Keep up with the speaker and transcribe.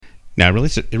Now, it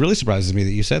really surprises me that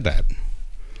you said that.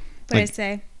 What did I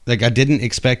say? Like, I didn't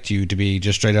expect you to be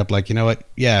just straight up like, you know what?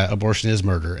 Yeah, abortion is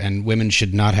murder, and women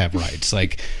should not have rights.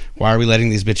 Like, why are we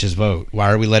letting these bitches vote?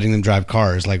 Why are we letting them drive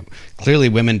cars? Like, clearly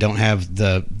women don't have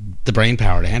the brain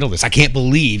power to handle this. I can't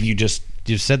believe you just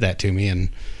said that to me,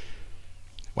 and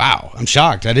wow, I'm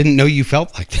shocked. I didn't know you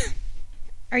felt like that.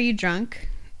 Are you drunk?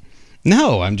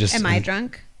 No, I'm just... Am I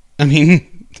drunk? I mean...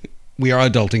 We are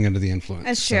adulting under the influence.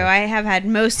 That's true. I have had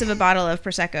most of a bottle of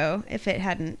Prosecco. If it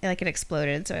hadn't, like, it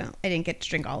exploded, so I didn't get to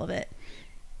drink all of it.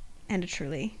 And a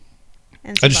Truly.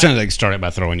 And I just trying to like start it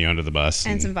by throwing you under the bus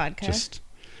and some vodka. Just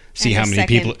see how many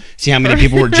people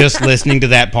were just listening to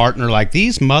that part and are like,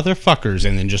 these motherfuckers,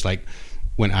 and then just like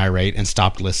went irate and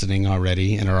stopped listening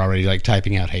already and are already like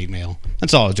typing out hate mail.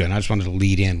 That's all I was doing. I just wanted to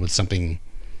lead in with something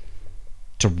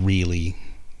to really,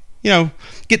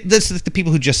 get this. The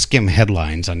people who just skim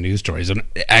headlines on news stories and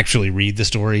actually read the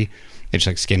story. They just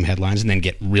like skim headlines and then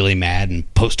get really mad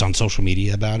and post on social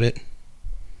media about it.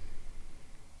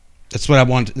 That's what I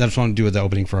want. That's what I want to do with the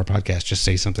opening for our podcast. Just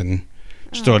say something,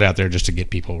 just throw it out there just to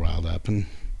get people riled up and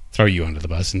throw you under the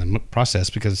bus in the process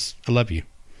because I love you.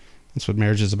 That's what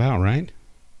marriage is about, right?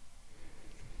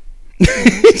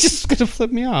 It's just going to flip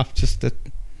me off. Just that.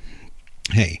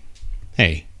 Hey.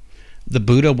 The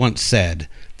Buddha once said,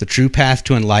 the true path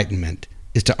to enlightenment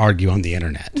is to argue on the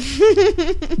internet.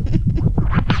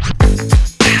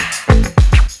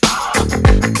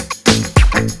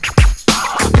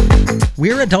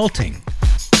 We're adulting.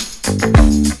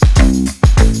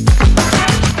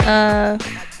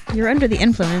 You're under the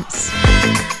influence.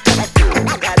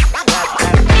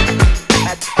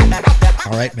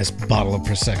 All right, Miss Bottle of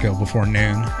Prosecco before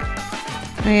noon.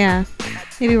 Oh, yeah.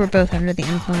 Maybe we're both under the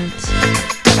influence.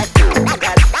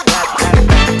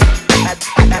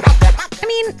 I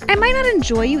mean, I might not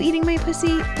enjoy you eating my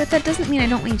pussy, but that doesn't mean I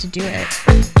don't want you to do it.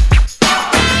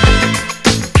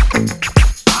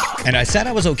 And I said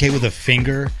I was okay with a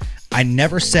finger. I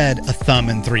never said a thumb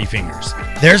and 3 fingers.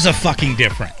 There's a fucking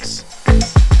difference.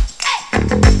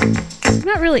 I'm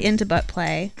not really into butt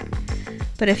play,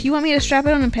 but if you want me to strap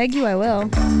it on and peg you, I will.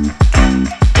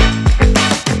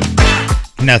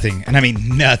 Nothing, and I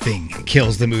mean nothing,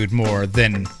 kills the mood more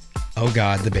than, oh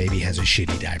God, the baby has a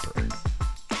shitty diaper.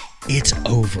 It's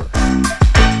over.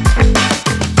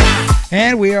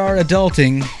 And we are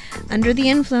adulting. Under the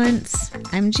influence.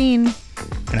 I'm Jean.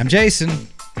 And I'm Jason.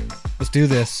 Let's do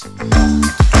this.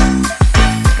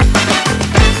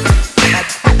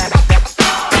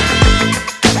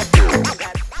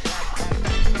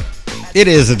 It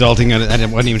is adulting. I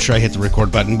wasn't even sure I hit the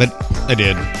record button, but I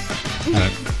did. I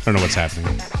don't know what's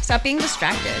happening. Stop being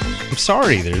distracted. I'm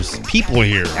sorry. There's people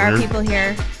here. There are people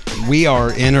here. We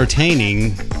are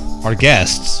entertaining our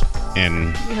guests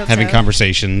and having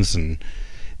conversations, and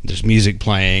there's music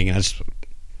playing, and I just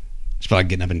feel like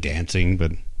getting up and dancing,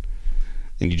 but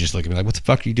then you just look at me like, what the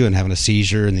fuck are you doing? Having a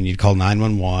seizure? And then you'd call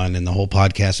 911 and the whole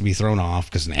podcast would be thrown off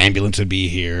because an ambulance would be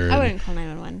here. I wouldn't call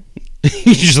 911.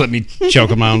 You just let me choke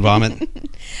on my own vomit.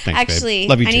 Thanks, actually, babe.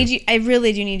 Love you too. I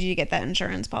really do need you to get that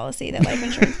insurance policy, that life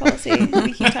insurance policy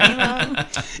we keep talking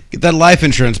about. Get that life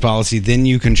insurance policy, then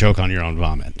you can choke on your own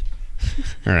vomit.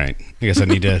 All right. I guess I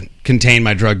need to contain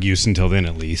my drug use until then,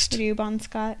 at least. What are you, Bon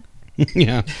Scott?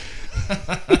 Yeah.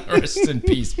 Rest in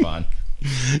peace, Bon.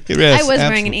 I was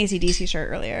wearing an AC/DC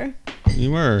shirt earlier.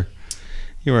 You were.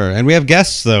 And we have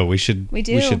guests, though. We should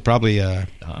probably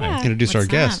introduce our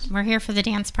guests. We're here for the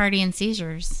dance party and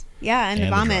seizures. Yeah, and the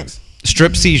vomit.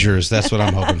 Strip seizures. That's what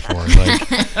I'm hoping for. Like,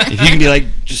 if you can be like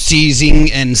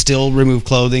seizing and still remove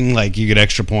clothing, like you get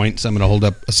extra points. I'm going to hold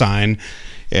up a sign.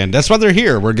 And that's why they're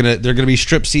here. They're gonna be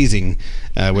strip seizing,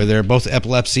 where they're both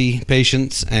epilepsy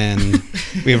patients, and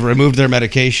we have removed their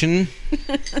medication.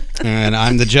 And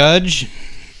I'm the judge.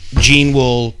 Gene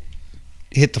will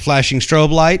hit the flashing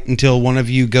strobe light until one of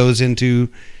you goes into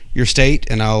your state,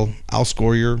 and I'll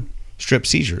score your strip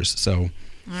seizures. So,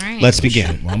 all right, let's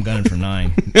begin. Well, I'm gunning for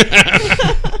 9.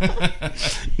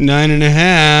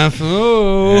 9.5.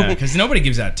 Oh, yeah, because nobody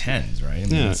gives out 10s, right? I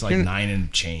mean, it's like 9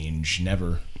 and change.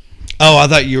 Never. Oh, I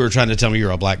thought you were trying to tell me you're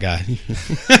a black guy.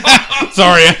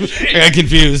 Sorry, I got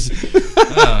confused.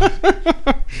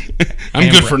 I'm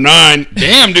good for 9.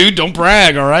 Damn, dude, don't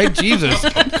brag, all right? Jesus,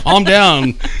 calm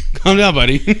down. Calm down,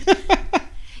 buddy.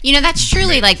 That's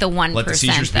truly like the 1%, Let the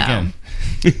seizures though.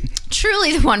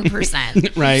 Truly the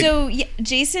 1%. Right. So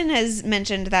Jason has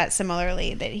mentioned that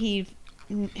similarly, that he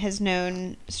has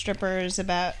known strippers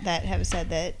that have said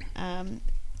that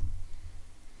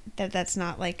that's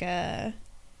not like a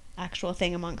actual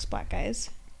thing amongst black guys.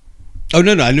 Oh,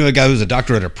 no. I knew a guy who was a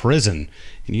doctor at a prison,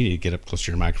 and you need to get up close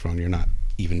to your microphone. You're not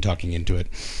even talking into it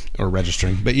or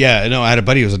registering. But yeah, no, I had a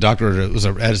buddy who was a doctor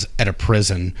at a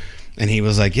prison, and he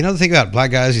was like, the thing about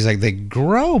black guys, he's like, they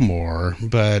grow more,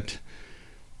 but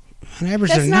on average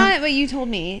That's they're not what you told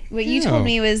me. What you No. told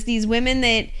me was these women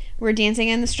that were dancing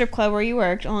in the strip club where you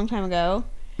worked a long time ago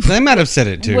They might have said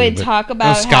it too. would but- talk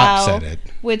about Scott how said it.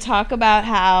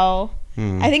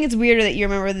 I think it's weirder that you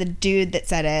remember the dude that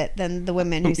said it than the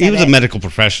women who said it. He was a medical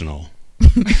professional.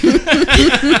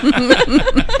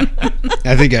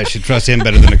 I think I should trust him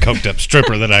better than a coked up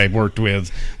stripper that I worked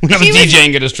with when I was She was-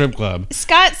 DJing at a strip club.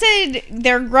 Scott said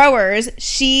they're growers.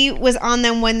 She was on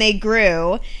them when they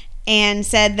grew and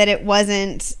said that it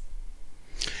wasn't.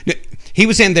 He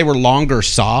was saying they were longer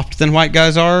soft than white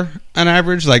guys are on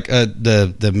average. Like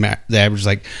the average,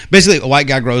 like basically a white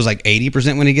guy grows like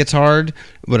 80% when he gets hard,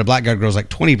 but a black guy grows like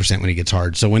 20% when he gets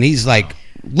hard. So when he's like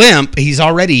limp, he's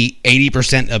already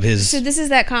 80% of his. So this is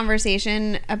that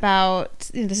conversation about.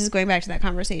 This is going back to that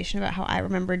conversation about how I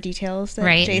remember details that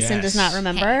Right. Jason does not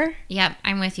remember. Yep,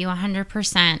 I'm with you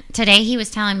 100%. Today he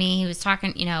was telling me, he was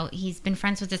talking, he's been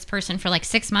friends with this person for like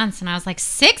 6 months. And I was like,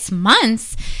 6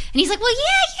 months? And he's like, well,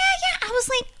 yeah. I was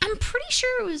like, I'm pretty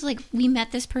sure it was like we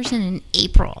met this person in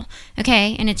April.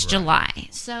 Okay. And it's July.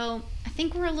 So I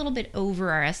think we're a little bit over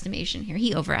our estimation here.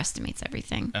 He overestimates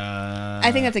everything.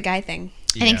 I think that's a guy thing.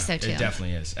 I think so, too. It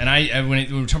definitely is. And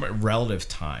when we were talking about relative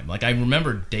time, like I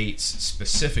remember dates,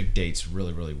 specific dates,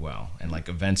 really, really well, and like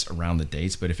events around the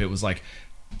dates. But if it was like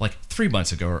 3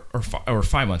 months ago or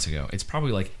 5 months ago, it's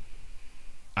probably like,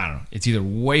 I don't know. It's either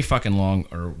way fucking long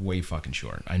or way fucking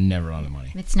short. I'm never on the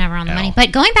money. It's never on the At money. all.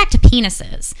 But going back to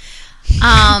penises,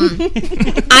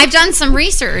 I've done some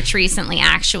research recently,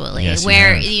 actually, Yes, you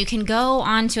where have. you can go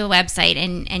onto a website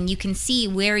and you can see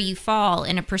where you fall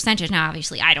in a percentage. Now,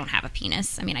 obviously, I don't have a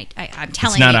penis. I mean, I'm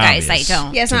telling It's you not guys obvious. I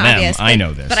don't. Yeah, it's To not them, obvious. I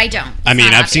know this. But I don't. I It's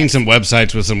mean, not I've seen obvious. some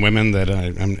websites with some women that I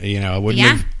wouldn't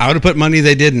Yeah. have. I would have put money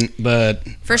they didn't, but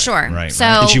For sure. Right, So,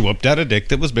 right. and she whooped out a dick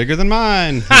that was bigger than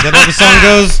mine. Is that how the song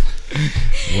goes?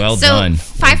 Well so done.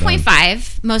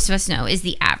 5.5, most of us know, is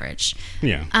the average.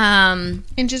 Yeah.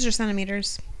 Inches or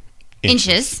centimeters?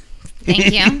 Inches. Thank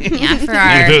you. Yeah, for And if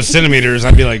it our was centimeters,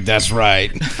 I'd be like, that's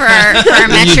right. for our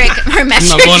metric. Our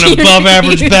metric. I'm one above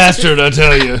average unit. bastard, I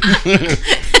tell you.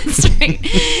 That's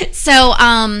right. So,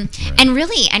 and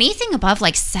really anything above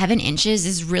like 7 inches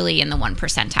is really in the 1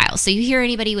 percentile. So you hear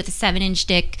anybody with a 7-inch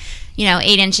dick,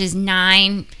 8 inches,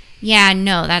 9. Yeah,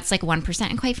 no, that's like 1%.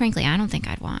 And quite frankly, I don't think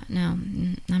I'd want. No,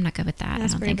 I'm not good with that.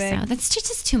 That's I don't pretty think so. big. That's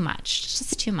just too much. It's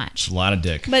just too much. A lot of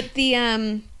dick. But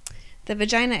the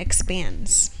vagina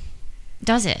expands.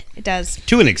 Does it? It does.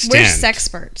 To an extent. We're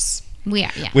sexperts. We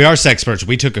are. Yeah. We are sexperts.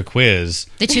 We took a quiz.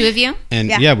 The two of you? And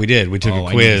Yeah. yeah, we did. We took Oh, a I need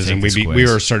to quiz, take and this we quiz.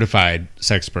 were certified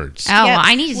sexperts. Oh, Yeah, well,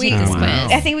 I need to take this Wow.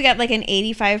 quiz. I think we got like an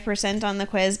 85% on the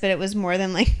quiz, but it was more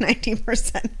than like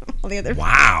 90% of all the other.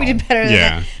 Wow. We did better than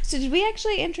Yeah. that. So did we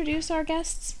actually introduce our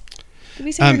guests? Did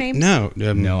we say your names? No,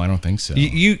 No, I don't think so.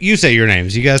 You say your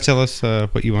names. You guys tell us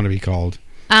what you want to be called.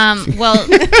 Well,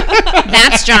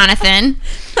 that's Jonathan.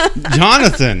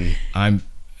 Jonathan. I'm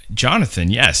Jonathan.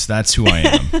 Yes, that's who I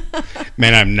am.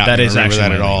 Man, I'm not That gonna is remember actually that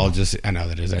my at all. name. Just I know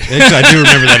that is. Actually, I do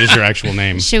remember that is your actual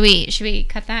name. Should we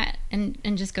cut that and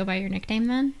just go by your nickname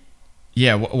then?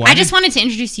 Yeah. Why I just wanted to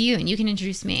introduce you, and you can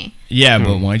introduce me. Yeah,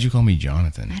 but why'd you call me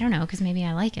Jonathan? I don't know, because maybe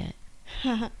I like it.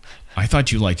 I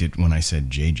thought you liked it when I said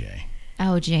JJ.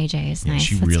 Oh, JJ is Yeah, nice.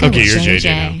 she Let's really go Okay, with you're JJ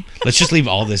now. Let's just leave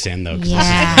all this in though. 'Cause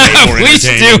Yeah. This is way more Please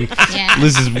entertaining. Yeah.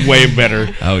 This is way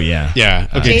better. Oh yeah. Yeah.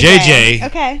 Okay, JJ.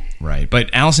 Okay. Right, but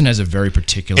Allison has a very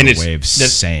particular And it's- way of that-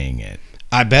 saying it.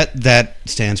 I bet that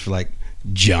stands for like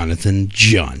Jonathan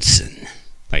Johnson.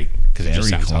 Like because it just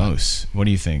Very sounds odd. close. What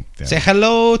do you think? Though? Say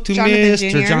hello to Jonathan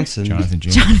Mr. Jr.? Johnson. Jonathan Jr.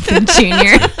 Jonathan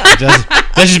Jr.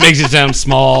 That just makes it sound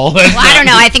small. Well, I don't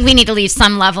know. I think we need to leave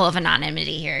some level of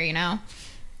anonymity here,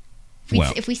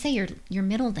 Well- if we say your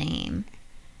middle name,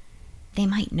 they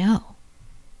might know.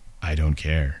 I don't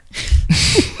care.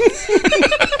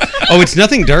 Oh, it's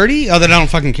nothing dirty? Oh, then I don't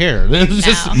fucking care. It's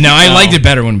just- No, I No. liked it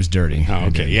better when it was dirty. Oh, I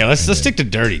okay. did. Yeah, let's I did. stick to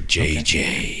dirty.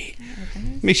 JJ.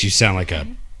 Makes you sound like a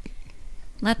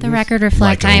Let the record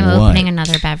reflect Like a I am what? opening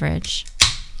another beverage.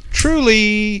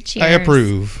 truly. I Cheers.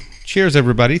 approve. Cheers,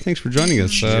 everybody. Thanks for joining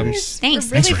us. Thanks. We're really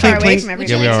Thanks for far having away me. from Would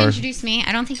everybody. you Yeah, we like to are. introduce me?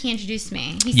 I don't think he introduced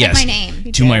me. He Yes. said my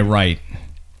name. To my right,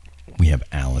 we have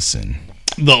Allison.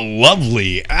 The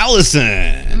lovely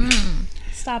Allison.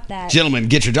 Stop that. Gentlemen,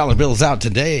 get your dollar bills out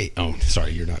today. Oh,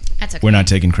 sorry, you're not. That's okay. We're not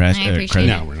taking I appreciate credit.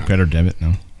 it. No, we're not. Credit or debit?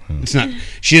 No. Oh, It's not.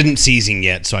 She isn't seizing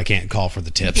yet, so I can't call for the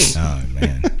tips. Oh,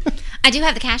 man. I do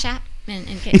have the Cash App. And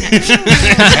get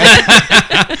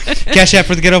Cash App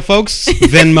for the ghetto folks,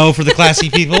 Venmo for the classy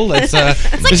people. It's like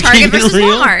just Target keep it versus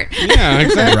real. Walmart. Yeah,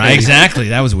 exactly. Right, exactly.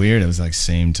 That was weird. It was like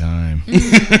same time.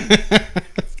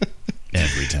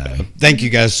 Every time. Thank you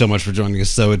guys so much for joining us.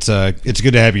 So it's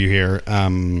good to have you here.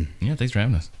 Yeah, thanks for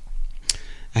having us.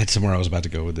 I had somewhere I was about to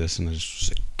go with this, and I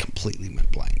just completely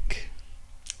went blank.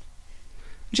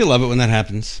 Don't you love it when that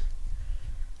happens?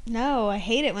 No, I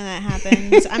hate it when that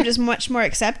happens. I'm just much more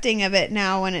accepting of it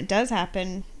now when it does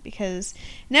happen, because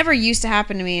it never used to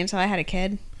happen to me until I had a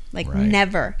kid. Like, Right.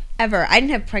 never, ever. I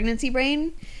didn't have pregnancy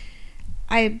brain.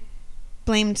 I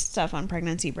blamed stuff on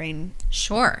pregnancy brain,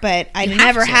 Sure. but I You have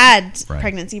never to. had Right.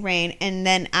 pregnancy brain. And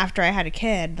then after I had a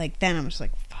kid, like, then I'm just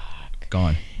like, fuck.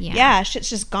 Gone. Yeah, shit's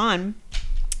just gone.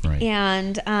 Right.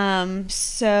 And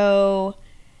so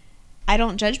I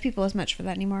don't judge people as much for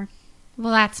that anymore.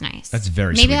 Well, that's nice. That's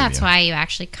very Maybe sweet of that's you. why you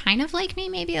actually kind of like me,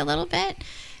 maybe a little bit,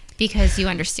 because you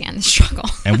understand the struggle.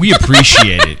 And we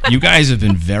appreciate it. You guys have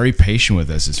been very patient with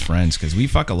us as friends because we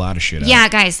fuck a lot of shit up. Yeah,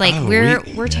 guys, like Oh, we're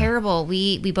yeah. terrible.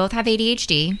 We both have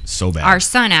ADHD. So bad. Our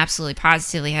son absolutely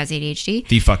positively has ADHD.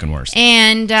 The fucking worst.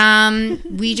 And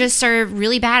we just are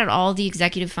really bad at all the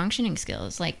executive functioning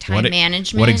skills, like time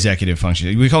management. What executive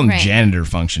function? We call them Right. janitor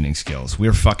functioning skills.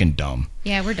 We're fucking dumb.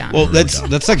 Yeah, we're done. Well, that's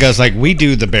like us. Like, we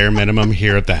do the bare minimum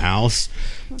here at the house,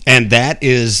 and that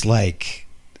is like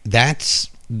that's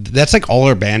like all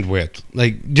our bandwidth.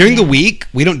 Like, during the week,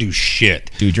 we don't do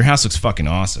shit. Dude, your house looks fucking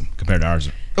awesome compared to ours.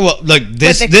 Well, like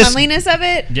this, But the this, cleanliness of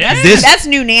it, Yeah. that's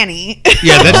new nanny.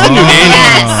 yeah, that's the new nanny.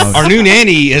 Yes. Our new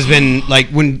nanny has been like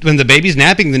when the baby's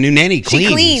napping, the new nanny cleans.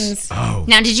 She cleans. Oh.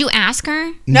 Now, did you ask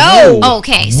her? No. Oh,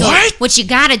 okay. So What? what you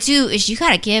got to do is you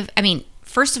got to give, I mean,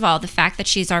 first of all, the fact that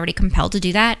she's already compelled to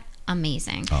do that,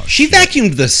 amazing. Oh, She shit.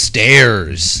 vacuumed the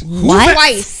stairs. What?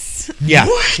 Twice. Yeah,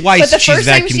 twice. But the she's first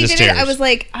time vacuumed she the did stairs. it, I was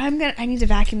like, I need to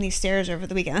vacuum these stairs over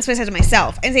the weekend. That's what I said to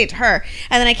myself. I didn't say it to her.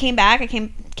 And then I came back. I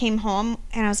came home,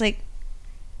 and I was like,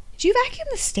 did you vacuum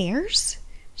the stairs?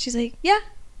 She's like, yeah.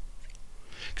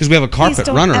 because we have a carpet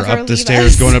don't runner ever up the leave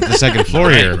stairs us. going up the second floor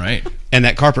Right, here, right. And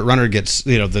that carpet runner gets,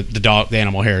 the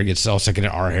animal hair gets all stuck in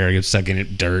it. Our hair gets stuck in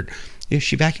it. Dirt. Yeah,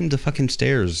 she vacuumed the fucking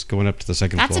stairs going up to the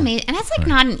second That's floor. amazing, and that's like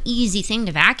not an easy thing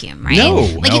to vacuum, right? No.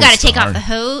 like No, you got to it's take hard.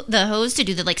 off the hose to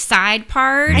do the like side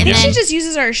part, I and think then she just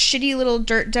uses our shitty little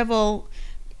dirt devil.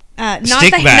 Not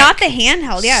Stick the vac. not the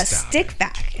handheld, yeah, Stop stick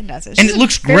vac. It does it, And She's it a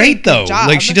looks very great good though. job.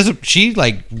 Like she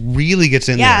like really gets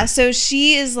in Yeah, there. so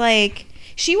she is like,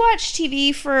 she watched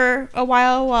TV for a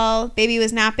while baby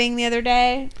was napping the other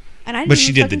day, and I didn't But she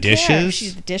even did the fucking care. dishes? She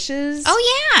did the dishes.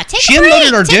 oh yeah, take She a break,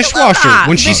 unloaded our take a load dishwasher. off.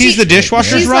 When she But sees the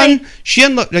dishwashers she's run, like- she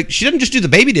she doesn't just do the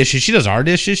baby dishes. She does our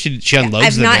dishes. She unloads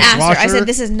I've the not dishwasher. asked her. I said,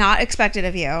 this is not expected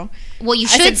of you. Well, you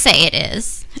I should said- say it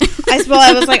is. I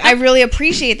was like, I really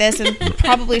appreciate this, and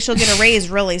probably she'll get a raise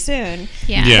really soon.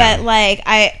 Yeah. Yeah. But like,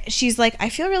 she's like, I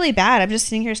feel really bad. I'm just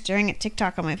sitting here staring at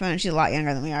TikTok on my phone. She's a lot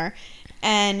younger than we are,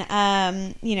 and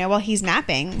while he's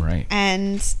napping, Right.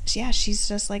 And yeah, she's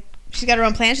just like, she's got her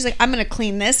own plan. She's like, I'm gonna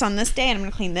clean this on this day, and I'm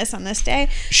gonna clean this on this day.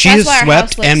 She That's has why our swept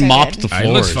house looks and so mopped good. the It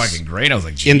looks floors fucking great. I was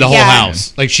like, in the whole Yeah.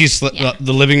 house. Like she's Yeah.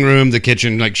 the living room, the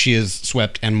kitchen. Like she has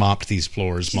swept and mopped these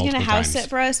floors She's multiple gonna house times. sit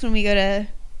for us when we go to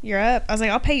Europe. I was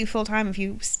like, I'll pay you full time if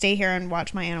you stay here and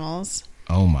watch my animals.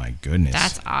 oh my goodness.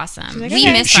 That's awesome. like, We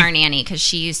okay. miss our nanny because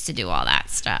she used to do all that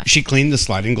stuff. She cleaned the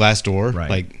sliding glass door, Right.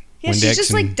 like Yeah, Windex she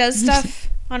just like and- does stuff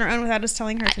on her own without us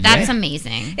telling her to. That's do it.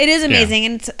 amazing. It is amazing,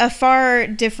 and it's a far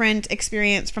different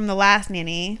experience from the last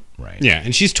nanny. right. Yeah,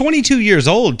 and she's 22 years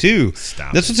old too.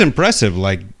 Stop That's it. what's impressive.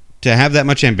 Like to have that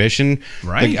much ambition.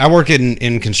 Right. Like, I work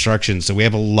in construction, so we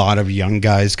have a lot of young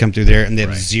guys come through there, and they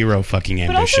have Right. zero fucking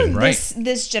But also ambition. Right.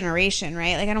 this generation,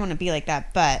 right? Like I don't want to be like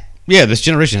that, but Yeah, this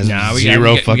generation has Nah, we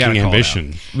zero gotta call fucking it out.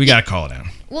 ambition. We got to call it out.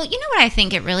 Well, you know what I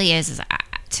think it really is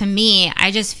to me, I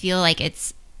just feel like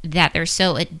it's that they're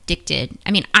so addicted. I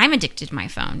mean, I'm addicted to my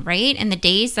phone, right? And the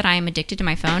days that I'm addicted to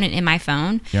my phone and in my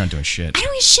phone, You're not doing shit. I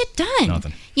don't get shit done.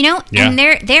 Nothing. You know, Yeah. and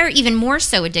they're even more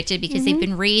so addicted because they've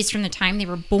been raised from the time they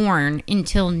were born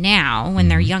until now when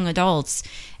they're young adults,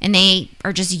 and they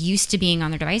are just used to being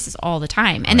on their devices all the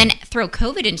time. And then throw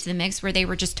COVID into the mix where they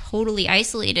were just totally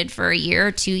isolated for a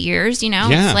year, 2 years, you know?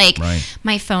 Yeah, it's like right.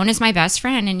 my phone is my best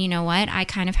friend, and you know what? I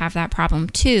kind of have that problem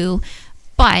too,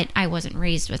 but I wasn't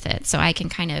raised with it, so I can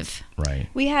kind of Right.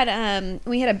 we had a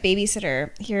babysitter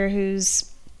here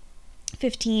who's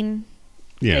 15.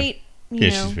 Yeah. Great, you Yeah,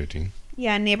 know. she's 15.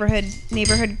 Yeah, neighborhood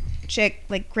chick,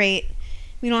 like great.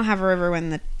 We don't have a river when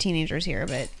the teenagers here,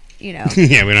 but Yeah,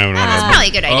 we don't want That's to. probably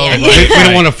a good idea. We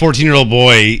don't want a 14-year-old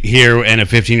boy here and a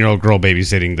 15-year-old girl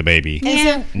babysitting the baby. And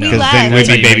so we Because left. then we'd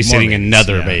be Like, more babysitting babies,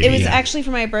 another yeah. baby. It was actually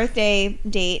for my birthday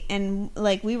date, and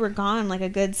like we were gone like a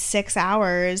good 6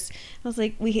 hours. I was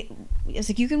like,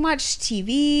 you can watch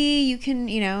TV, you can,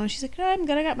 and she's like, oh, I'm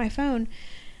good, I got my phone.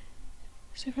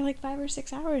 So for like 5 or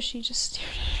 6 hours, she just stared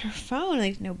at her phone,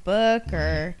 like no book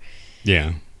or,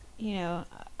 Yeah.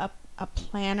 a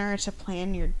planner to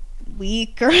plan your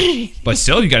week or anything. But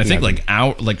still, you got to think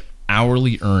Yeah.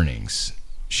 hourly earnings.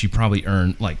 She probably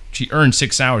earned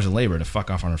 6 hours of labor to fuck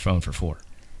off on her phone for 4.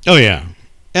 Oh yeah,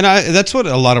 and that's what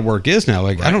a lot of work is now.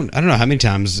 Like I don't know how many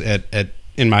times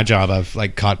in my job I've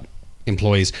like caught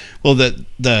employees. Well,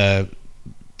 the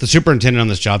superintendent on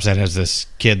this job site has this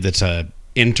kid that's a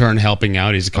intern helping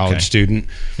out. He's a college student,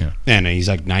 and he's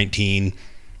like 19.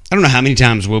 I don't know how many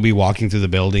times we'll be walking through the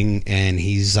building and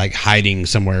he's like hiding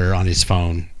somewhere on his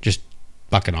phone, just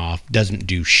fucking off, doesn't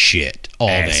do shit all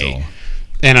Asshole. day.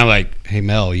 And I'm like, hey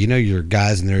Mel, your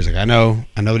guy's in there. He's like, I know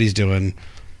what he's doing.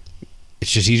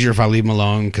 It's just easier if I leave him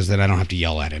alone because then I don't have to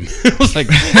yell at him. I was like,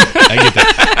 I get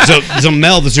that. So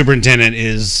Mel, the superintendent,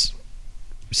 is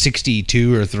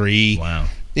 62 or 3. Wow.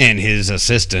 And his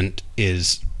assistant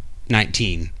is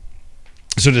 19.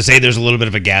 So to say there's a little bit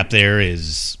of a gap there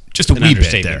is Just a an wee bit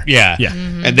understatement. there. Yeah. Yeah.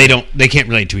 And they can't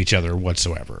relate to each other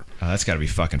whatsoever. Oh, that's got to be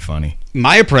fucking funny.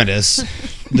 My apprentice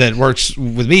that works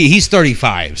with me, he's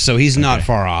 35, so he's not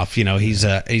far off. He's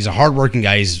a hardworking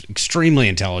guy. He's extremely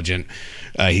intelligent.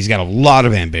 He's got a lot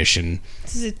of ambition.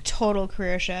 This is a total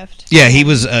career shift. Yeah,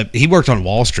 he worked on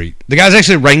Wall Street. The guy's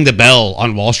actually rang the bell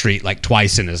on Wall Street like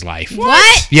twice in his life.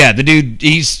 What? Yeah, the dude,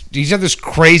 he's had this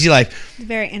crazy life.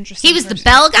 Very interesting. He was the person.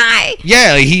 bell guy,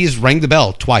 Yeah, he's rang the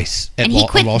bell twice at and he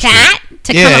quit on Wall Street. that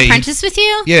to Yeah, come apprentice with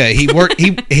you. Yeah, he worked.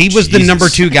 He was the Jesus. number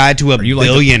 2 guy to a you like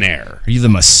the- billionaire. Are you the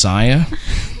Messiah?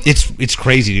 It's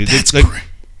crazy, dude. That's It's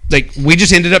like we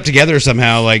just ended up together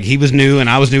somehow. Like he was new and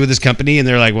I was new with this company, and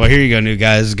they're like, "Well, here you go, new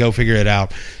guys, go figure it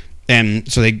out." And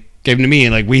so they gave him to me,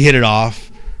 and like we hit it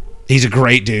off. He's a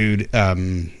great dude.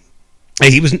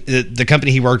 He was the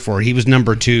company he worked for. He was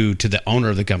number 2 to the owner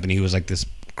of the company, who was like this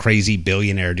crazy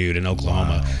billionaire dude in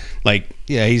Oklahoma. Wow. Like,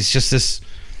 yeah, he's just this.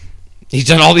 He's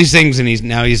done all these things, and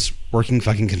he's working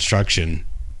fucking construction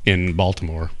in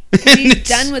Baltimore. He's It's-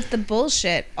 done with the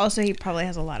bullshit. Also, he probably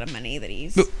has a lot of money that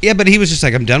he's. But he was just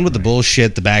like, I'm done with the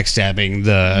bullshit, the backstabbing,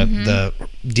 the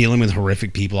dealing with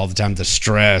horrific people all the time, the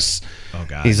stress. Oh,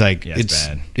 God. He's like, Yeah, it's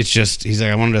bad. it's just, he's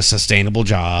like, I wanted a sustainable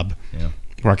job Yeah.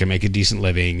 where I can make a decent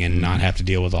living and not have to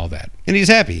deal with all that. And he's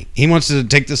happy. He wants to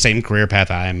take the same career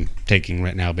path I'm taking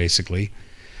right now, basically,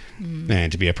 and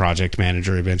to be a project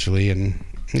manager eventually. And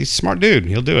he's a smart dude.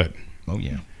 He'll do it. Oh,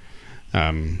 yeah.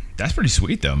 Um, That's pretty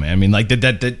sweet, though, man. I mean, like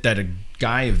that a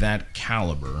guy of that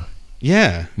caliber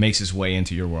yeah. makes his way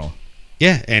into your world.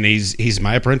 Yeah, and he's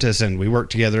my apprentice, and we work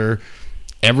together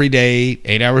every day,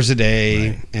 8 hours a day,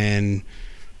 Right. and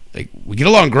like we get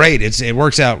along great. It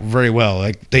works out very well.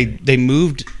 Like they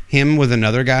moved him with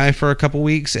another guy for a couple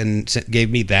weeks and gave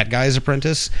me that guy's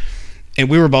apprentice, and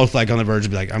we were both like on the verge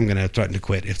of be like, I'm gonna threaten to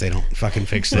quit if they don't fucking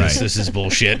fix this. Right. This is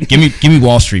bullshit. Give me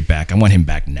Wall Street back. I want him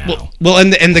back now. Well,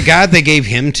 and the guy they gave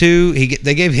him to,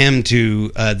 they gave him to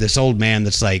this old man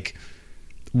that's like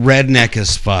redneck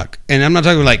as fuck, and I'm not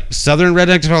talking like southern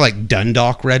redneck, I'm talking like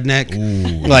Dundalk redneck.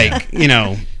 Ooh. Like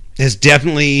has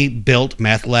definitely built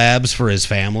meth labs for his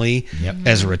family Yep.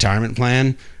 as a retirement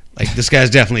plan. Like this guy's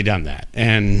definitely done that,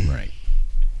 and Right.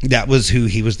 that was who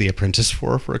he was the apprentice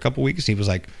for a couple weeks. He was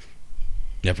like,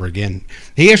 never again.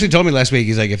 He actually told me last week,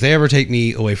 he's like, if they ever take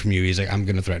me away from you, he's like, I'm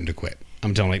gonna threaten to quit.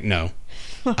 I'm telling him, like,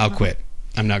 no, I'll quit.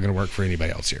 I'm not gonna work for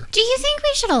anybody else here. Do you think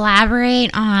we should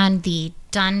elaborate on the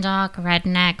Dundalk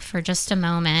redneck for just a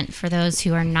moment for those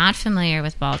who are not familiar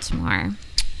with Baltimore?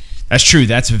 That's true.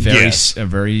 That's a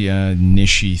very Yes.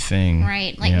 niche-y thing.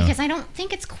 Right. Like, Yeah. because I don't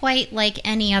think it's quite like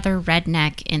any other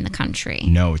redneck in the country.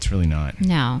 No, it's really not.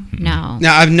 No, no.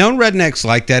 Now I've known rednecks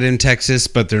like that in Texas,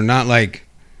 but they're not like.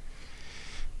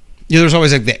 There's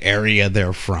always like the area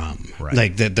they're from, Right.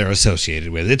 like that they're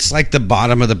associated with. It's like the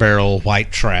bottom of the barrel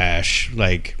white trash,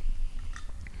 like.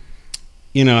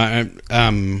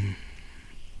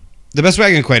 The best way I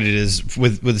can equate it is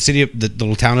with the city of the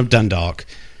little town of Dundalk.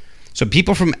 So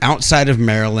people from outside of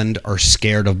Maryland are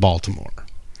scared of Baltimore.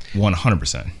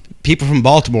 100%. People from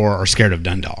Baltimore are scared of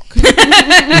Dundalk. For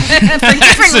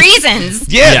different reasons.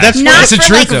 Yeah, Yeah. that's Not That's the for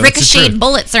truth, like though. It's the ricocheted truth.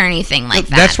 bullets or anything like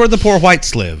that. That's where the poor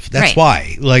whites live. That's Right.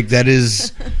 why. Like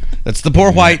that's the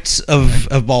poor whites of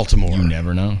Baltimore. You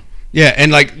never know. Yeah,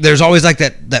 and like there's always like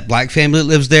that black family that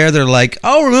lives there. They're like,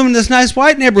 oh, we're moving to this nice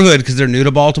white neighborhood because they're new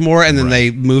to Baltimore, and then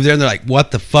they move there and they're like,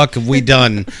 what the fuck have we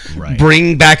done? Right.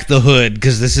 Bring back the hood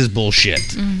because this is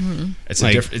bullshit. It's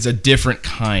Like- it's a different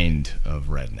kind of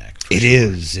redneck. for It sure.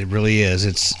 is. It really is.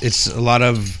 It's a lot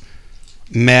of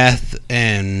meth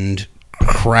and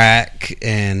crack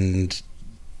and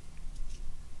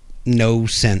no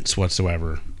sense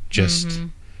whatsoever. Just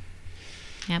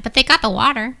Yeah, but they got the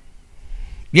water.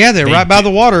 yeah, they're They right by do.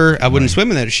 the water. I wouldn't swim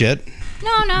in that shit.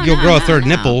 No, You'll grow a no, third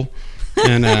no. nipple,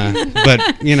 and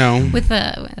but you know. With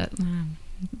the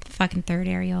fucking third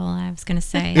areola, I was gonna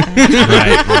say. But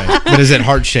Right. But is it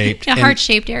heart shaped? a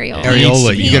heart-shaped areola.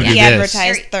 Areola. You gotta do He this.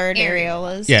 advertised third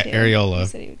areolas. Yeah, too. areola. He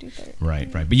said he would do third.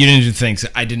 Right. But you didn't do things.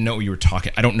 I didn't know what you were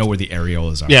talking. I don't know where the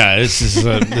areolas are. Yeah, this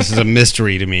is a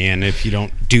mystery to me, and if you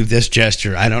don't do this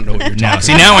gesture, I don't know what you're Now, talking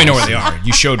see, about. now I know where they are.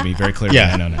 You showed me very clearly.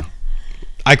 Yeah. I know now.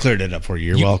 I cleared it up for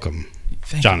you. You're welcome,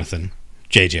 Thank Jonathan.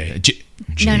 JJ.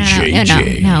 No,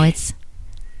 JJ. no. It's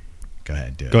Go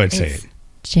ahead, do it. Go ahead, say It's- it.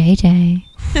 JJ.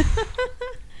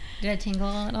 Did I tingle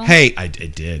a little? Hey,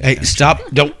 It did. hey, stop!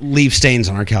 Don't leave stains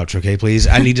on our couch, okay, please.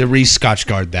 I need to re-scotch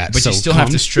guard that. But so you still have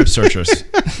calm- to strip search us.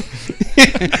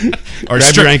 Or Grab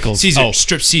strip your ankles. Seizure, Oh.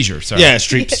 Strip seizure. Sorry. Yeah,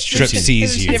 strip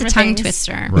seize you. It's a tongue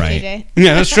twister. Right. JJ.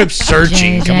 Yeah, that's strip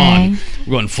searching. Come on, JJ.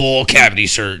 we're going full cavity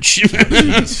search. But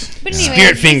anyway,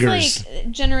 Spirit it's fingers. like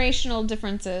generational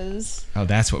differences. Oh,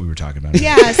 that's what we were talking about.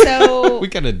 Yeah, so we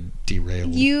gotta derail.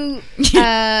 you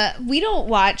we don't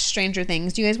watch Stranger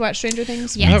Things. Do you guys watch Stranger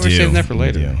Things? Yeah. I thought we were saving that for We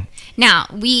later. do. Now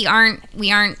we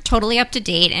aren't totally up to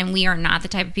date, and we are not the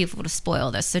type of people to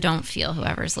spoil this. So don't feel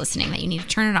whoever's listening that you need to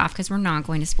turn it off because we're not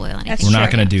going to spoil anything. That's We're not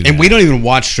Sure. going to do that. And we don't even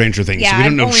watch Stranger Things. Yeah, so we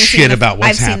don't I've know only seen shit the- about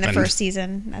what's I've happened. seen the first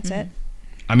season. That's it.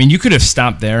 I mean, you could have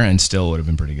stopped there and still would have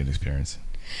been pretty good experience.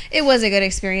 It was a good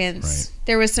experience. Right.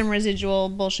 There was some residual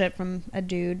bullshit from a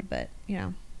dude, but you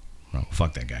know, Oh,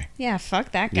 fuck that guy. yeah,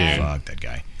 fuck that guy. Yeah. Fuck that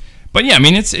guy. But yeah, I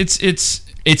mean,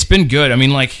 it's been good. I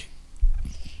mean, like,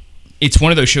 it's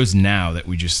one of those shows now that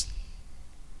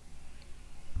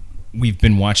we've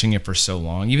been watching it for so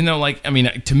long. Even though, like, I mean,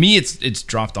 to me, it's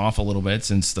dropped off a little bit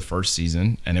since the first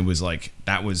season, and it was like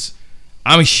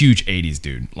I'm a huge '80s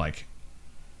dude. Like,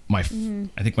 I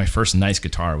think my first nice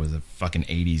guitar was a fucking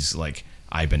 '80s like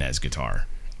Ibanez guitar.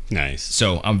 Nice.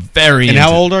 So I'm very And into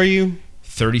how old are you?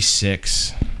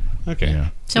 36. Okay. Yeah,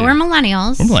 So we're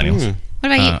millennials. we're millennials. Mm.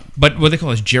 What about you? But what they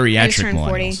call is geriatric turned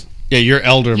 40. millennials. Yeah, you're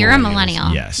elder. You're a millennials.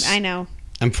 millennial. Yes, I know.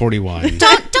 I'm 41.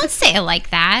 Don't say it like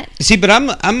that. See, but I'm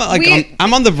like We-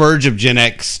 I'm on the verge of Gen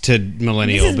X to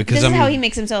millennial This because is I'm. how he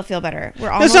makes himself feel better.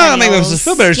 We're all That's not how make millennials. us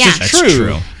feel better. It's Yeah. just That's true. true.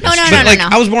 No, But no. like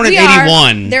I was born in We are.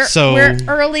 81, so we're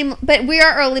early, but we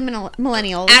are early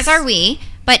millennials. As are we.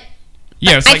 But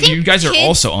Yeah, it's I like think you guys are kids-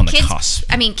 also on the kids- cusp.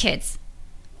 I mean, kids.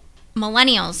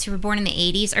 Millennials who were born in the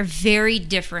 80s are very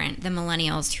different than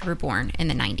millennials who were born in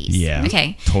the 90s. Yeah,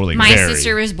 Okay. totally My very.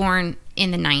 sister was born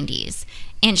in the 90s,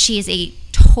 and she is a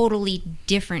totally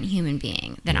different human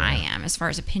being than I am as far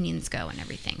as opinions go and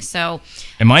everything. So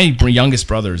And my youngest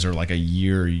brothers are like a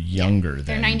year younger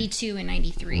they're than 92 and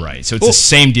 93. Right, so it's the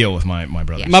same deal with my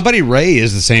brothers. my buddy Ray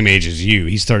is the same age as you.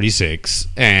 He's 36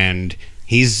 and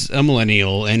he's a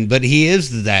millennial, but he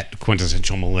is that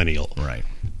quintessential millennial. Right,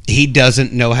 He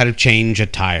doesn't know how to change a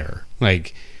tire.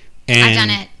 Like, and I've done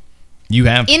it. you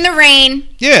have. In the rain.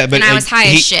 Yeah, but And I was high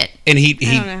as shit. And he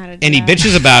don't know how to do and he that.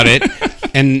 bitches about it,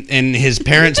 and his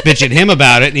parents bitch at him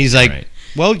about it, and he's like, Right.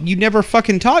 "Well, you never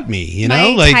fucking taught me, you my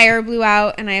know." Like, tire blew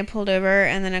out, and I pulled over,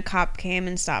 and then a cop came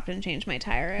and stopped and changed my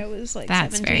tire. I was like,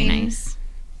 That's 17. very nice.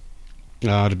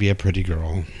 oh, to be a pretty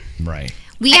girl. right.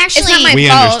 We actually. It's not my We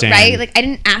fault, understand. right? Like I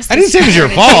didn't ask. I didn't say it was your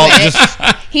fault.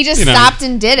 Just He just you know. stopped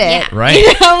and did it. Yeah. Right.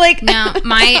 You know, like No,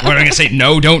 my. What am I gonna say?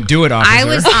 No, don't do it, officer. I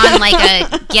was on like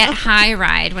a get high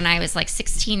ride when I was like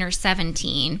 16 or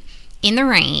 17 in the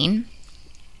rain,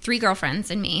 3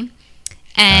 girlfriends and me,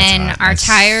 and That's hot. our That's-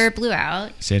 tire blew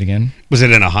out. Say it again. was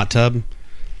it in a hot tub?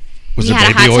 Was We there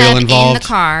had a baby hot oil tub involved? in the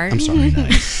car. I'm sorry.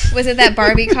 Nice. was it that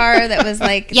Barbie car that was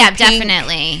like Yeah, pink,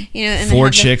 definitely. You know, and Four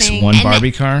had the chicks, thing? one And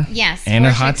Barbie car. Yes. and 4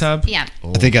 a hot chicks. tub. Yeah.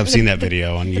 I think I've seen that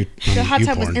video on you. The hot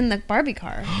tub YouPorn. was in the Barbie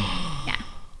car. Yeah.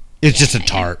 It's just a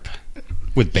tarp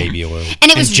with baby oil.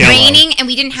 And it was Jell-O. raining, and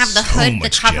we didn't have the So hood, the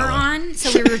much cover Jell-O. on, so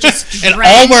we were just And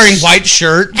drenched. all wearing white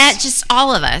shirts. Just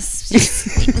all of us,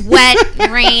 just wet,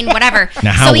 rain, whatever.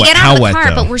 Now, how so we wet- get how out of the wet, car,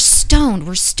 though? but we're stoned.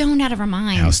 We're stoned out of our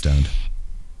minds. How stoned?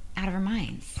 out of our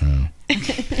minds.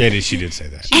 Yeah, she did say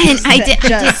that. And I did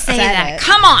Just say said that. it.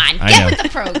 Come on, I get know. with the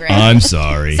program. I'm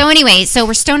sorry. So anyway, so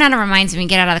we're stoned out of our minds when we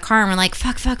get out of the car and we're like,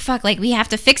 fuck. Like, we have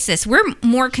to fix this. We're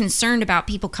more concerned about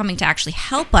people coming to actually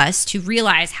help us to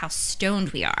realize how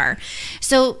stoned we are.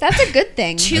 So That's a good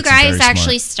thing. two That's guys very smart.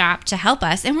 actually stopped to help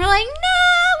us. And we're like, no,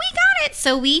 we got it.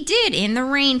 So we did, in the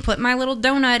rain, put my little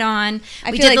donut on.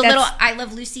 I We feel did like the little that's- I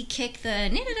Love Lucy kick, the...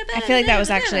 I feel like that was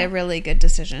actually a really good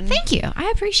decision. Thank you. I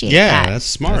appreciate Yeah, that. that's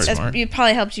smart. That's smart. It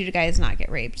probably helped you guys not get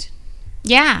raped.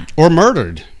 Yeah. Or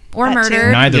murdered. Or That too.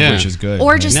 murdered. Neither Yeah. of which is good.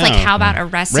 Or just No. like, how about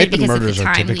arrested? Rape and Because at murders the are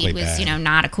time he typically was, bad.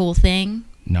 not a cool thing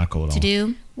Not cool at all. to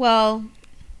do. Well,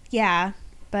 yeah,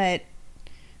 but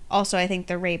also I think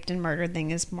the raped and murdered thing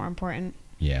is more important.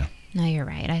 Yeah, No, you're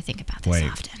right. I think about this Wait.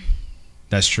 often.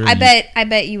 that's true. I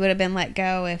bet you would have been let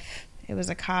go if it was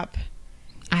a cop.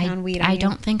 Found weed on I you.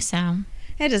 don't think so.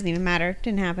 It doesn't even matter.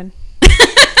 Didn't happen.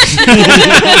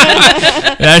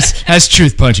 That's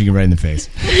truth punching you right in the face.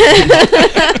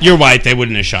 You're white. They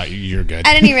wouldn't have shot you. You're good.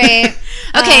 At any rate,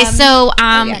 Okay, so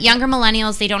yeah. younger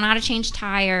millennials, they don't know how to change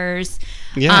tires.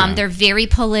 Yeah. They're very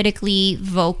politically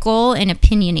vocal and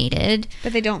opinionated.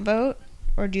 but they don't vote,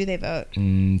 or do they vote?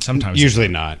 Sometimes. Usually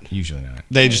not. Usually not.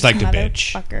 They just like to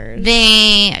bitch. Motherfuckers.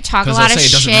 They talk a 'Cause lot they'll of say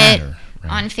it doesn't shit matter,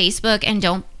 right? on Facebook and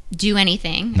don't do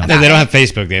anything. No. No, they don't have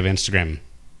Facebook. They have Instagram.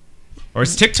 Or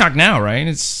it's TikTok now, right?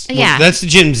 It's Yeah. That's the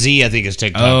Gen Z, I think, is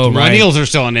TikTok. Oh, The right. millennials are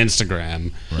still on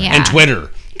Instagram. Yeah. And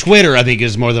Twitter. Twitter, I think,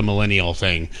 is more the millennial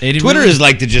thing. It Twitter really- is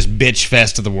like the just bitch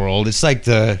fest of the world. It's like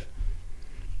the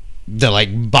like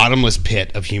bottomless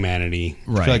pit of humanity.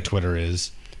 I Right. feel like Twitter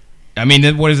is. I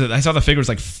mean, what is it? I saw the figures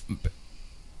like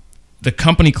the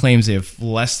company claims they have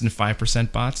less than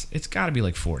 5% bots. It's got to be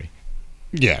like 40.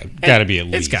 Yeah, got to be at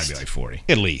least. It's got to be like 40.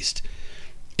 At least.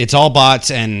 It's all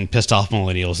bots and pissed off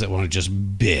millennials that want to just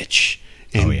bitch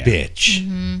and Oh, yeah.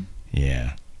 bitch.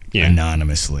 Yeah. Yeah.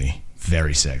 Anonymously,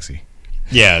 very sexy.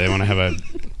 Yeah, they want to have a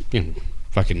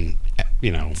fucking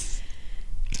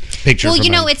picture. Well,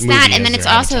 from a it's movie that, and as then it's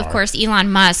their also, of avatar. course,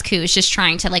 Elon Musk, who is just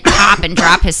trying to like pop and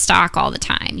drop his stock all the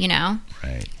time.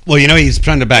 Right. Well, he's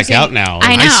trying to back out now.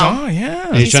 I know. I saw,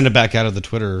 yeah. He's trying to back out of the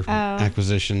Twitter Oh.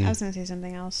 acquisition. I was going to say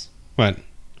something else What?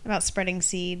 about spreading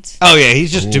seeds. Oh yeah,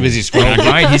 he's just too busy scrolling. Oh,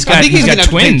 right. He's I got, think he's gonna got have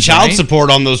to pay twins. child right?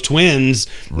 support on those twins.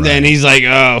 Right. Then he's like,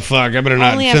 oh fuck, I better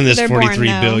not Only spend after this they're born, 43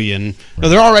 though. billion. No,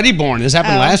 they're already born. This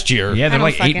happened Oh. last year. Yeah, I they're don't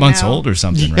like 8 fucking months know. old or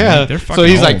something, right? Yeah. They're So fucking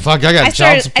he's old. like, fuck, I got I child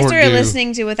started support due.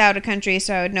 listening to Without a Country,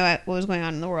 so I would know what was going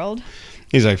on in the world.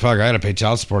 He's like, fuck, I got to pay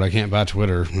child support. I can't buy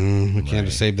Twitter. I can't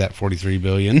just save that 43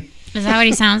 billion. Is that what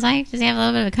he sounds like? Does he have a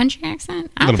little bit of a country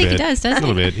accent? I don't think he does A he?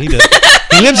 little bit. He does.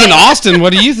 He lives in Austin.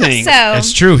 What do you think? So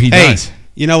That's true. He Hey, does.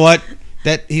 you know what?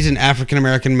 That he's an African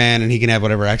American man, and he can have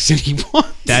whatever accent he wants.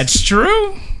 That's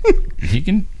true. He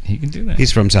can do that.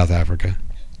 He's from South Africa.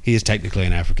 He is technically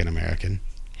an African American,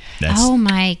 That's, Oh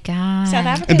my god! South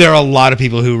Africa. and there are a lot of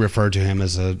people who refer to him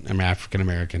as an African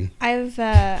American. I've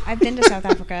been to South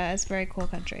Africa. It's a very cool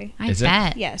country. I Is it?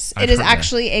 bet. Yes, I've it is heard that.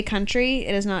 actually a country.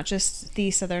 It is not just the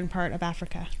southern part of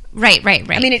Africa. Right.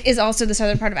 I mean, it is also the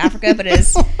southern part of Africa, but it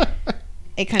is a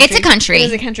country. It's a country. It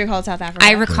is a country called South Africa.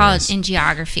 I recall There it is. in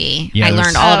geography. Yeah, I there's-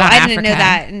 learned all about I Africa. didn't know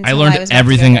that until I learned was about to go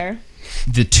everything. there.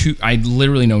 I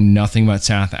literally know nothing about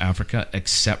South Africa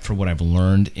except for what I've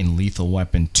learned in Lethal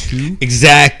Weapon 2,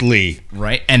 Exactly.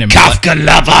 right? And in Kafka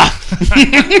lover.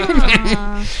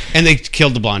 And they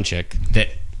killed the blonde chick.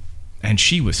 and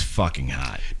she was fucking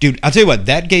hot. Dude, I'll tell you what,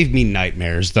 that gave me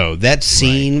nightmares though. That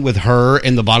scene with her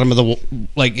in the bottom of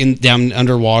the down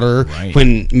underwater Right.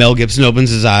 when Mel Gibson opens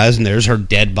his eyes and there's her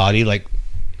dead body, like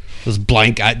those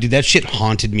blank eyes. Dude, that shit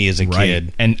haunted me as a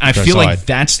kid. And I after feel saw like it.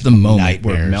 that's the moment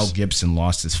where Nightmares. Mel Gibson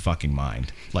lost his fucking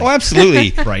mind. Like, Oh,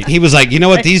 absolutely. Right. He was like, you know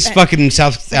what, these fucking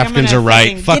South I'm Africans gonna are right.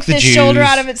 fucking Fuck get the this Jews. shoulder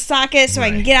out of its socket so I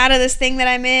can Right. get out of this thing that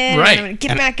I'm in. Right. And I'm gonna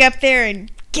get And back up there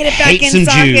and get it back hate in some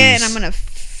socket, Jews. and I'm gonna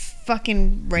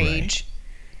fucking rage.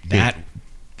 that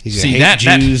He's See, gonna hate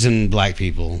that- Jews and black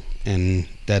people, and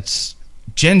that's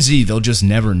Gen Z, they'll just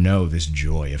never know this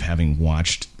joy of having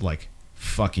watched like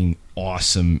fucking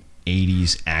awesome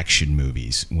 80s action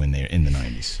movies when they're in the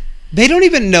 90s. they don't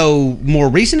even know more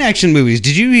recent action movies.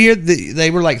 Did you hear they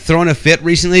were like throwing a fit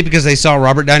recently because they saw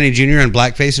Robert Downey Jr. in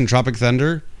blackface in Tropic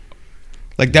Thunder?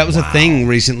 Like that was a thing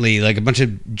recently. Like a bunch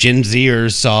of Gen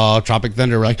Zers saw Tropic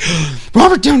Thunder, were like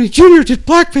Robert Downey Jr. did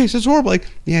blackface. That's horrible. Like,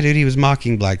 yeah, dude, he was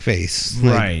mocking blackface.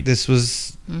 Like, Right. This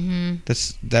was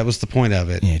that was the point of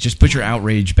it. Yeah, just put your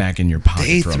outrage back in your pocket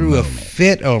They for threw a a moment.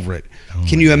 fit over it.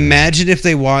 Can you imagine if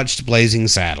they watched Blazing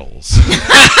Saddles?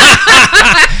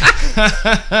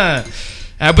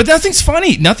 But nothing's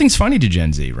funny. Nothing's funny to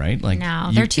Gen Z, right? Like, No,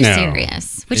 they're too No.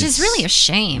 serious, which is really a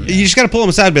shame. You just got to pull them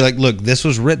aside and be like, look, this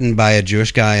was written by a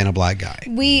Jewish guy and a black guy.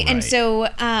 And Right.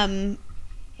 so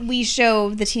we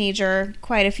show the teenager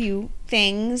quite a few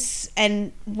things,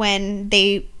 and when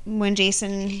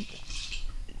Jason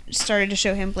started to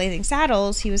show him Blazing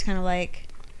Saddles, he was kind of like,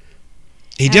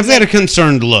 He definitely had a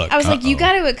concerned look. I was like, you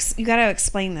got to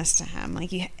explain this to him.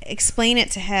 Like, you explain it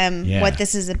to him Yeah. what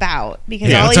this is about, because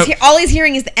Yeah, all he's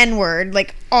hearing is the N word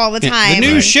like all the time. The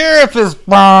new Like, sheriff is.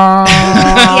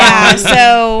 yeah.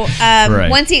 So Right.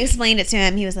 once he explained it to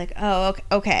him, he was like, "Oh,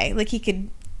 okay." Like he could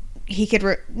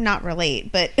not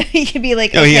relate, but he could be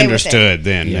like, Oh, he okay with it. understood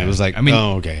then. Yeah. It was like, I mean,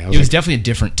 oh, okay. I it was like, definitely a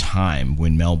different time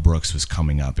when Mel Brooks was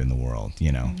coming up in the world.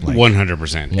 You know, like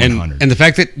 100%. 100. And the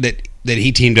fact that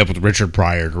he teamed up with Richard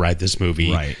Pryor to write this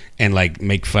movie, Right. and like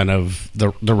make fun of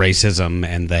the racism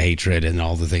and the hatred and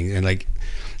all the things, and like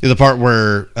the part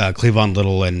where Cleavon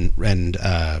Little and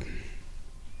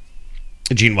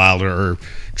Gene Wilder are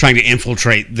trying to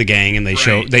infiltrate the gang, and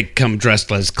they come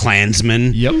dressed as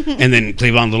Klansmen. Yep. And then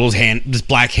Cleavon Little's this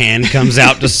black hand comes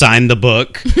out to sign the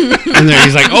book, and then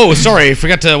he's like, "Oh, sorry, I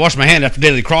forgot to wash my hand after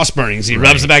daily cross burnings." He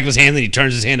rubs the back of his hand, then he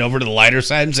turns his hand over to the lighter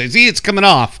side and says, "See, it's coming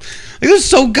off." Like, it was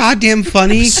so goddamn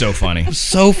funny, so funny.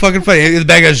 so fucking funny. And the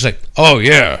bad guy's just like, "Oh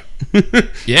yeah,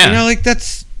 Yeah. You know, like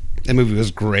that movie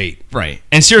was great. Right.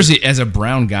 And seriously, as a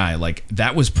brown guy, like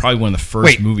that was probably one of the first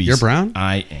Wait, movies. you're brown?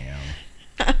 I am.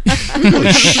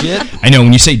 Holy shit! I know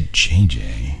when you say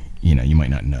JJ, you know, you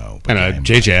might not know. I But know I am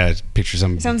JJ. I picture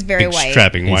some Sounds very big, white.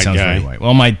 strapping It white sounds guy. very white.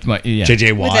 Well, my yeah.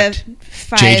 JJ with Watt. a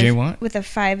 5 JJ what? with a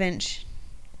 5-inch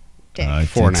dick.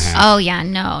 4.5. Oh yeah,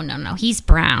 no. He's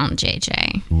brown, JJ.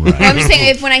 Right. Well, I'm just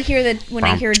saying, when I hear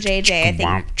JJ, I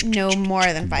think no more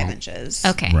than 5 inches.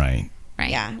 Okay, Right. right.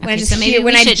 Yeah. When Okay, I just so maybe hear,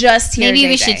 when we I should, just hear maybe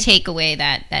we JJ. should take away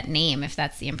that name if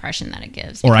that's the impression that it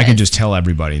gives. Or I can because- just tell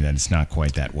everybody that it's not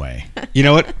quite that way. You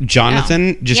know what,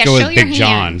 Jonathan? Just Yeah, go show with your Big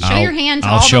hand. John. Show your hand to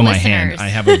I'll all show the my listeners. hand. I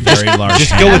have a very large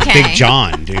Just hand. go with Okay. Big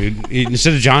John, dude.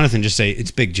 Instead of Jonathan, just say it's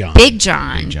Big John. Big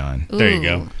John. Big John. There you Ooh.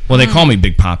 go. Well, they call me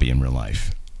Big Poppy in real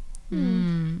life.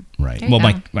 Right. There you Well,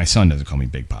 go. my son doesn't call me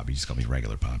Big Poppy. He just calls me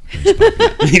Regular Poppy. Just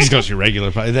Poppy. He just goes to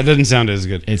regular Poppy. That doesn't sound as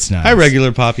good. It's not. Hi,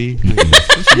 regular Poppy.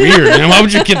 It's weird. Man. Why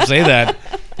would your kid say that?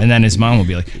 And then his mom will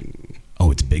be like,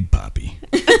 "Oh, it's Big Poppy."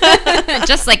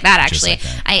 Just like that, actually. like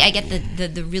that. I get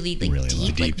the really like Really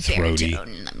deep, deep, like throaty.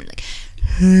 baritone, and I'm like,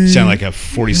 Sound like a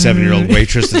 47-year-old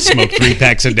waitress that smoked 3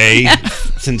 packs a day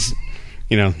since,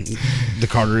 the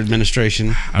Carter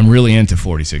administration. I'm really into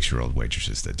 46-year-old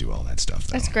waitresses that do all that stuff.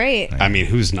 Though. That's great. I mean,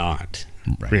 who's not?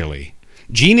 Right. Really.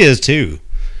 Jean is too.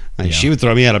 Like, Yeah. she would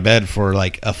throw me out of bed for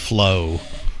like a Flo.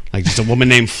 Like just a woman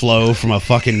named Flo from a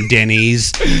fucking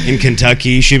Denny's in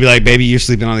Kentucky. She'd be like, "Baby, you're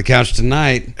sleeping on the couch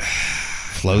tonight.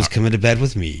 Flo's coming to bed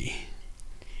with me."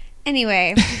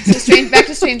 Anyway, so back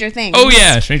to Stranger Things. Oh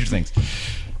yeah, Stranger Things.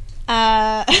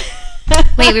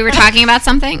 wait, we were talking about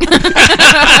something.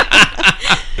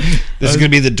 This is going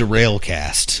to be the Derail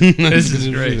Cast. This is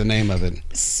gonna be great. the name of it.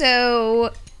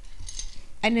 So,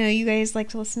 I know you guys like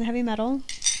to listen to heavy metal,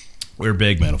 We're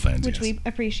big metal fans. which yes. we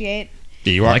appreciate.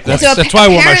 Yeah, you are. Like that. That's why I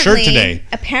wore my shirt apparently- today.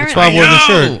 apparently- That's why I wore the I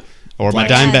shirt. know! Or my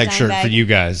Yeah, Dimebag shirt for Dimebag. you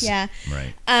guys. Yeah.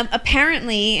 Right.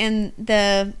 Apparently, in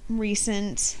the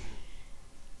recent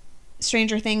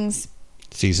Stranger Things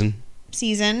Season.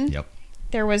 season, Yep.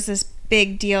 there was this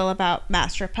big deal about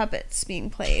Master of Puppets being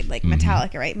played, like Mm-hmm.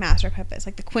 Metallica, right? Master of Puppets,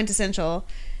 like the quintessential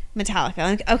Metallica.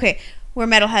 Like, okay, we're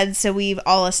metalheads, so we've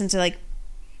all listened to like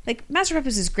Master of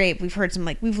Puppets is great. We've heard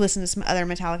we've listened to some other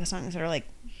Metallica songs that are like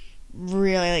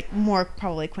really like more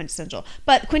probably quintessential,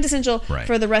 but quintessential Right.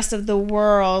 for the rest of the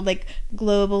world, like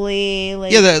globally.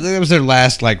 Like, Yeah, that was their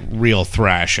last like real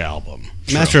thrash album.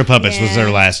 Master of Puppets was their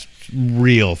Yeah. last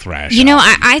real thrash. You know,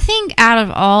 album. I think out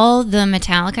of all the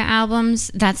Metallica albums,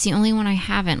 that's the only one I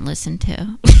haven't listened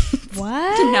to.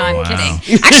 what? No, I'm Wow.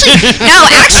 kidding.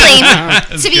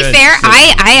 Actually, to be good. fair,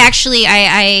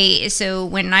 I so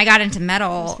when I got into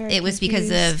metal, very it was because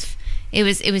confused. of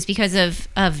it was because of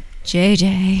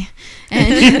JJ.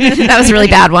 And that was a really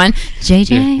bad one.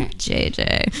 JJ.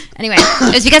 Anyway,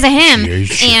 it was because of him.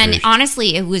 JJ. And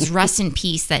honestly, it was Rust in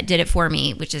Peace that did it for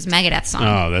me, which is Megadeth's song.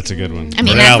 Oh, that's a good one. I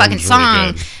mean, Their that fucking album's really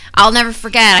song, good. I'll never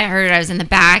forget. I heard it. I was in the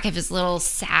back of his little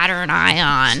Saturn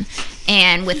Ion,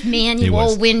 and with manual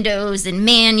was. windows and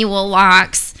manual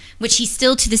locks, which he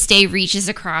still to this day reaches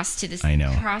across to this I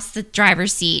know. across the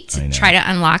driver's seat I to know. try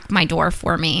to unlock my door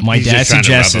for me. My He's dad just trying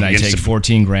to rub suggested him I against take the-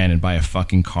 $14,000 and buy a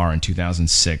fucking car in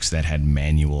 2006 that had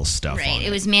manual stuff on Right, it.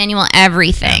 it was manual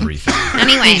everything. Everything.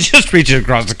 Anyway, Just reaching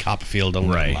across the Copperfield, don't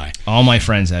Right. lie. All my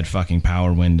friends had fucking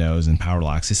power windows and power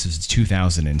locks. This was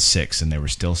 2006, and they were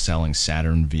still selling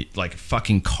Saturn like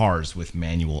fucking cars with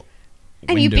manual.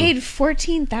 And you window- paid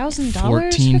 $14,000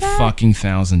 $14 for that? fucking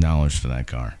 $1,000 for that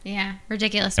car. yeah,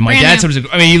 ridiculous. And my Brand dad new. said,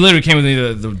 I mean, he literally came with me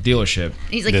to the dealership.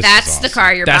 He's like, This is that's awesome. the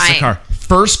car you're That's buying. the car.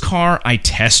 First car I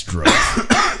test drove.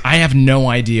 I have no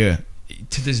idea.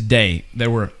 To this day,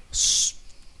 there were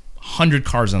 100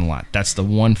 cars on the lot. That's the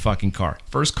one fucking car.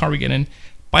 First car we get in,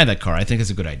 buy that car. I think it's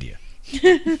a good idea.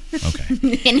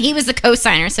 Okay. And he was the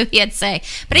co-signer, so he had say.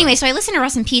 But anyway, so I listened to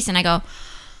Rust in Peace, and I go,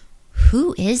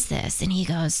 who is this? And he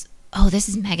goes, oh, this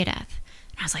is Megadeth.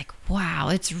 And I was like, wow,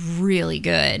 it's really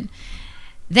good.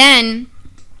 Then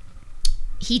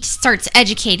he starts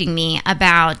educating me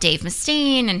about Dave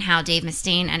Mustaine and how Dave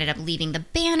Mustaine ended up leaving the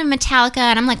band of Metallica.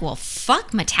 And I'm like, well, fuck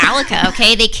Metallica,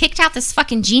 okay? They kicked out this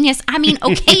fucking genius. I mean,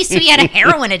 okay, so he had a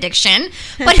heroin addiction,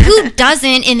 but who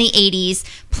doesn't in the 80s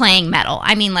playing metal?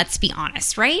 I mean, let's be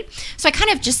honest, right? So I kind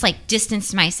of just like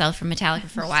distanced myself from Metallica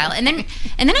for a while. And then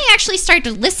I actually started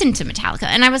to listen to Metallica,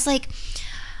 and I was like,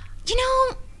 you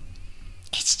know,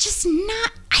 it's just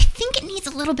not. I think it needs a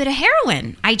little bit of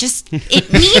heroin.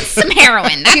 It needs some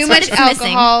heroin. That's Too what much it's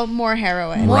missing. alcohol, more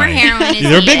heroin. More Right. heroin is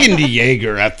They're big needed. into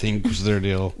Jaeger, I think, was their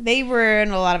deal. They were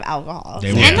in a lot of alcohol.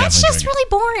 They were. And that's definitely just really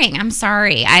boring. I'm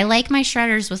sorry. I like my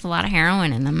shredders with a lot of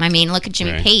heroin in them. I mean, look at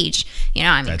Jimmy Right. Page. You know,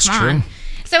 I mean, That's come true. on.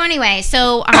 So anyway,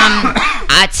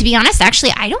 to be honest,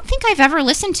 actually, I don't think I've ever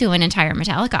listened to an entire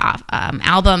Metallica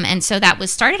album, and so that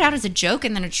was started out as a joke,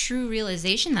 and then a true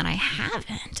realization that I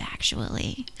haven't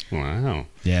actually. Wow.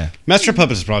 Yeah. Master of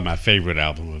Puppets is probably my favorite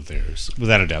album of theirs,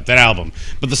 without a doubt. That album.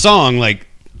 But the song, like,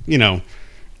 you know,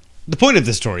 the point of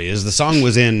this story is the song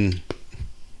was in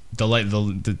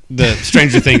the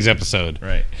Stranger Things episode.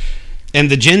 Right.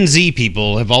 And the Gen Z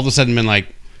people have all of a sudden been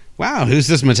like, wow, who's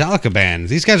this Metallica band?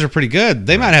 These guys are pretty good.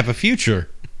 They might have a future.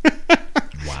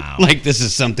 Wow. Like, this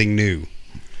is something new.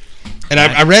 And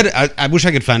I read, I wish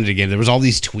I could find it again. There was all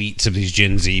these tweets of these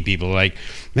Gen Z people like,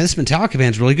 man, this Metallica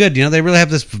band's really good. You know, they really have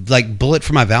this, like, Bullet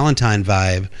for My Valentine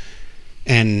vibe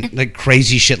and, like,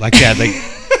 crazy shit like that. Like,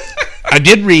 I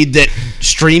did read that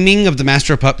streaming of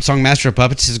the song Master of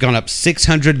Puppets has gone up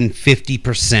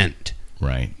 650%.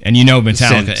 Right. And you know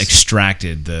Metallica Since-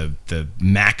 extracted the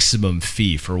maximum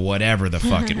fee for whatever the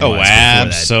fuck it was. Oh, before that.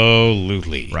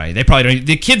 absolutely. Right. They probably don't.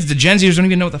 The kids, the Gen Zers don't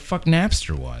even know what the fuck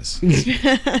Napster was.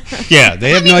 Yeah,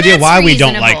 they have no idea that's why we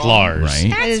don't like reasonable. Lars. Right.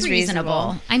 That's is reasonable.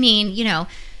 reasonable. I mean, you know,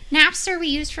 Napster we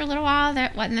used for a little while.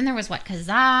 And then there was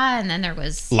Kazaa, and then there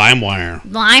was LimeWire.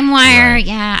 LimeWire. Right.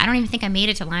 Yeah, I don't even think I made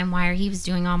it to LimeWire. He was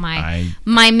doing all my I-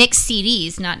 my mixed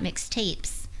CDs, not mixed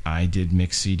tapes. I did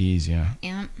mix CDs, yeah.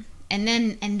 Yeah, and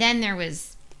then there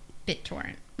was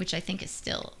BitTorrent, which I think is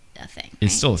still a thing. It's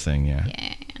right? still a thing, yeah.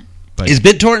 yeah. But Is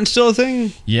BitTorrent still a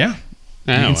thing? yeah.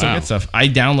 Oh, You can still wow. get stuff. I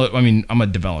mean, I'm a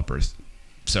developer,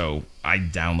 so I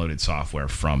downloaded software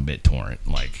from BitTorrent,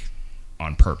 like,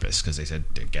 on purpose, because they said,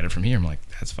 get it from here. I'm like,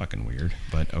 that's fucking weird,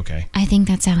 but okay. I think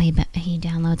that's how he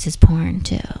downloads his porn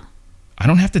too. I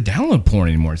don't have to download porn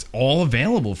anymore. It's all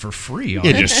available for free. On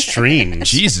It just streams.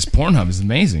 Jesus, Pornhub is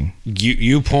amazing,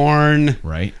 YouPorn,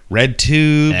 right?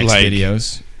 RedTube, X like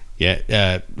videos.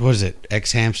 yeah. What is it?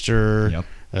 Xhamster, Yep.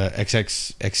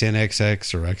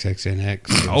 XNXX or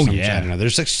XXNX. Or Oh, some- yeah. I don't know.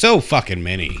 There's like so fucking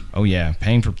many. Oh yeah,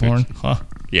 paying for porn? Huh.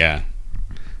 Yeah,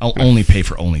 I'll only pay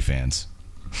for OnlyFans.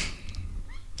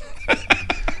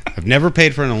 I've never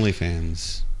paid for an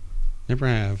OnlyFans. Never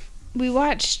have. We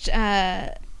watched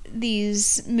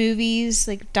these movies,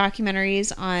 like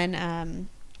documentaries on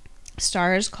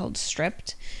Stars called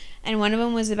Stripped, and one of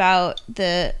them was about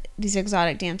these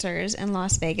exotic dancers in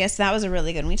Las Vegas. That was a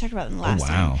really good one. We talked about them last wow.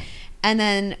 time. And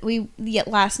then the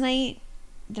night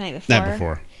before, Night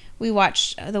before. we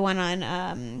watched the one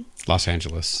on Los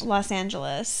Angeles. Los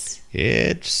Angeles.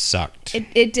 It sucked.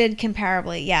 It did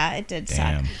comparably. Yeah, it did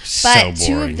Damn. suck. But So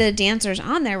two boring. of the dancers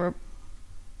on there were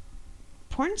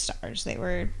porn stars. They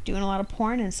were doing a lot of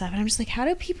porn and stuff. And I'm just like, how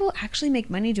do people actually make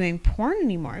money doing porn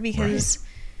anymore? Because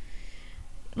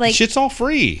like Shit's all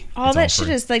free. all It's that all shit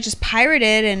free. is like just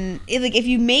pirated, and like if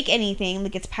you make anything,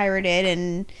 like it's pirated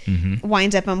and Mm-hmm.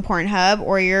 winds up on Pornhub,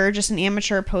 or you're just an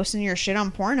amateur posting your shit on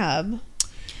Pornhub.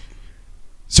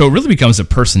 So it really becomes a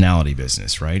personality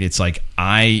business, right? It's like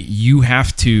you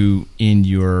have to, in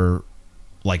your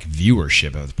like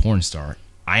viewership of the porn star,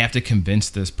 I have to convince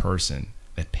this person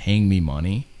that paying me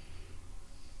money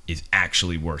is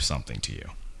actually worth something to you.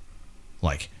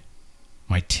 like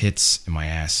my tits and my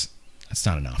ass. That's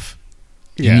not enough.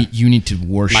 Yeah. You need to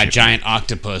worship My me. giant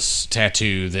octopus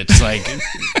tattoo that's like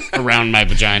around my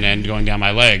vagina and going down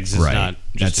my legs is Right. not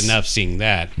just That's- enough seeing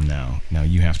that. No,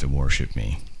 you have to worship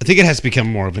me. I think it has become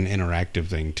more of an interactive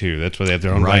thing too. That's why they have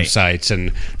their own Right. websites, and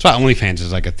that's why OnlyFans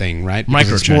is like a thing, right?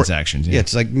 Because it's more- Microtransactions, yeah. Yeah,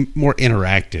 it's like more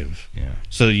interactive. Yeah.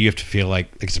 So you have to feel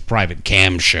like it's a private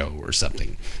cam show or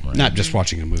something, not just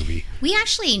watching a movie. We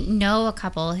actually know a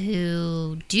couple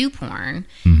who do porn,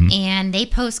 Mm-hmm. and they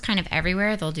post kind of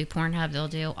everywhere. They'll do Pornhub. They'll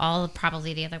do all of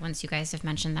probably the other ones you guys have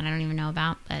mentioned that I don't even know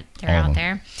about, but they're All of out them.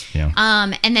 there. Yeah.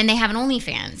 And then they have an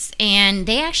OnlyFans, and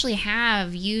they actually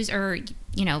have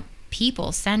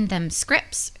people send them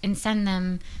scripts and send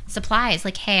them supplies.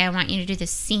 Like, hey, I want you to do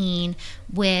this scene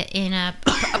in a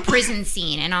prison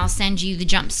scene, and I'll send you the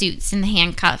jumpsuits and the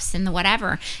handcuffs and the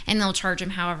whatever, and they'll charge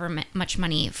them however much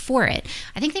money for it.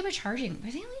 I think they were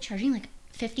only charging like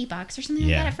 $50 or something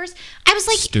like Yeah. that at first. I was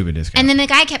like, Stupid discount. and then the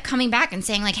guy kept coming back and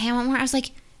saying like, hey, I want more. I was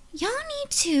like, y'all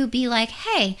need to be like,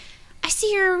 hey, I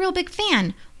see you're a real big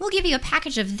fan. We'll give you a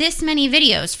package of this many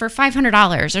videos for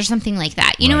 $500 or something like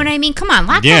that. You know Right. what I mean? Come on,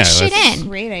 lock Yeah, that shit that's- in.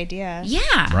 Great idea.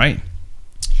 Yeah. Right.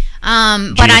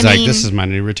 But She's I like, mean, this is my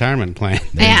new retirement plan.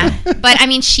 yeah. But I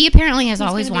mean, she apparently has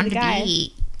always gonna wanted be the to guy?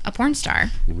 be a porn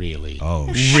star. Really?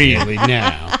 Oh, shit. Really?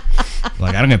 Now?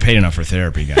 Like, I don't get paid enough for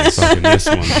therapy, guys. Fucking this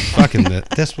one. Fucking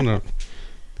this one.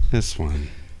 This one.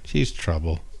 She's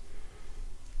trouble.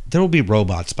 There will be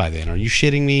robots by then. Are you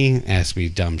shitting me? Ask me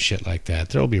dumb shit like that.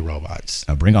 There will be robots.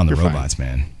 Bring on the You're fine. robots,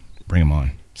 man. Bring them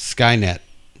on. Skynet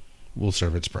will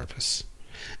serve its purpose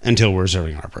until we're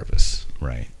serving our purpose.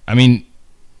 Right. I mean,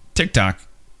 TikTok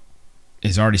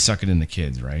is already sucking in the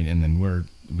kids, right? And then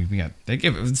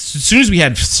as soon as we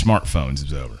had smartphones,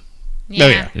 it was over.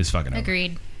 yeah. It was fucking over.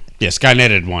 Agreed. Yeah, Skynet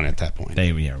had won at that point,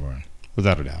 We're on.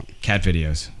 without a doubt. Cat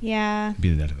videos. Yeah. Be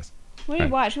the death of us. What did we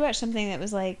Right. watch? We watched something that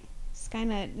was like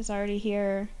Skynet is already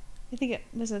here. I think it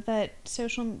was that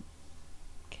social,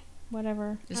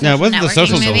 whatever. The No, it social wasn't the networking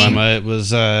social movie? dilemma. It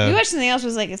was. We watched something else.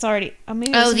 Was like it's already.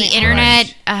 Maybe it was Oh, the something-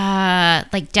 internet,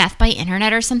 like Death by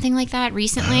Internet or something like that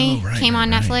recently Oh, right, came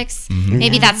on right. Netflix. Mhm.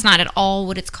 Maybe that's not at all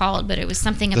what it's called, but it was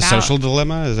something The about social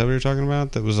dilemma? Is that what you're talking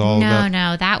about? That was all about.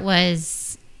 No, that was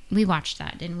we watched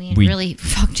that, didn't we? It We- really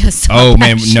fucked us up. Oh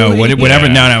man, no! actually. Whatever.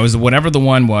 Yeah. No, it was whatever the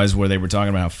one was where they were talking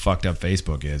about how fucked up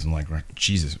Facebook is. I'm like,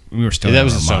 Jesus, we were still. Yeah, that out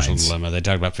was of a our social minds. dilemma. They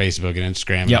talked about Facebook and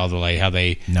Instagram and Yep. all the way how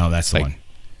they No, that's the Like- one.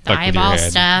 The fuck with your eyeball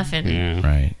head. stuff and Yeah.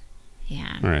 Right.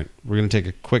 yeah. All right, we're gonna take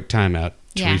a quick time out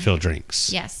to Yeah. refill drinks.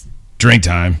 Yes. Drink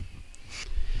time.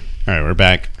 All right, we're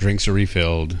back. Drinks are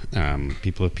refilled.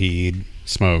 People have peed,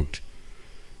 smoked.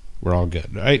 We're all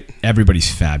good, right?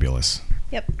 Everybody's fabulous.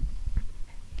 Yep.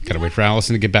 Gotta wait for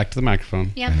Allison to get back to the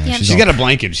microphone. Yep. I know, Yep. she's She's all- got a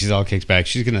blanket. She's all kicked back.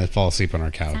 She's gonna fall asleep on our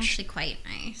It's couch. actually quite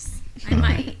nice. I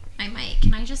might.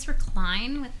 Can I just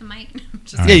recline with the mic?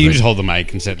 Just- All Yeah, right, you but- just hold the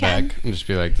mic and sit can. back and just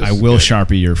be like, this I is will good.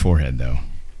 Sharpie your forehead though.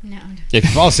 no. If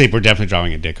you fall asleep, we're definitely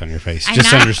drawing a dick on your face. I'm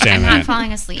Just not, understand I'm that. not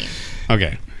falling asleep.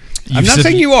 Okay. You've I'm not said-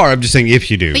 saying you are. I'm just saying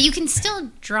if you do. But you can still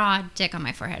draw a dick on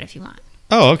my forehead if you want.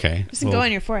 Oh, okay. Doesn't go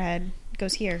on your forehead. It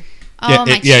goes here. Oh, Yeah,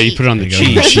 my yeah, you cheek. put it on the There you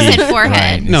cheek. go. But you said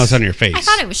forehead. Right. No, it's on your face. I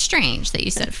thought it was strange that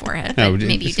you said forehead. No, but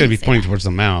maybe it's you got to be didn't say pointing that. towards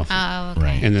the mouth, Oh, okay.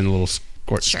 Right. and then a little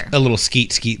squirt, Sure. a little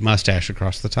skeet mustache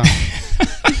across the top,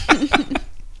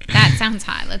 That sounds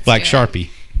hot. Let's black do it. Sharpie.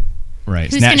 Right.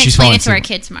 Who's Now going to she's explain falling it to our asleep.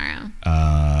 kid tomorrow?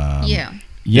 Yeah.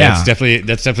 Yeah,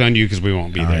 that's definitely on you because we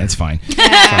won't be All there. right, that's fine.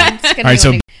 Yeah, it's gonna All right. be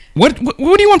So, one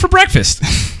what do you want for breakfast?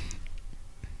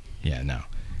 Yeah. No.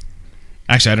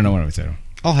 Actually, I don't know what I would say.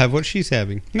 I'll have what she's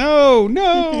having. No.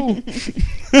 Oh,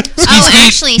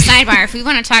 actually, sidebar. If we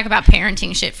want to talk about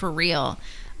parenting shit for real,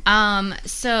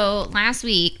 so last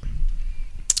week,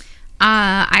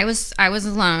 I was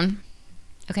alone.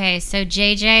 Okay, so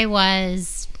JJ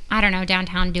was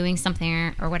downtown doing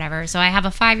something or whatever. So I have a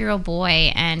 5-year-old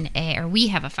boy we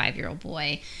have a 5-year-old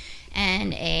boy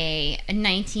and a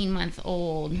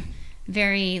 19-month-old,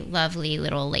 very lovely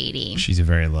little lady. She's a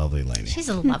very lovely lady. She's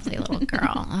a lovely little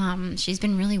girl. She's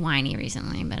been really whiny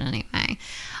recently, but anyway.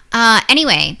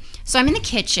 Anyway, so I'm in the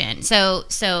kitchen. So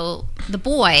the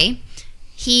boy,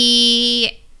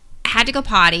 he had to go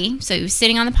potty. So he was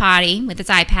sitting on the potty with his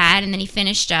iPad, and then he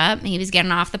finished up, and he was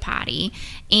getting off the potty.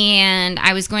 And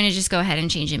I was going to just go ahead and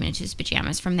change him into his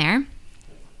pajamas from there.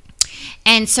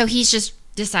 And so he's just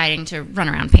deciding to run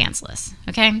around pantsless,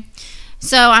 okay?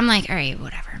 So I'm like, all right,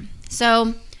 whatever.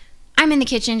 So I'm in the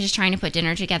kitchen just trying to put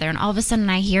dinner together, and all of a sudden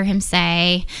I hear him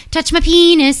say, touch my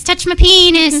penis, touch my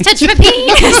penis, touch my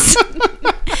penis.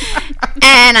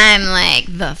 And I'm like,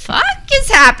 the fuck is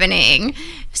happening?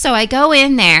 So I go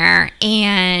in there,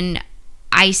 and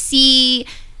I see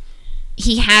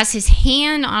he has his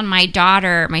hand on my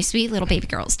daughter, my sweet little baby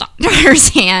girl's daughter's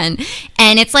hand,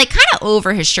 and it's like kind of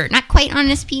over his shirt, not quite on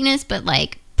his penis, but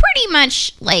like pretty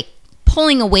much like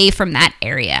pulling away from that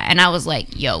area. And I was like,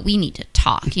 yo, we need to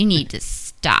talk. You need to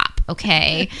stop,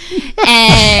 okay?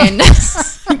 And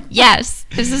yes,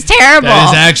 this is terrible. That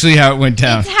is actually how it went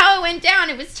down. That's how it went down.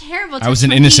 It was terrible. I was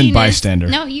an innocent bystander.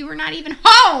 No, you were not even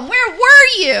home. Where were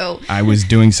you? I was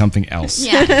doing something else.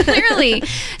 Yeah, clearly.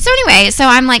 So anyway, so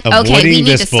I'm like, okay, Avoiding we need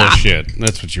this to stop. bullshit.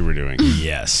 That's what you were doing.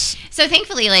 Yes. So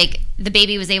thankfully, like, the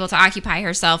baby was able to occupy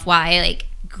herself while I, like,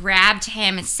 grabbed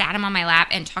him and sat him on my lap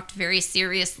and talked very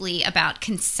seriously about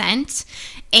consent.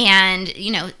 And, you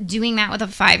know, doing that with a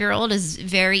 5-year-old is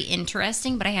very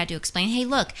interesting, but I had to explain, hey,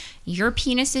 look, your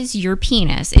penis is your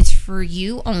penis. It's for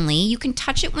you only. You can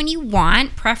touch it when you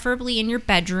want, preferably in your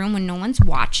bedroom when no one's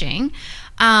watching.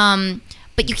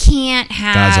 But you can't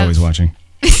have... God's always watching.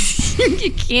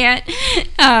 you can't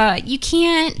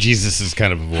Jesus is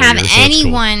kind of a warrior. have so it's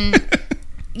cool. anyone...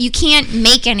 You can't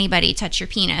make anybody touch your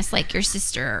penis, like your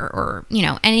sister or, you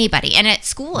know, anybody. And at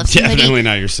school, if somebody... Definitely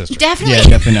not your sister. Definitely, Yeah,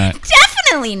 definitely not.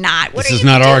 definitely not. What This are is you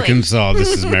not doing? Arkansas. This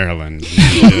is Maryland.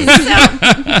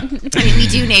 I mean, we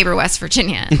do neighbor West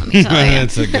Virginia, let me tell you.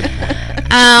 That's a good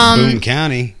Boone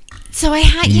County. So I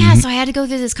had to go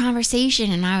through this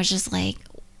conversation, and I was just like,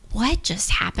 what just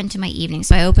happened to my evening?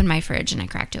 So I opened my fridge and I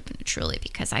cracked open a Truly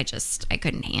because I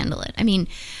couldn't handle it. I mean,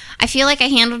 I feel like I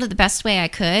handled it the best way I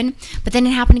could, but then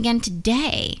it happened again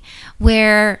today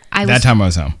where That time I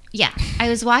was home. Yeah, I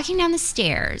was walking down the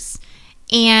stairs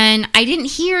and I didn't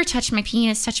hear touch my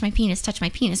penis, touch my penis, touch my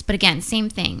penis. But again, same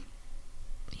thing.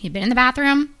 He'd been in the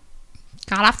bathroom,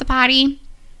 got off the potty.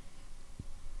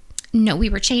 No, we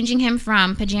were changing him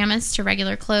from pajamas to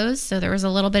regular clothes. So there was a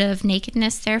little bit of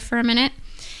nakedness there for a minute.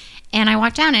 And I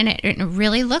walked down and it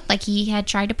really looked like he had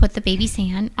tried to put the baby's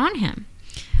hand on him.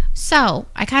 So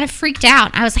I kind of freaked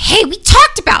out. I was like, hey, we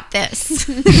talked about this.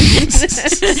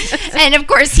 And of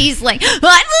course he's like, well,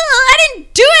 I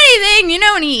didn't do anything, you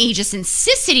know, and he just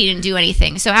insisted he didn't do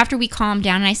anything. So after we calmed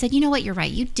down and I said, you know what, you're right.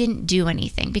 You didn't do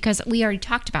anything because we already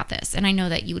talked about this. And I know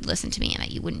that you would listen to me and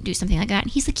that you wouldn't do something like that.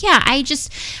 And he's like, yeah, I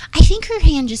think her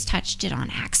hand just touched it on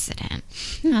accident.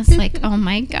 And I was like, oh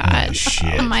my God. Oh,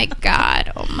 shit. Oh my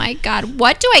God. Oh my God.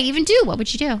 What do I even do? What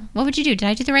would you do? What would you do? Did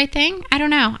I do the right thing? I don't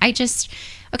know.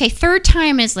 Okay, third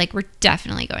time is like we're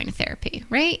definitely going to therapy,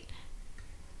 right?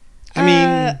 I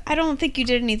mean, I don't think you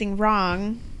did anything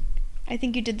wrong. I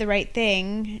think you did the right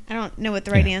thing. I don't know what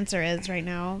the right answer is right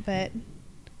now, but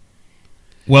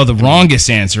Well, the wrongest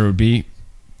answer would be,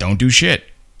 don't do shit.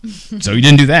 So you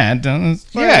didn't do that.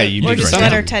 yeah, you or did just right.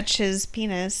 let her touch his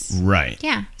penis. Right.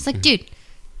 Yeah. It's like, dude,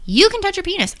 you can touch your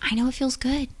penis. I know it feels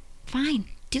good. Fine.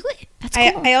 Do it. That's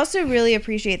cool. I also really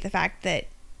appreciate the fact that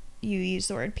you use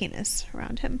the word penis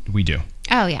around him. We do.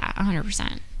 Oh, yeah.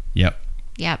 100%. Yep.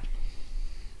 Yep.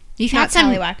 You've Not had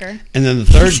some... tallywhacker. And then the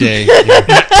third day,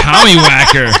 Tommy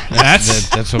Whacker.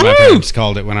 that's what my parents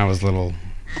called it when I was little.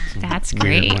 That's Weird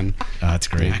great. one. That's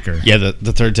great. Yeah,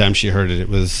 the third time she heard it, it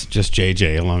was just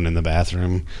JJ alone in the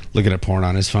bathroom looking at porn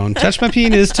on his phone. Touch my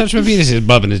penis, touch my penis. He's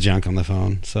bubbing his junk on the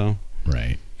phone. So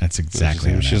Right. That's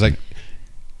exactly what she was like,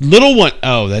 happened. little one.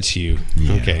 Oh, that's you.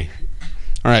 Yeah. Okay.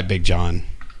 All right, Big John.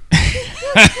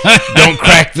 Don't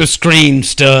crack the screen,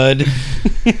 stud.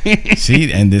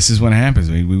 See, and this is what happens.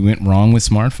 We went wrong with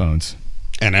smartphones.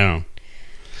 I know.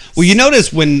 Well, you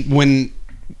notice when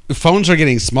phones are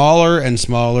getting smaller and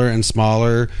smaller and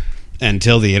smaller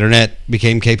until the internet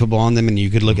became capable on them and you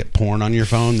could look at porn on your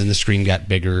phone, then the screen got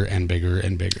bigger and bigger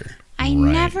and bigger. I Right.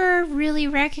 never really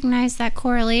recognized that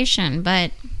correlation,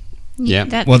 but...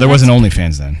 Yeah. Well, there wasn't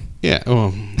OnlyFans then. Yeah,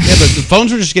 well, yeah, but the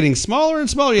phones were just getting smaller and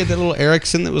smaller. You had that little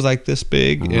Ericsson that was like this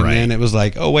big, and Right. then it was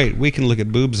like, oh wait, we can look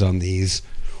at boobs on these.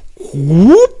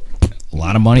 Whoop! A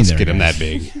lot of money Let's there. get them guys. that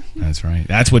big. That's right.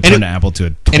 That's what And turned it- Apple to a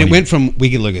 20. And it went from we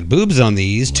can look at boobs on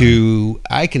these to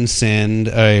I can send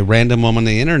a random woman on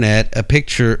the internet a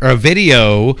picture or a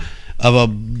video of a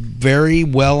very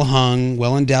well hung,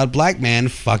 well endowed black man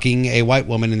fucking a white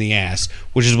woman in the ass,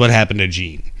 which is what happened to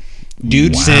Gene.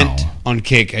 Dude Wow. sent on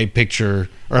Kick a picture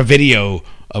or a video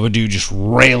of a dude just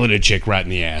railing a chick right in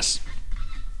the ass.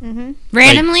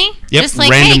 Randomly? Yep, Just like,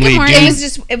 randomly, hey, good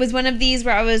morning. It was one of these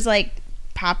where I was like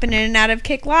popping in and out of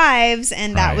Kick Lives,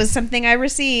 and that Right. was something I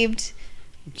received.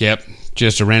 Yep,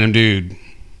 just a random dude.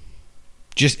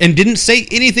 And didn't say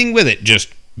anything with it. Just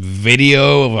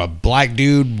video of a black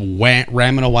dude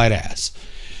ramming a white ass.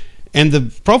 And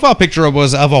the profile picture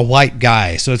was of a white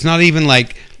guy. So it's not even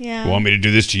like, Yeah. want me to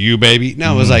do this to you, baby?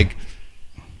 No, it was like,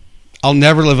 I'll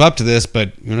never live up to this,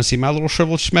 but you want to see my little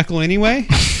shriveled schmeckle anyway?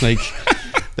 Like,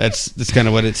 That's kind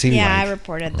of what it seemed Yeah, I like.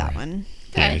 reported that one.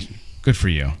 Yeah. Good for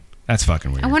you. That's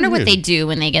fucking weird. I wonder what they do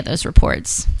when they get those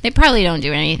reports. They probably don't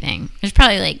do anything. There's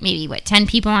probably like maybe 10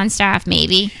 people on staff,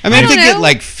 maybe. I mean, if don't they get know.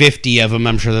 like 50 of them,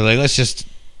 I'm sure they're like, let's just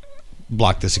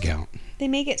block this account. They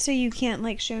make it so you can't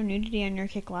like show nudity on your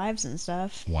Kick Lives and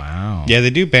stuff. Wow. Yeah, they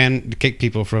do kick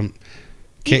people from.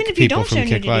 Even if you people don't from show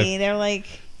Kick nudity, Live. they're like,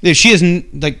 Yeah, she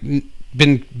hasn't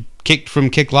been kicked from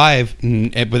Kick Live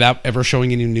without ever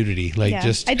showing any nudity. Like yeah.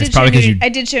 just I did probably 'cause I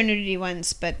did show nudity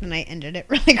once, but then I ended it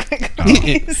really quickly.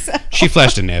 It- So she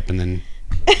flashed a nip and then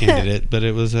ended it, but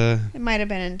it was it might have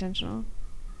been intentional.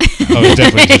 oh, it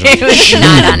definitely It did. was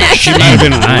not on She accident. might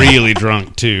have been really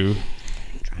drunk too.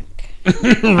 Drunk.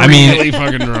 I mean, really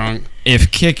fucking drunk.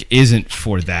 if Kick isn't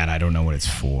for that, I don't know what it's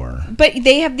for. But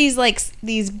they have these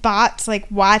these bots like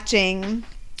watching,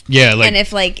 Yeah, like and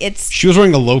if like it's she was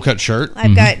wearing a low cut shirt.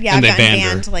 I've got And I've they gotten banned her.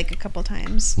 banned like a couple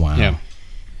times. Wow. Yeah,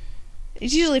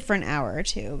 It's usually for an hour or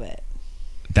two, but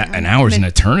That an hour's an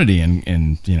eternity in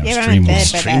yeah, but I'm stream in bed world. by that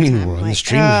Streaming time. world, I'm the like,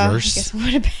 streamverse. I guess I'm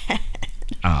going to bed.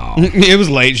 Oh, it was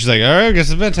late. She's like, all right, I guess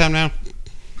it's bedtime now.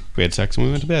 We had sex and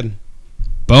we went to bed.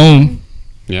 boom.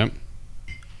 Yep.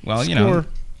 Well, you know,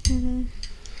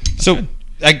 So,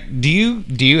 like, do you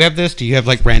have this? Do you have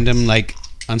like random like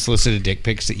unsolicited dick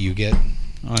pics that you get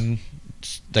on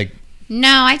like?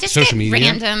 No, I just Social get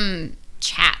media? random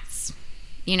chats.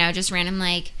 Just random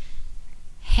like,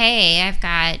 hey, I've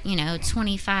got,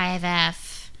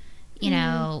 25F,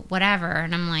 whatever.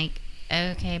 And I'm like,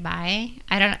 okay, bye.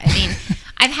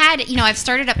 I've had, I've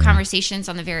started up conversations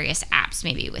on the various apps,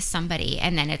 maybe with somebody,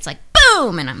 and then it's like,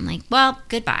 boom. And I'm like, well,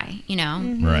 goodbye,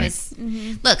 Right. because,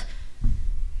 look,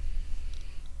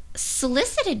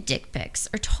 solicited dick pics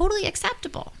are totally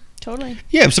acceptable. Totally.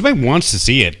 Yeah, if somebody wants to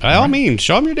see it, by all means,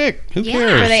 show them your dick. Who Yeah.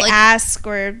 cares? Or they Like-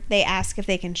 ask if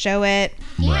they can show it.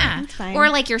 Yeah. That's fine.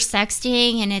 Or like you're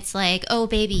sexting and it's like, oh,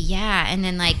 baby, yeah. And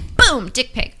then like, boom,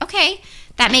 dick pic. Okay.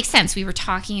 That makes sense. We were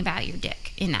talking about your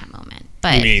dick in that moment.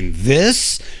 But I mean,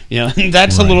 this,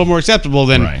 that's a Right. little more acceptable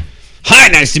than, Right. hi,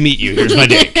 nice to meet you. Here's my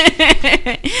dick.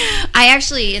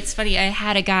 it's funny. I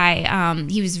had a guy,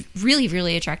 he was really,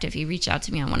 really attractive. He reached out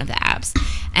to me on one of the apps.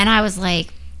 And I was like,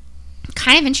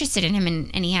 kind of interested in him,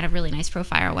 and he had a really nice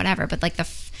profile or whatever. But like the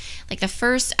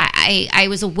first, I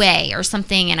was away or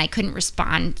something, and I couldn't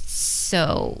respond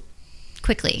so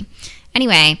quickly.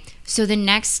 Anyway, so the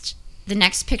next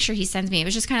picture he sends me, it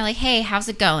was just kind of like, hey, how's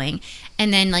it going?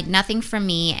 And then like nothing from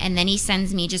me, and then he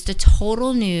sends me just a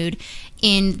total nude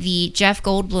in the Jeff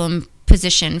Goldblum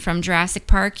position from Jurassic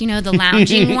Park, the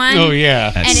lounging one. Oh,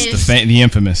 yeah. That's And the it's- the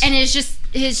infamous. And it's just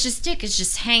his dick is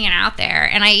just hanging out there.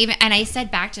 And I said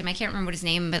back to him, I can't remember what his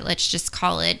name, but let's just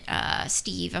call it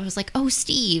Steve. I was like, oh,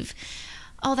 Steve,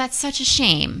 oh, that's such a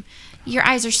shame. Your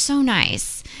eyes are so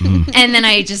nice. And then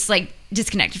I just like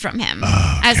disconnected from him.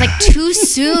 I was like, too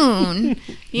soon.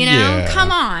 Yeah. Come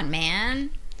on, man.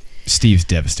 Steve's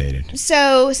devastated.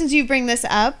 So, since you bring this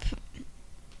up,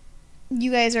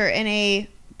 you guys are in a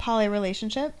poly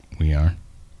relationship. We are.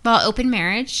 Well, open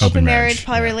marriage. Open Open marriage, marriage,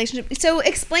 poly yeah. relationship. So,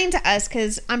 explain to us,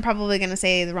 because I'm probably going to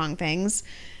say the wrong things.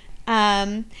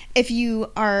 If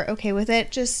you are okay with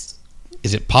it, just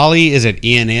Is it poly? Is it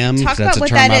E&M? talk That's about a what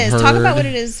term that I've is. Talk about heard. what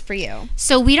it is for you.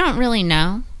 So we don't really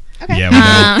know. Okay. Yeah, we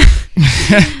know.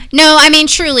 No, I mean,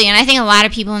 truly. And I think a lot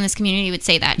of people in this community would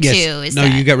say that Yes. too. Is No,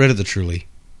 that, you got rid of the truly.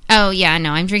 Oh, yeah,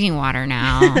 no, I'm drinking water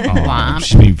now. Oh, Womp.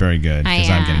 she's being very good because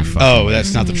I I'm getting am. fucked. Oh, with.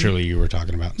 that's not the truly you were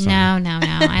talking about. Sorry. No.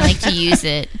 I like to use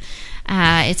it.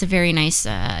 It's a very nice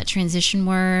transition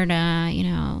word.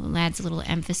 Adds a little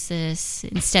emphasis.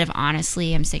 Instead of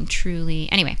honestly, I'm saying truly.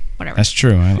 Anyway, whatever. That's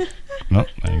true. Well,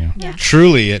 there you go. Yeah.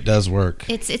 Truly, it does work.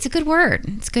 It's a good word.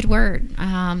 It's a good word.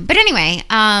 But anyway,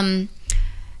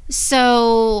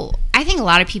 so I think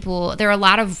there are a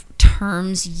lot of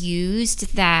terms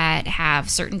used that have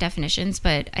certain definitions,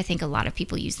 but I think a lot of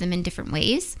people use them in different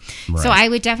ways. Right. So I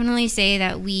would definitely say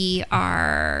that we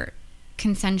are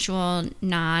consensual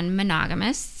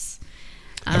non-monogamists.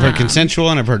 I've heard consensual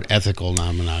and I've heard ethical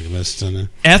non-monogamous. And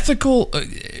Ethical,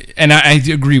 and I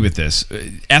agree with this.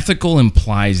 Ethical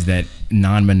implies that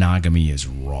non-monogamy is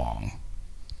wrong.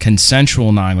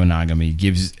 Consensual non-monogamy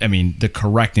gives, the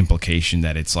correct implication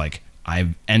that it's like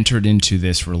I've entered into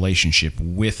this relationship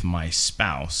with my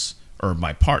spouse or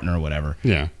my partner or whatever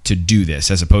Yeah. to do this,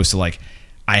 as opposed to like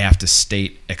I have to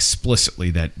state explicitly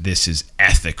that this is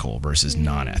ethical versus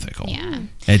non-ethical. Yeah.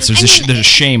 There's a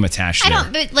shame attached I there.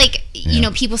 don't, but like,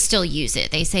 people still use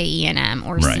it. They say E&M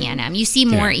or Right. CNM. You see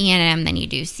more Yeah. E&M than you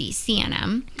do see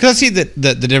CNM. because I see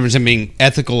the difference in being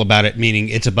ethical about it, meaning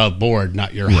it's above board,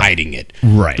 not you're hiding it.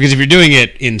 Right. Because if you're doing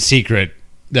it in secret,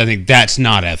 I think that's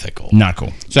not ethical. Not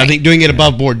cool. So I think doing it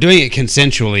above board, doing it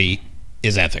consensually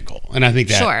is ethical. And I think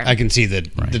that Sure. I can see the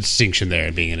Right. distinction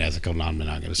there being an ethical,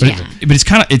 non-monogamous. But it's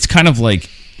kind of like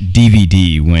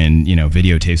DVD when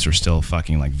videotapes are still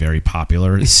fucking like very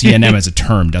popular. CNM as a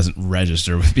term doesn't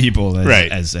register with people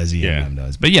as ENM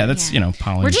does. But yeah, that's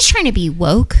poly. We're just trying to be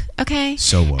woke, okay?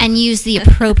 So woke. And use the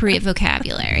appropriate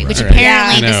vocabulary, which Right.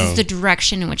 apparently Yeah. this No. is the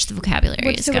direction in which the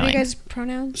vocabulary is So what are going. you guys'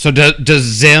 pronouns? So does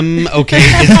Zim okay?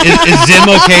 Is Zim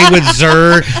okay with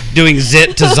Zer doing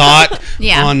zit to zot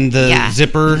Yeah. on the Yeah.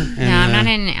 zipper? No,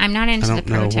 I'm not into I the don't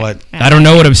know prototype. what- I don't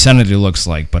know what obscenity looks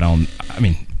like, but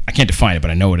I can't define it, but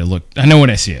I know what it looked. I know when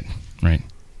I see it. Right.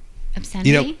 Obscenity?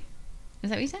 You know- Is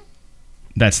that what you said?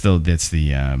 That's the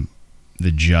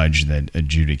judge that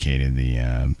adjudicated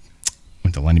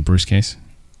the Lenny Bruce case.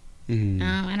 Mm-hmm.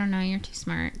 No, I don't know. You're too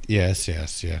smart. Yes.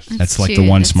 That's like too- the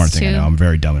one that's smart thing I too- know. I'm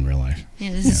very dumb in real life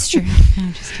Yeah, this is true.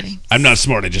 I'm just kidding. I'm not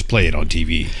smart. I just play it on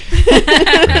TV.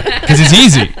 because it's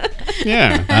easy.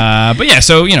 Yeah. But yeah,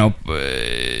 so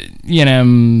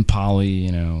ENM, poly,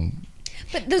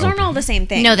 But those aren't all the same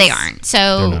thing. No, they aren't.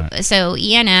 They're not. So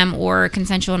ENM or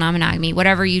consensual non-monogamy,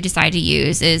 whatever you decide to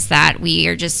use, is that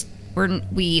we're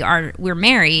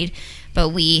married, but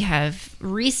we've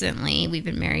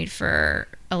been married for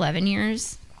 11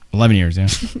 years. 11 years, yeah.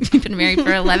 We've been married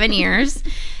for 11 years,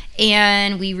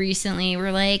 and we recently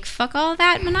were like, fuck all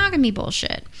that monogamy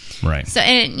bullshit. Right. So,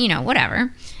 and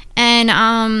whatever.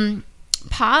 And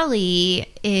poly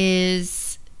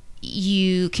is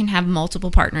you can have multiple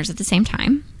partners at the same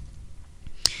time.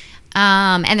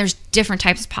 And there's different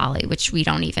types of poly, which we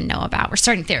don't even know about. We're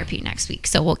starting therapy next week,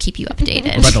 so we'll keep you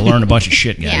updated. We're about to learn a bunch of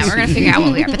shit, guys. Yeah, we're going to figure out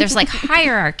what we are. But there's like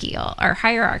hierarchical.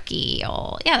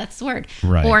 Yeah, that's the word.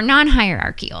 Right. Or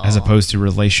non-hierarchical. As opposed to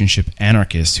relationship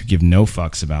anarchists who give no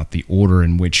fucks about the order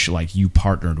in which you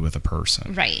partnered with a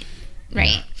person. Right.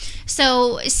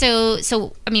 So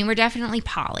I mean, we're definitely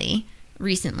poly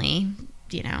recently,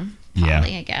 poly, Yeah.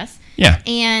 I guess. Yeah.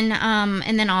 And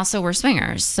then also we're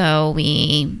swingers, so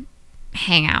we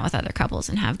hang out with other couples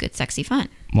and have good sexy fun.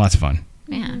 Lots of fun.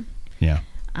 Yeah. Yeah.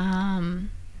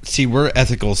 See, we're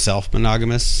ethical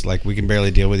self-monogamous. Like, we can barely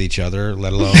deal with each other,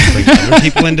 let alone bring other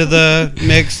people into the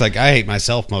mix. Like, I hate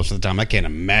myself most of the time. I can't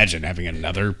imagine having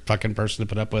another fucking person to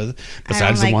put up with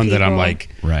besides the like one that I'm, people. like,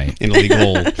 Right. in a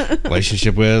legal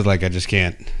relationship with. Like, I just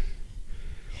can't.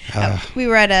 We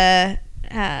were at a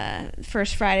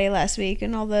First Friday last week,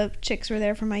 and all the chicks were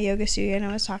there from my yoga studio, and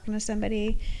I was talking to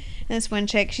somebody, and this one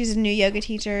chick, she's a new yoga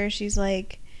teacher. She's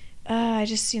like, I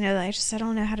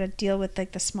don't know how to deal with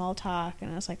like the small talk.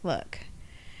 And I was like, look,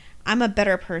 I'm a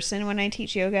better person when I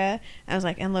teach yoga. I was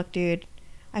like, and look, dude,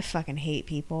 I fucking hate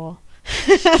people.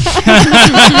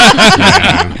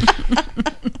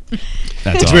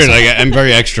 That's It's awesome. weird. Like, I'm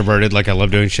very extroverted. Like, I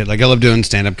love doing shit. Like, I love doing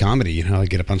stand-up comedy. I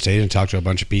get up on stage and talk to a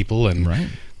bunch of people, and Right.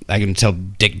 I can tell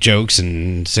dick jokes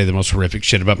and say the most horrific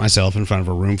shit about myself in front of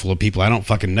a room full of people I don't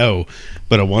fucking know.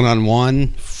 But a one-on-one,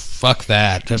 fuck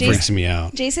that. That freaks me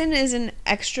out. Jason is an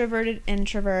extroverted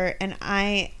introvert, and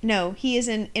he is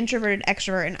an introverted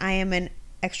extrovert, and I am an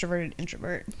extroverted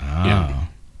introvert. Oh.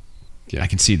 Yeah. I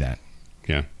can see that.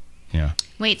 Yeah. Yeah.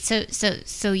 Wait,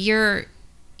 so your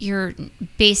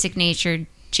basic nature,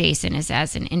 Jason, is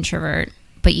as an introvert,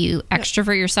 but you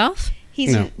extrovert yourself?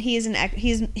 His No.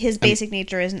 basic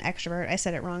nature is an extrovert. I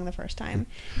said it wrong the first time.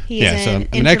 He Yeah, is so an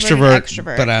I'm an introverted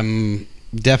extrovert, but I'm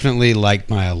definitely like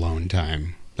my alone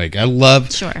time. Like, I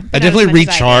love, Sure. I Not as definitely much as I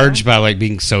do. recharge by like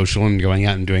being social and going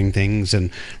out and doing things, and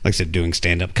like I said, doing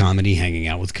stand-up comedy, hanging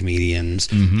out with comedians,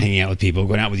 hanging out with people,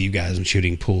 going out with you guys and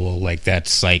shooting pool. Like,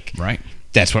 that's like, Right.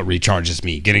 that's what recharges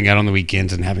me. Getting out on the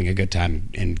weekends and having a good time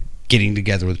and getting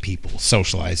together with people,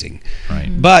 socializing. Right.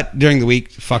 But during the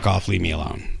week, fuck off, leave me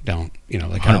alone. Don't,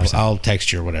 like, 100%. I'll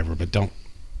text you or whatever, but don't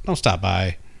stop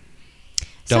by.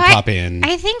 So Don't pop in.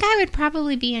 I think I would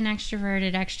probably be an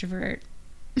extroverted extrovert.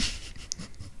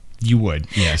 You would,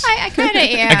 yes. I kind of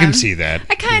am. I can see that.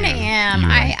 I kind of am. You're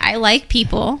right. I like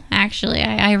people, actually.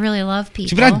 I really love people.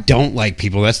 See, but I don't like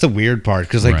people. That's the weird part,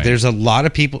 because like Right. there's a lot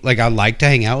of people. Like, I like to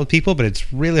hang out with people, but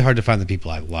it's really hard to find the people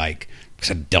I like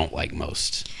because I don't like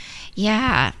most.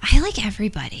 Yeah, I like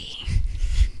everybody.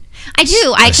 I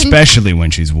do. I can. Especially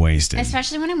when she's wasted.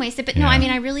 Especially when I'm wasted, but no, Yeah. I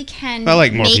mean, I really can I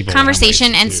like more make people when I'm conversation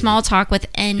wasted, and too. small talk with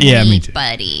Yeah, me too.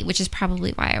 anybody, which is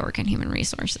probably why I work in human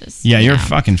resources. Yeah, you you're know?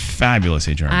 fucking fabulous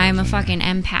HR. I'm a person. fucking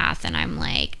empath, and I'm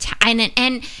like, and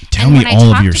Tell and me when I all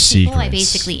of talk your to people, I secrets.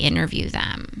 basically interview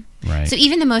them. Right. So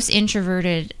even the most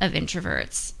introverted of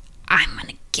introverts, I'm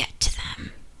gonna get to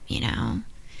them, you know.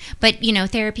 But, you know,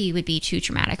 therapy would be too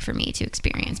traumatic for me to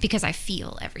experience because I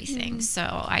feel everything.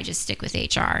 So I just stick with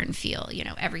HR and feel, you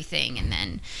know, everything. And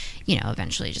then, you know,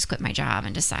 eventually just quit my job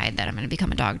and decide that I'm going to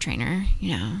become a dog trainer,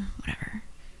 you know, whatever.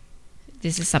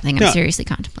 This is something I'm seriously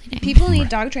contemplating. People need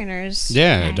dog trainers.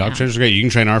 Yeah, I dog know. trainers are great. You can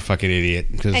train our fucking idiot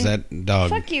because And that dog.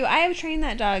 Fuck you. I have trained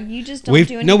that dog. You just don't We've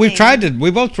do anything. no, we've tried to.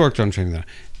 We both worked on training that.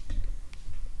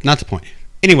 Not the point.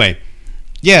 Anyway,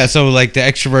 yeah. So like the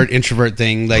extrovert introvert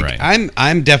thing. Like Right.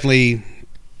 I'm definitely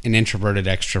an introverted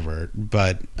extrovert,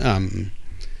 but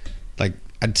like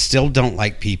I still don't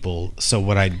like people. So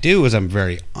what I do is I'm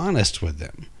very honest with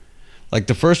them. Like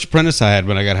the first apprentice I had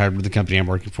when I got hired with the company I'm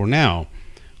working for now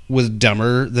was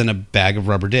dumber than a bag of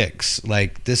rubber dicks.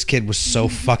 Like this kid was so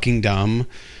fucking dumb.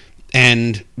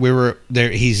 And we were there.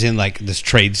 He's in like this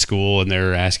trade school, and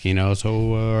they're asking, you know,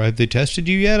 so have they tested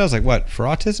you yet? I was like, what, for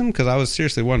autism? Because I was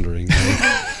seriously wondering.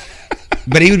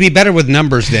 But he would be better with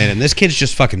numbers then, and this kid's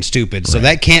just fucking stupid, so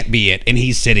that can't be it. And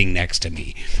he's sitting next to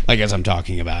me, like as I'm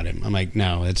talking about him. I'm like,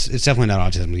 no, it's definitely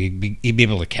not autism. He'd be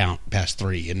able to count past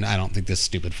 3, and I don't think this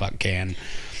stupid fuck can.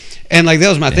 And like that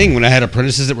was my thing when I had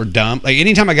apprentices that were dumb. Like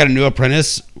anytime I got a new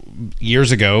apprentice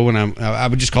years ago, when I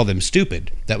would just call them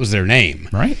stupid. That was their name.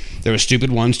 Right. There was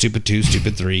stupid 1, stupid 2,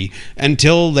 stupid 3,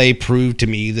 until they proved to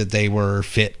me that they were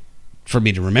fit for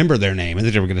me to remember their name and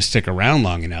that they were going to stick around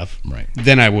long enough. Right.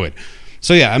 Then I would.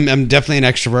 So yeah, I'm definitely an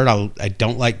extrovert. I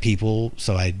don't like people,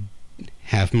 so I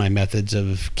have my methods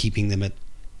of keeping them at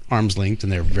arm's length,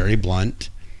 and they're very blunt.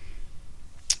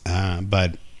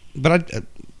 But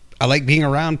I like being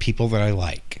around people that I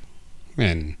like,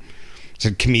 and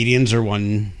so comedians are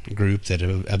one group that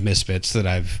of misfits that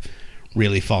I've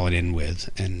really fallen in with,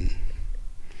 and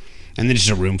then just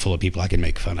a room full of people I can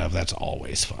make fun of. That's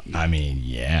always fun. I mean,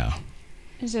 yeah.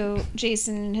 So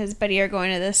Jason and his buddy are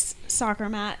going to this soccer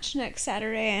match next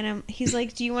Saturday, and he's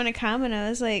like, "Do you want to come?" And I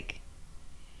was like,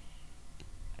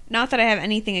 "Not that I have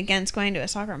anything against going to a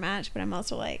soccer match, but I'm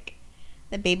also like,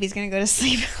 the baby's gonna go to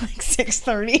sleep at like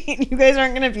 6:30, and you guys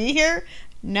aren't gonna be here."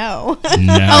 No.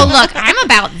 No. Oh, look, I'm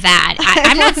about that.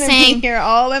 I'm not wanna saying be here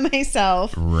all by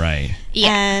myself. Right.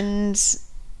 Yeah. And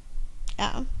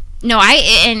yeah, No,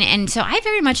 and so I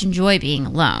very much enjoy being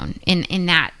alone in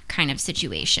that kind of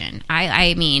situation.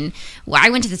 I mean, I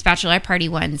went to this bachelorette party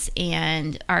once,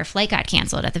 and our flight got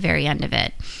canceled at the very end of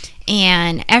it,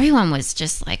 and everyone was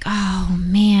just like, "Oh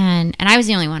man!" And I was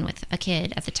the only one with a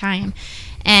kid at the time,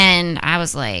 and I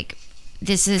was like,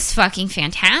 this is fucking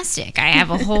fantastic. I have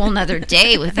a whole nother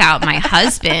day without my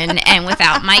husband and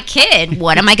without my kid.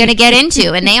 What am I going to get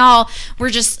into? And they all were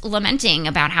just lamenting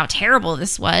about how terrible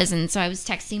this was. And so I was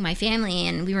texting my family,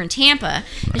 and we were in Tampa.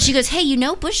 And she goes, "Hey, you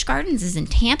know Busch Gardens is in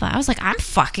Tampa." I was like, I'm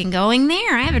fucking going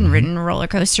there. I haven't ridden a roller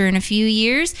coaster in a few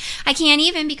years. I can't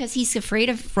even because he's afraid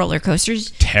of roller coasters.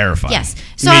 Terrifying. Yes.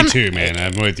 So Me I'm, too, man.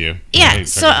 I'm with you. yeah,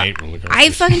 so hate roller coasters. I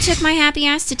fucking took my happy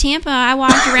ass to Tampa. I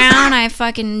walked around. I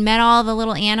fucking met all the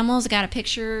little animals. I got a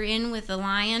picture in with a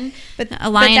lion, but a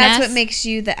lioness. that's what makes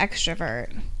you the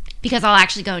extrovert. Because I'll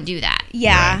actually go and do that.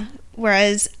 Yeah. Right.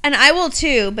 Whereas, and I will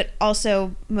too, but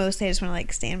also mostly I just want to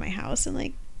like stay in my house and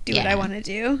like do what Yeah. I want to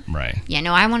do. Right. Yeah,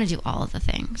 no, I want to do all of the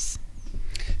things.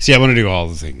 See, I want to do all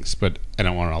the things, but I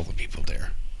don't want all the people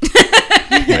there.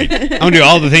 Right. I want to do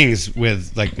all the things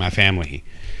with like my family,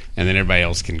 and then everybody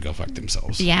else can go fuck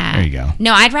themselves. Yeah. There you go.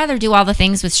 No, I'd rather do all the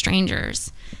things with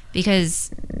strangers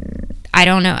because I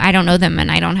don't know them,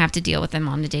 and I don't have to deal with them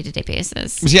on a day-to-day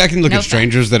basis. See, I can look No at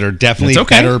strangers that are definitely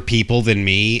That's okay. better people than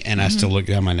me, and I still look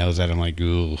down my nose at them like,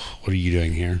 ooh, what are you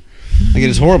doing here? Like, it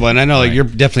is horrible, and I know like Right. you're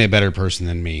definitely a better person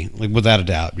than me, like without a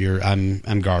doubt.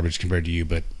 I'm garbage compared to you,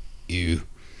 but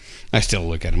I still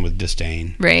look at them with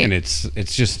disdain. Right. And it's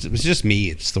just me.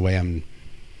 It's the way I'm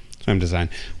designed.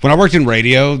 When I worked in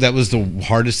radio, that was the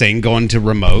hardest thing, going to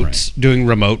remotes, doing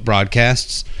remote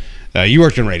broadcasts. You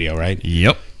worked in radio, right?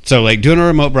 Yep. So, like, doing a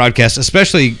remote broadcast,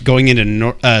 especially going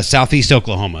into southeast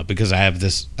Oklahoma, because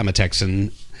I'm a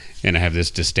Texan, and I have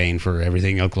this disdain for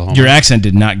everything Oklahoma. Your accent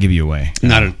did not give you away.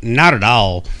 Not at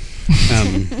all.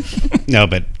 No,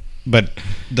 but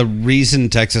the reason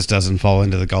Texas doesn't fall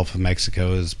into the Gulf of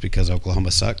Mexico is because Oklahoma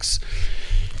sucks.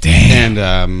 Damn.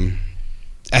 And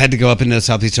I had to go up into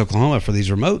southeast Oklahoma for these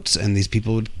remotes, and these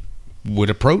people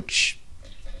would approach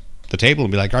the table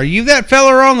and be like, "Are you that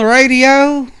fella on the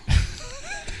radio?"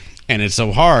 And it's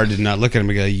so hard to not look at him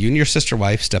and go, "You and your sister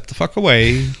wife step the fuck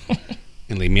away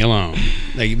and leave me alone."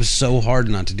 Like, it was so hard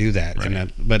not to do that. Right.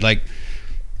 But like,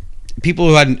 people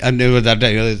who I knew that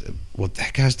day, well,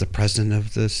 that guy's the president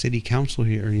of the city council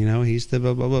here. You know, he's the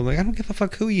blah blah blah. Like, I don't give a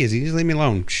fuck who he is. He just leave me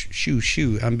alone.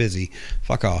 Shoo. I'm busy.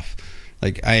 Fuck off.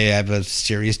 Like, I have a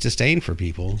serious disdain for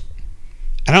people.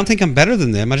 I don't think I'm better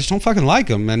than them. I just don't fucking like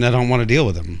them, and I don't want to deal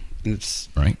with them. And it's,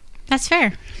 Right. That's fair.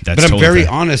 That's but I'm totally very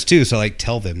fair. honest too, so I like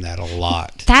tell them that a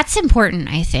lot. That's important,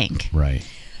 I think. Right.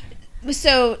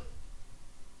 So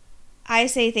I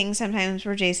say things sometimes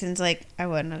where Jason's like, I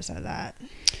wouldn't have said that.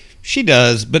 She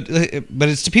does, but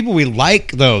it's to people we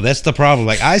like though. That's the problem.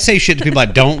 Like I say shit to people I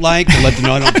don't like to let them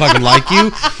know I don't fucking like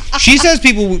you. She says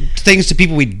things to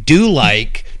people we do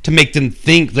like to make them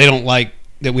think they don't like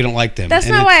that we don't like them. That's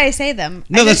And not why I say them.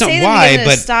 No, I just that's not say them why, to get them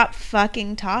to but- stop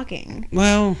fucking talking.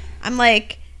 Well, I'm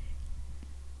like,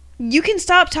 you can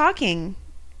stop talking,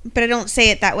 but I don't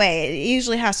say it that way. It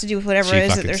usually has to do with whatever she it is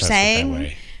that fucking they're says it that saying.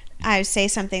 way. I say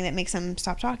something that makes them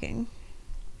stop talking.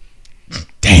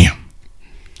 Damn.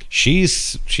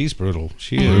 She's brutal.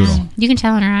 She I is. know. You can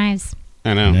tell in her eyes.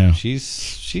 I know. Yeah.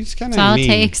 She's kind of That's all mean.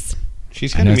 it takes.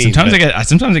 She's I kind know. of mean. Sometimes but-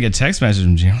 I get text messages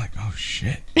from Gina. I'm like, oh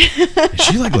shit. Is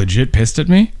she like legit pissed at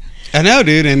me? I know,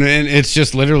 dude, and it's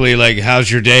just literally like,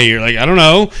 "How's your day?" You're like, "I don't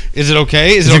know. Is it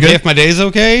okay? Is it it okay good? if my day's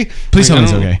okay? Please Like,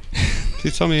 tell me I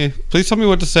it's don't- okay. Please tell me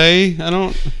what to say. I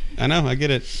know. I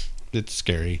get it. It's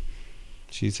scary.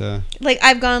 She's Like,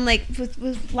 I've gone, like,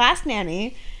 with last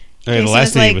nanny. the Jason last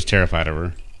was thing he like- was terrified of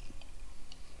her.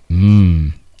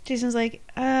 Jason's like,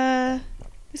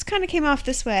 this kind of came off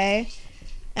this way.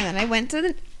 And then I went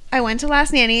to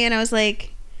last nanny and I was like,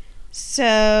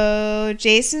 so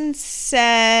Jason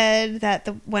said that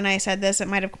when I said this, it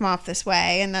might have come off this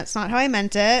way, and that's not how I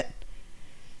meant it.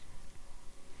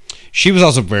 She was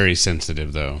also very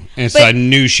sensitive, though, and so But I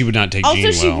knew she would not take Also,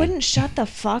 Gene she well. wouldn't shut the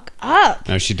fuck up.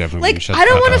 No, she definitely Like, wouldn't shut I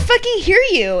don't want to to fucking hear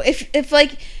you. If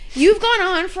like you've gone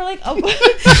on for like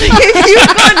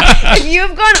if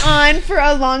you've gone on for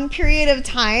a long period of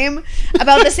time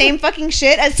about the same fucking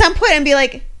shit, at some point and be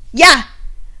like, yeah,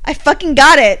 I fucking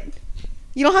got it.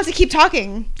 You don't have to keep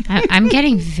talking. I'm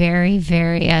getting very,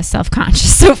 very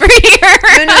self-conscious over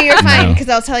here. No, you're fine, No. because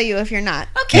I'll tell you if you're not.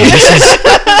 Okay.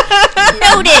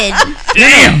 Noted.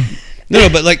 Damn. No,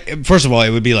 but like, first of all, it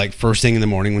would be like first thing in the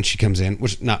morning when she comes in,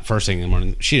 which not first thing in the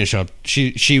morning. She didn't show up. She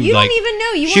would You like. don't even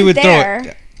know. You she weren't would there.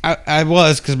 throw it. I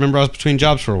was, because remember I was between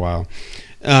jobs for a while.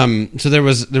 So there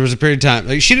was a period of time.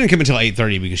 Like, she didn't come until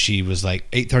 8:30 because she was like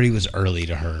 8:30 was early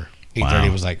to her. 8:30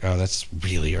 Wow. was like, oh, that's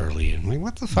really early. I'm like,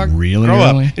 what the fuck? Really Grow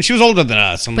early? up. And she was older than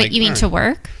us. I'm But like, you mean all to right.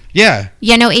 work? Yeah.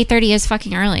 Yeah, no, 8:30 is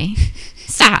fucking early.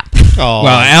 Stop. Oh,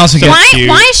 Well, Allison so gets- cute.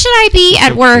 Why should I be at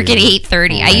So work cute. at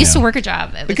 8:30? I used to work a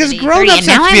job. It was Because at 8:30, grown-ups and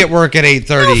now have to be I'm- at work at 8:30.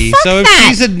 Oh, fuck so if that.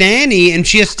 she's a nanny and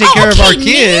she has to take care of okay, our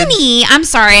kids. nanny. I'm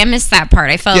sorry, I missed that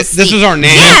part. I fell Yeah, asleep. this was our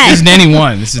nanny. Yes. This is nanny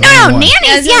one. This is No, nanny one.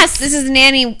 nannies. Yes, This is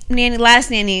nanny,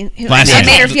 last nanny. Who Last I nanny.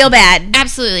 made her feel bad.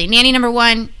 absolutely. Nanny number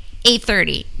 1,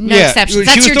 8:30. No Yeah, exceptions. she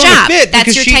That's was your throwing a job. fit That's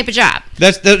because your she- type of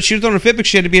job. She was on a fit because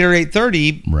she had to be at her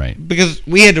 8:30. Right. Because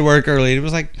we had to work early. It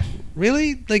was like,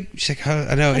 really? Like, she's like, oh,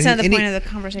 I know. That's not the point of the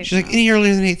conversation. She's like, any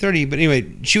earlier than 8:30. But anyway,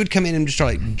 she would come in and just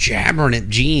start like jabbering at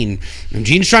Gene. And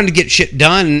Gene's trying to get shit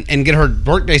done and get her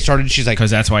workday started. She's like, Because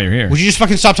that's why you're here. would you just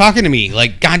fucking stop talking to me?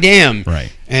 Like, goddamn.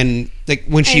 Right. And like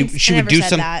when she I would never do said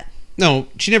some. that. No,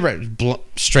 she never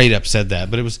straight up said that.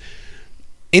 But it was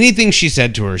anything she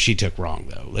said to her, she took wrong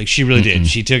though. Like she really did.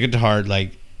 She took it to heart.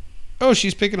 Like, oh,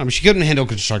 she's picking on me. She couldn't handle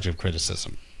constructive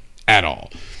criticism at all.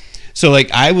 So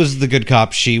like I was the good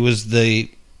cop. She was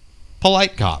the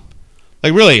polite cop.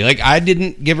 Like really, like I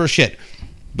didn't give her shit.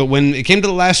 But when it came to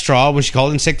the last straw, when she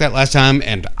called in sick that last time,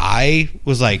 and I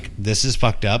was like, "This is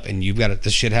fucked up, and you've got it.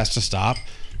 This shit has to stop."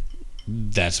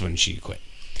 That's when she quit.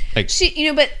 Like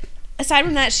She, but aside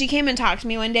from that, she came and talked to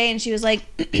me one day and she was like,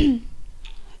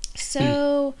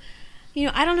 so,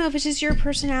 I don't know if it's just your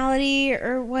personality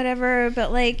or whatever,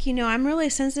 but like, I'm really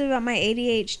sensitive about my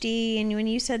ADHD, and when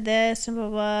you said this and blah,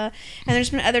 blah, and there's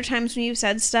been other times when you've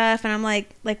said stuff and I'm like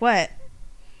what?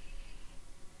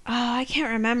 Oh, I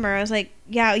can't remember. I was like,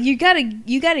 yeah, you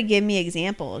gotta give me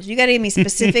examples. You gotta give me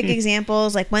specific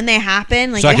examples, like when they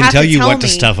happen. Like so I you can have tell to you tell what me. to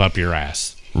stuff up your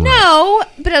ass. No,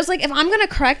 but I was like, if I'm going to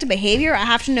correct a behavior, I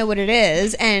have to know what it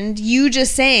is. And you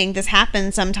just saying this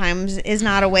happens sometimes is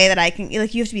not a way that I can,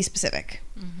 like, you have to be specific.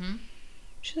 Mm-hmm.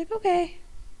 She's like, okay.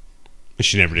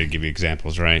 She never did give you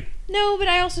examples, right? No, but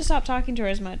I also stopped talking to her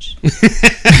as much.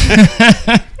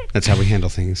 That's how we handle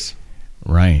things.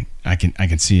 Right. I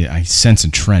can see it. I sense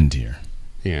a trend here.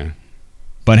 Yeah.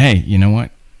 But hey, you know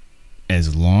what?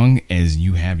 As long as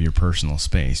you have your personal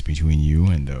space between you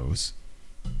and those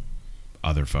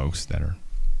other folks that are,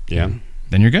 Yeah.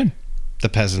 then you're good. The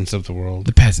peasants of the world.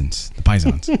 The peasants, the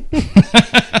paisans.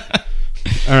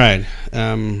 All right.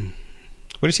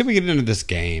 What do you say we get into this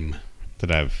game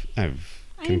that I've I need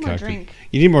more concocted? drink.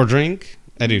 You need more drink?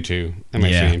 I do too. I'm Yeah.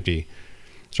 actually empty.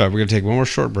 So we're gonna take one more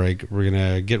short break. We're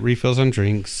gonna get refills on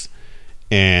drinks,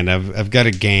 and I've got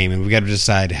a game, and we've got to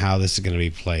decide how this is going to be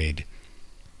played.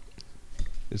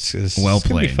 It's Well it's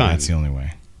gonna be played. fun. That's the only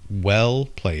way. Well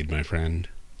played, my friend.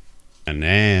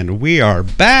 And we are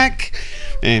back.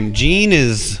 And Gene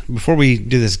is, before we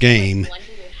do this game,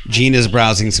 Gene is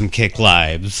browsing some Kick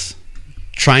Lives,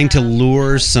 trying to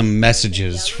lure some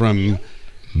messages from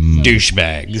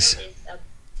douchebags,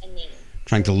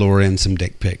 trying to lure in some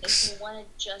dick pics.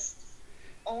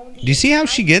 Do you see how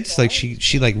she gets, like, she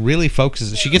like really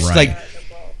focuses, she gets Right. like,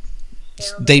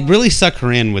 they really suck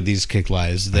her in with these Kick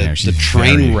Lives, Yeah, the she's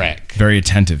train wreck Very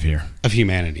attentive here. of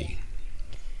humanity.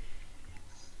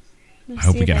 I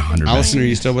hope we get 100. Allison, are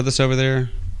you still with us over there?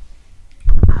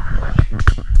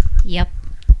 Yep.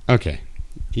 Okay.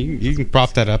 You can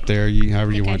prop that up there,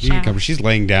 however you think I want. You can shall. cover. She's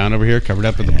laying down over here, covered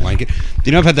up with a blanket. Do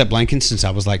you know I've had that blanket since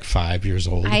I was like 5 years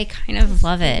old? I kind of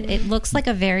love it. It looks like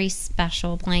a very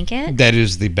special blanket. That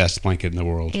is the best blanket in the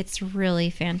world. It's really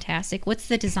fantastic. What's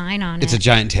the design on It's a it?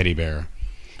 giant teddy bear.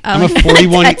 Oh, I'm a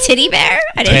 41 a teddy bear?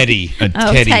 I didn't- Teddy. A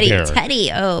Oh, teddy bear.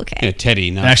 Teddy. Oh, okay. Yeah,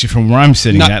 teddy. Not, Actually, from where I'm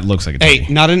sitting, not- that looks like a Hey,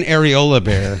 teddy. not an areola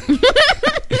bear.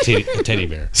 a teddy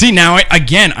bear. See, now,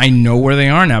 I know where they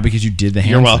are now because you did the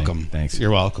hand You're thing. welcome. Thanks. You're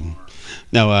welcome.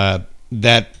 No,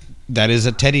 that is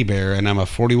a teddy bear, and I'm a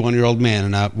 41-year-old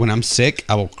man, and when I'm sick,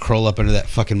 I will curl up under that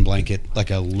fucking blanket like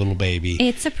a little baby.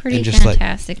 It's a pretty And just like-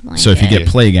 fantastic blanket. So if you get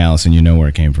plague, Allison, you know where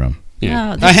it came from.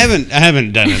 Yeah. Oh, this I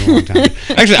haven't done it in a long time.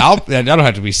 Actually, I don't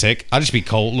have to be sick. I'll just be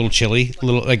cold, a little chilly, a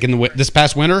little like this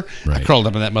past winter. I Right. curled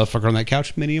up in that motherfucker on that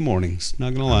couch many mornings.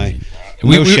 Not gonna lie,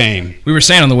 no shame. We were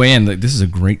saying on the way in, like, this is a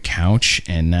great couch,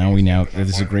 and this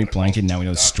is a great blanket. Now we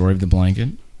know the story of the blanket.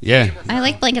 Yeah, I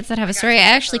like blankets that have a story. I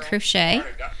actually crochet,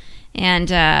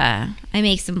 and I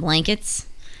make some blankets.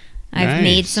 I've Nice.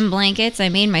 made some blankets. I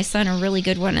made my son a really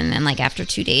good one, and then like after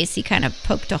 2 days, he kind of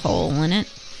poked a hole in it.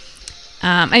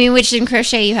 Which in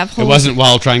crochet you have it holes. wasn't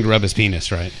while trying to rub his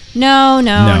penis, right? No.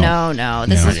 No.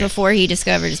 This No. is before he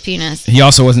discovered his penis. He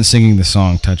also wasn't singing the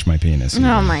song "Touch My Penis."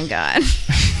 Oh my god!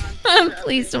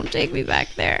 Please don't take me back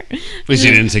there. At least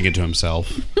he didn't sing it to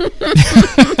himself.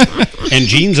 And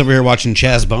Gene's over here watching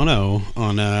Chaz Bono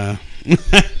on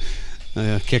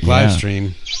Kick live Yeah.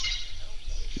 stream.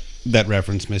 That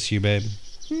reference, miss you, babe.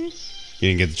 You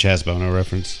didn't get the Chaz Bono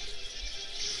reference.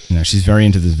 No, she's very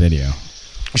into this video.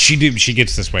 She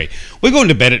gets this way. We go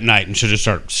into bed at night and she'll just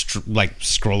start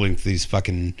scrolling through these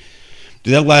fucking.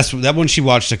 That one she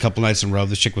watched a couple nights in a row.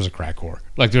 This chick was a crack whore.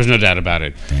 Like, there's no doubt about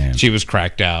it. Damn. She was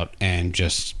cracked out and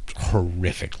just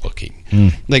horrific looking.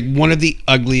 Like one of the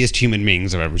ugliest human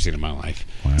beings I've ever seen in my life.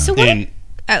 Wow. So what? And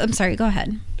I'm sorry. Go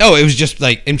ahead. oh, it was just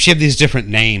like, and she had these different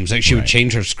names. Like she would Right.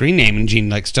 change her screen name, and Gene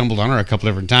like stumbled on her a couple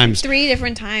different times. 3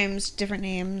 different times, different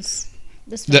names.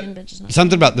 This fucking bitch is not.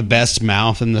 Something about the best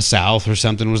mouth in the South or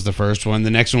something was the first one. The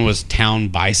next one was Town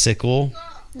Bicycle.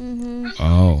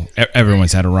 Oh,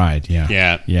 everyone's had a ride.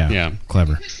 Yeah. Yeah.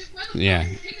 Clever. Yeah.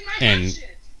 And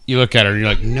you look at her and you're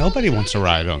like, nobody wants to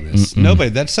ride on this. Nobody.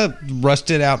 That's a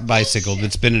rusted out bicycle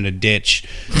that's been in a ditch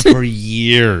for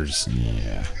years.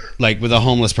 Yeah. Like with a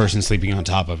homeless person sleeping on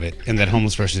top of it, and that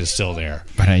homeless person is still there.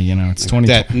 But it's 20.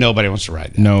 That nobody wants to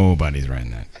ride that. Nobody's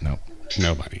riding that. Nope.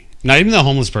 Nobody. Not even the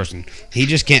homeless person. He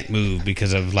just can't move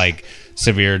because of like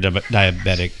severe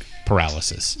diabetic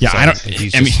paralysis. Yeah,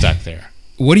 He's just stuck there.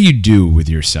 What do you do with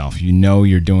yourself? You know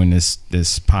you're doing this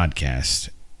podcast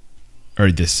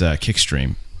or this kick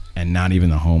stream, and not even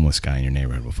the homeless guy in your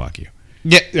neighborhood will fuck you.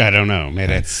 Yeah, I don't know, man.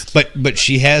 That's- But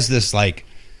she has this like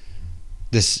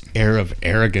this air of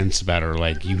arrogance about her.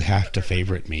 Like, you have to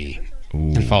favorite me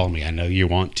and follow me. I know you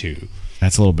want to.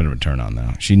 That's a little bit of a turn on,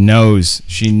 though. She knows.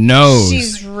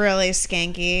 She's really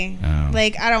skanky. Oh.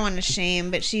 Like, I don't want to shame,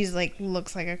 but she's like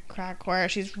looks like a crack whore.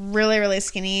 She's really, really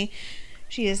skinny.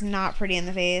 She is not pretty in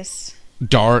the face.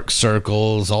 Dark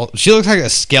circles. She looks like a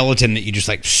skeleton that you just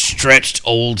like stretched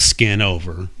old skin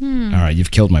over. All right,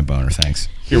 you've killed my boner. Thanks.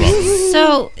 You're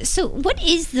welcome. So what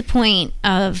is the point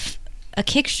of a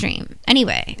kick stream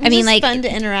anyway? It's just fun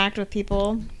to interact with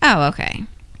people. Oh, okay.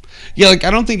 Yeah, like, I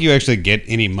don't think you actually get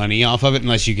any money off of it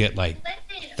unless you get like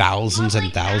thousands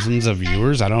and thousands of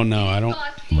viewers. I don't know.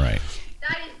 Right.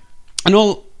 I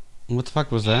know. What the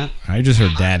fuck was that? I just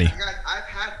heard daddy. I've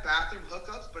had bathroom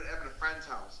hookups, but at a friend's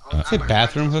house. Say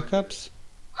bathroom hookups?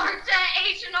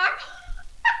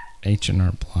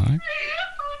 H&R Block?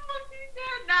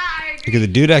 Because the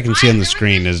dude I can see on the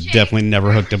screen is definitely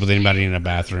never hooked up with anybody in a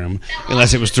bathroom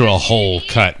unless it was through a hole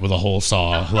cut with a hole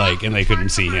saw, like, and they couldn't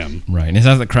see him. Right. And is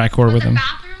that the crack whore with him?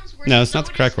 No, it's not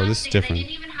the crack whore. This is different. They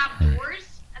didn't even have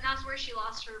doors, and that's where she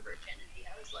lost her virginity.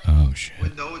 I was like, Oh, shit.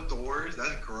 With no doors?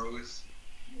 That's gross.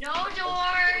 no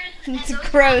doors. It's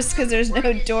gross because there's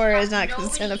no doors, not because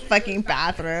it's in a fucking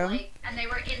bathroom. And they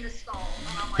were in the stall. And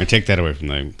I'm Or like, take that away from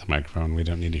the microphone. We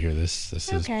don't need to hear this.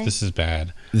 Okay. This is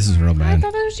bad. This is real I bad.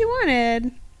 thought that's what you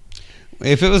wanted.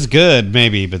 If it was good,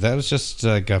 maybe, but that was just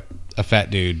like a fat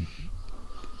dude.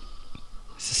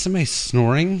 Is this somebody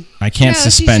snoring? I can't No,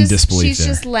 suspend she's disbelief She's there.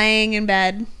 just laying in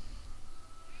bed.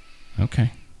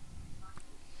 Okay.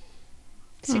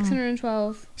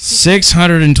 612.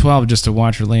 612 just to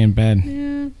watch her lay in bed.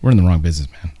 Yeah. We're in the wrong business,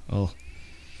 man. Oh.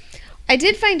 I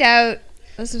did find out.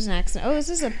 This was an accident. Oh, this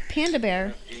is a panda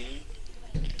bear.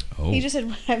 Oh. He just said,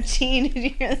 "What up, Gene?" Did you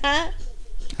hear that?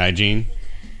 Hygiene.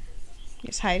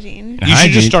 Yes, hygiene. You Hi,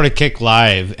 should just Gene. start a kick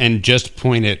live and just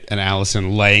point it at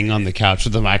Allison laying on the couch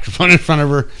with the microphone in front of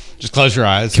her. Just close your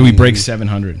eyes. Can we and break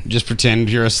 700? Just pretend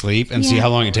you're asleep and see Yeah. how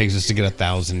long it takes us to get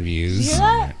 1,000 You views. hear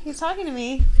that? He's talking to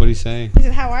me. What do you say? He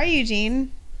said, "How are you,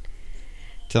 Gene?"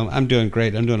 Tell him I'm doing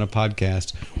great. I'm doing a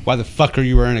podcast. Why the fuck are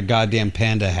you wearing a goddamn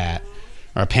panda hat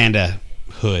or a panda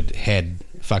head?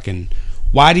 Fucking.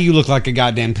 Why do you look like a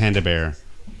goddamn panda bear?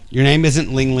 Your name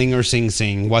isn't Ling Ling or Sing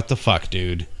Sing. What the fuck,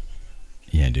 dude?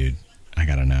 Yeah, dude. I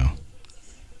gotta know.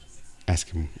 Ask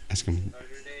him. How's your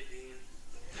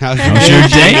How's your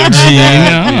day, Gene?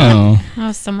 Oh.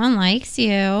 Oh, someone likes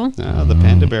you. Oh, the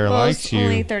panda bear Well, likes there's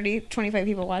only you. 25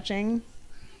 people watching.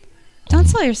 Don't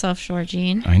sell yourself short,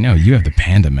 Gene. I know. You have the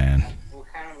panda man. What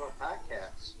kind of a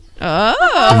podcast?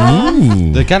 Oh.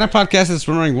 Ooh. The kind of podcast that's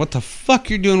wondering what the fuck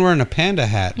you're doing wearing a panda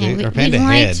hat, Yeah, dude, or we'd panda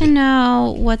like head. to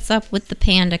know what's up with the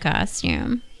panda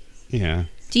costume. Yeah.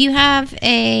 Do you have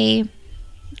a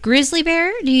grizzly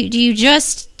bear? Do you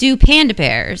just do panda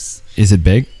bears? Is it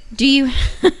big? Do you?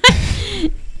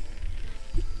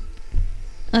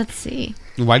 Let's see.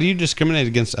 Why do you discriminate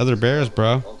against other bears,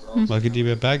 bro? Why could you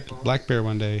be a black bear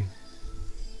one day?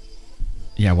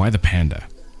 Yeah, why the panda?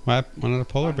 Why not a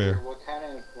polar bear? What kind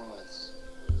of influence?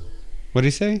 What did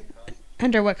he say?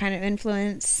 Under what kind of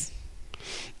influence?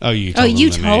 Oh, you. Oh, Told you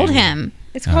him the told name. him.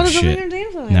 It's Oh, called a shit. under the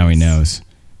influence. Now he knows.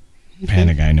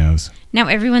 Panda guy knows. Now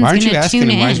everyone's Why aren't going you to asking tune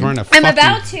him in. why he's wearing a I'm fucking...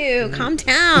 about to. Calm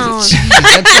down.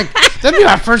 That'd be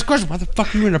my first question. Why the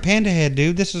fuck are you wearing a panda head,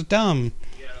 dude? This is dumb.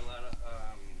 You got a lot of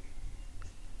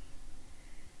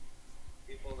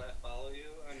people that follow you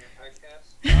on your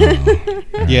podcast.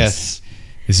 Oh, nice. Yes.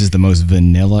 This is the most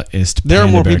vanilla-ist There are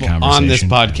panda more bear people on this conversation.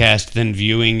 podcast than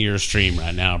viewing your stream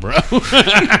right now, bro.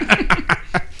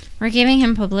 We're giving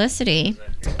him publicity.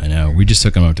 I know. We just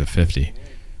took him up to 50.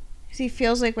 He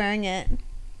feels like wearing it.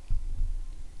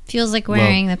 Feels like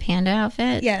wearing the panda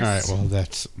outfit. Yes. All right, well,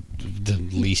 that's the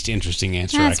least interesting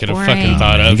answer That's I could have boring. fucking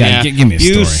thought You of. gotta give me a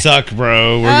You story. suck,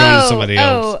 bro. We're going to somebody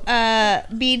else.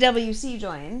 BWC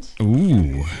joined.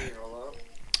 Ooh.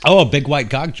 Oh, a big white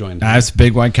cock joined. That's a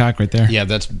big white cock right there. Yeah,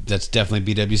 that's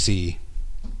definitely BWC.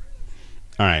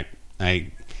 All right,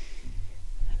 I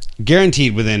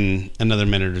guaranteed within another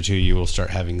minute or two you will start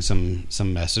having some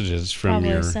messages from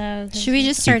your. Should we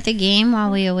just start the game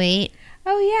while we await?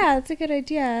 Oh yeah, that's a good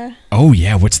idea. Oh,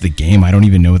 yeah. What's the game? I don't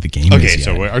even know what the game Okay, is yet.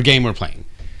 so our game we're playing.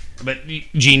 But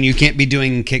Gene, you can't be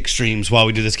doing kick streams while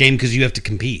we do this game because you have to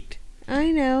compete. I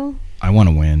know. I want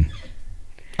to win.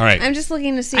 All right. I'm just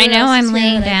looking to see. I what know else is I'm here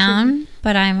laying that I down,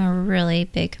 but I'm a really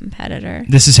big competitor.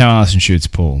 This is how Allison shoots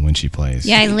pool when she plays.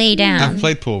 Yeah, I lay I've down.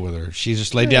 played pool with her. She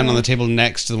just laid down on the table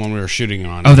next to the one we were shooting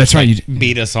on. Oh, that's right. You,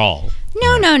 Beat us all.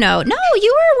 No, you were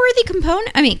a worthy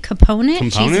component. I mean, component.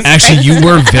 Component? Jesus actually, Christ. you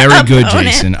were very good, Opponent.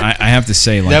 Jason. I have to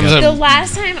say, like, That was shoot. The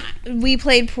last time we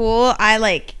played pool,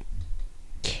 I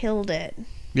killed it.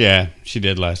 Yeah, she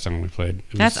did last time we played.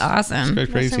 It That's was- awesome.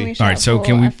 It's quite Last time we crazy. shot All right, so pool,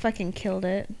 can we- I fucking killed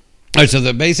it. All right,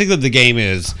 so basically the game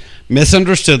is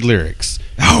misunderstood lyrics.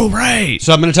 oh, right.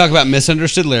 So I'm going to talk about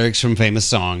misunderstood lyrics from famous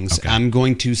songs. Okay. I'm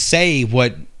going to say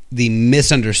what the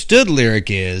misunderstood lyric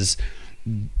is.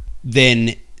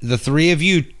 Then the three of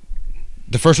you,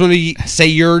 the first one to say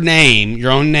your name,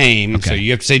 your own name. Okay. So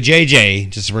you have to say JJ,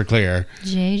 just so we're clear.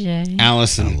 JJ.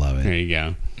 Allison. I love it. There you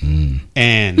go. Mm.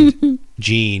 And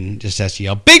Gene just has to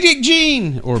yell, Big Dick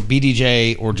Gene! Or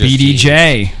BDJ, or just Gene.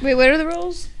 BDJ. Wait, what are the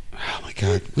rules? Oh my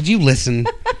God. Would you listen?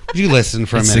 Would you listen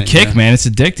for a It's minute? the kick, Yeah. man. It's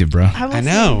addictive, bro. I'm I listening.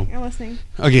 know. I'm listening.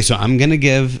 Okay, so I'm gonna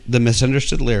give the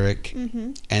misunderstood lyric,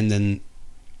 and then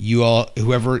you all,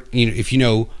 whoever if you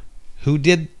know who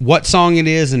did what song it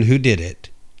is and who did it,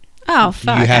 Oh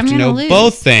fuck! you have I'm to gonna know lose.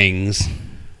 both things.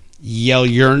 Yell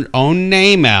your own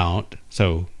name out.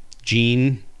 So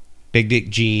Gene, Big Dick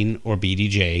Gene, or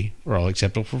BDJ are all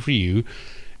acceptable for you.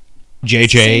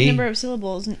 Same number JJ, of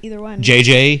syllables in either one.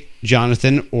 JJ,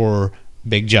 Jonathan, or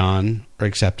Big John are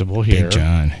acceptable here. Big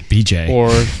John. BJ. Or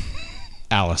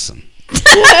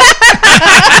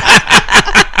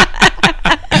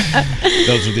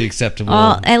Those are the acceptable.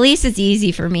 Well, at least it's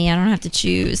easy for me. I don't have to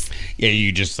choose. Yeah,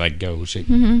 you just like go. Say,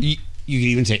 Mm-hmm. you can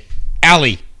even say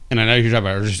Allie, and I know you're talking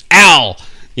about, or just Al.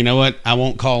 You know what? I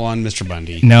won't call on Mr.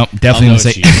 Bundy. No, definitely I'll don't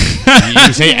say. know it's you. You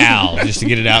can say Al just to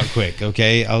get it out quick.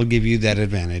 Okay, I'll give you that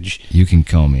advantage. You can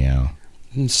call me Al.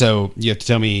 So you have to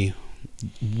tell me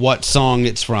what song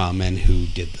it's from and who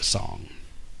did the song.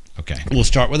 Okay. We'll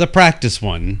start with a practice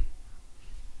one.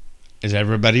 Is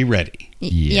everybody ready?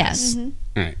 Yes. All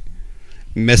right.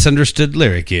 Misunderstood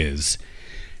lyric is,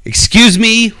 "Excuse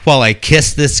me while I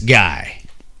kiss this guy."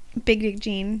 Big Dick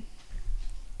Gene.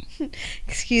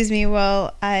 Excuse me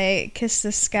while I kiss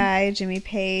this guy, Jimmy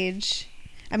Hendrix.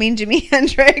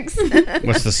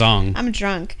 What's the song? I'm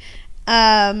drunk.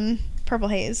 Purple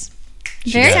Haze.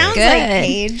 Very Sounds good. like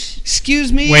Cage.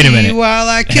 Excuse me Wait a minute. while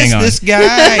I kiss Hang on. this guy.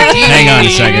 Hang on a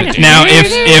second. Now,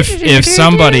 if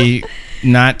somebody,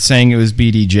 not saying it was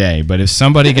BDJ, but if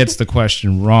somebody gets the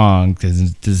question wrong,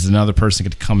 does another person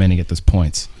get to come in and get those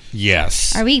points?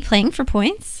 Yes. Are we playing for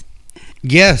points?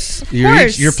 Yes.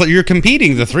 course. You're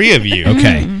competing, the three of you.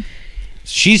 Okay.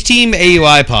 She's team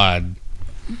AUI Pod,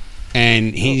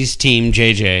 and he's team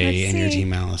JJ, Let's and you're see.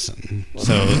 team Allison.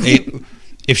 So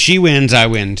if she wins, I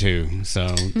win too.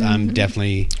 So I'm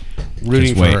definitely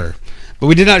rooting Just for wait. her. But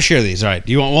we did not share these. All right.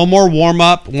 Do you want one more warm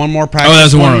up? One more Oh, practice? that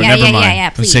was a warm-up. Yeah, Never yeah, mind. yeah, yeah,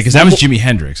 Let's say, please. because that was Jimi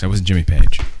Hendrix. That wasn't Jimmy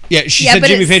Page. Yeah, she Yeah, said but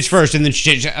Jimmy it's- Page first, and then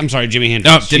I'm sorry, Jimi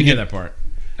Hendrix. Oh, didn't hear that part.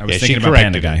 I was Yeah, she thinking about corrected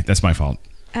Panda Guy. him. That's my fault.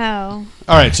 Oh.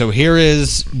 All right, so here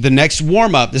is the next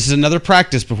warm up. This is another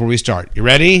practice before we start. You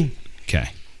ready? Okay.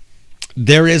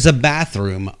 There is a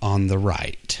bathroom on the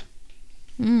right.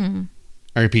 Mm.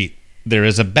 I repeat, there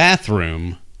is a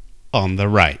bathroom on the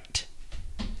right.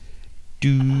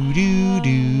 Do do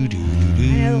do do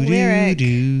know the lyric.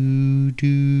 do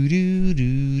do do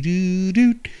do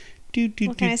do do.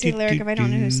 Well, can I say the lyric if I don't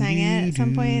know who sang it at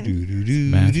some point?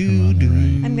 Bathroom on the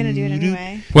right. I'm gonna do it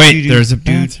anyway. Wait, there's a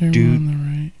bathroom on the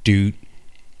right. Doot,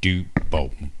 doot,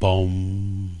 boom,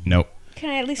 boom. Nope. Can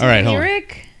I at least All say right, the hold on.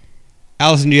 lyric?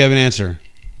 Allison, do you have an answer?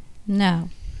 No.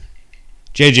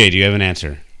 JJ, do you have an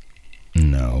answer?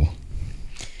 No.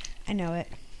 I know it.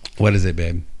 What is it,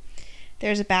 babe?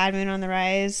 There's a bad moon on the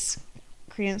rise.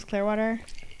 Creedence Clearwater.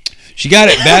 She got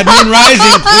it. Bad Moon Rising,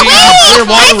 Clearwater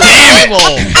Revival.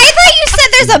 I thought you said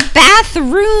there's a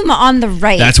bathroom on the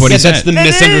right. That's what he Yeah, said. that's the That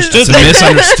misunderstood It's a lyric.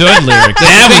 misunderstood lyric.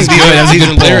 That was These good. are- That was a These good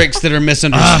are pull. lyrics that are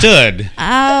misunderstood.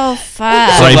 Oh, fuck.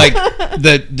 So Right. like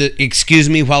the "Excuse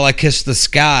me while I kiss the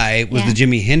sky" was Yeah. the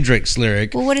Jimi Hendrix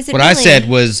lyric. Well, what is it What I really? said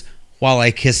was "while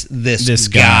I kiss this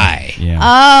guy." Yeah.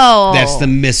 Oh. That's the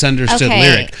misunderstood Okay.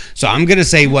 lyric. So I'm gonna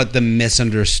say what the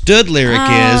misunderstood lyric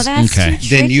Oh, is. that's Okay. too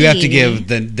Then you have to tricky.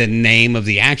 give the name of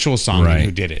the actual song Right. and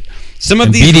who did it. Some of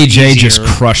And these are BDJ just easier.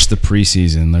 crushed the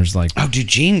preseason. There's like, Oh,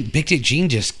 dude, Big Dick Jean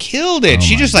just killed it. Oh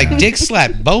She my just like God. dick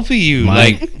slapped both of you, My-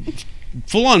 like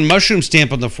full on mushroom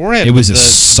stamp on the forehead. it was with the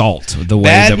assault the way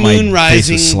Bad that my Moon face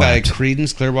Rising was by slapped.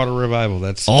 Creedence Clearwater Revival.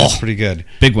 That's Oh. pretty good.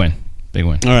 Big win. Big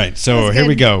win. All right, so That's here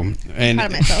we good. go. And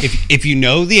Proud of myself. if you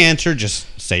know the answer, just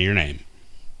say your name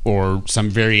or some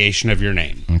variation of your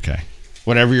name, Okay.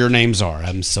 whatever your names are.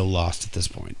 I'm so lost at this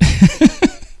point.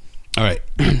 All right,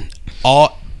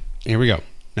 here we go.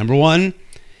 Number one,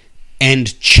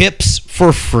 and chips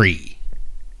for free.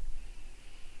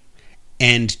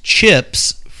 And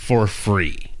chips for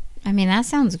free. I mean, that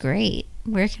sounds great.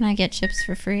 Where can I get chips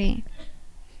for free?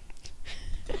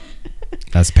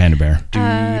 That's Panda Bear.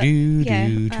 yeah,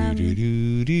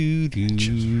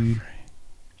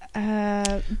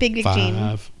 Big Dick Gene.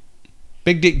 Five.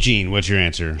 Big Dick Gene, what's your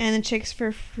answer? And the Chicks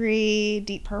for Free,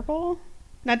 Deep Purple?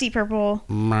 Not Deep Purple.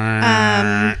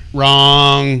 Wrong.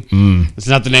 Mm. It's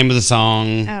not the name of the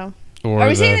song. Oh. Or Are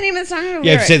we saying the name of the song or the You have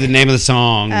lyric? to say the name of the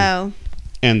song Oh,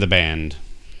 and the band.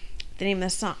 the name of the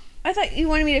song. I thought you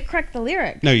wanted me to correct the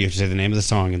lyric. No, you have to say the name of the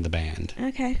song and the band.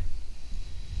 Okay.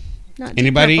 Not Deep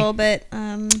Anybody? Purple, but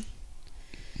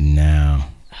No.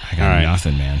 I got All right.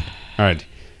 nothing, man. All right.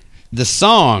 The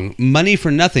song "Money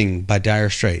for Nothing" by Dire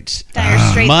Straits. Dire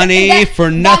Straits. Money That- for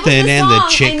that was nothing the and song. the I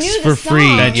chicks knew for the free.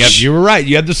 song. Yep, you were right.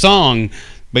 You had the song,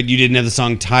 but you didn't have the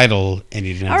song title and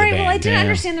you didn't have all the right. band. Well, I didn't Yeah.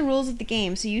 understand the rules of the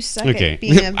game, so you suck Okay. at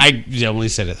being a. I only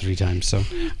said it 3 times, so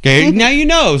okay. Now you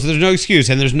know, so there's no excuse,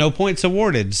 and there's no points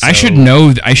awarded. So. I should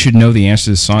know. I should know the answer to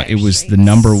this song. It was the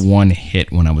 #1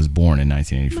 hit when I was born in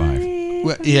 1985.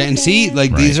 Well, yeah, and see,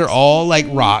 like these Right. are all like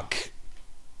rock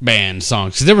band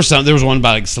songs. 'Cause there was one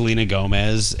by like Selena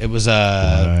Gomez. It was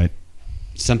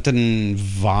something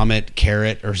vomit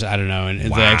carrot or I don't know, and the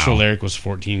Wow. actual lyric was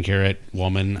 14 karat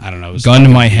woman. I don't know. It was Gun to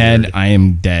fucking my head, weird. I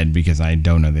am dead because I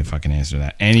don't know the fucking answer to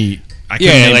that. I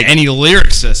couldn't Yeah, name like- any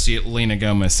lyrics to Selena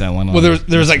Gomez. Selena. Well,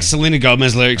 there was like Selena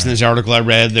Gomez lyrics in this article I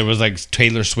read. There was like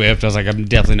Taylor Swift. I was like, I'm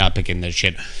definitely not picking this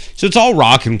shit. So it's all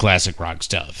rock and classic rock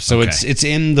stuff. So Okay. it's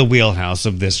in the wheelhouse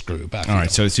of this group. I feel. All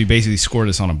right, so you basically scored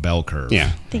us on a bell curve. Yeah.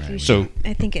 I think we should. So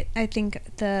I think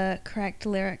the correct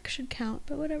lyric should count,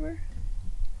 but whatever.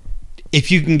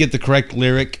 if you can get the correct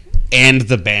lyric and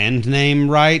the band name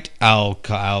right, I'll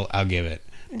give it.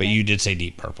 But you did say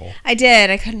Deep Purple. I did.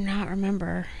 I could not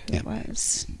remember who Yeah. it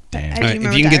was. Damn. I All do right, if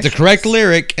remember you can get the actual- correct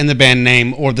lyric and the band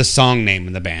name, or the song name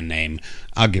and the band name,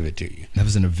 I'll give it to you. That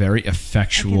was in a very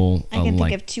effectual, I can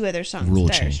like, think of two other songs rule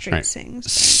that are change. straight Right. sings.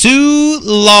 Sue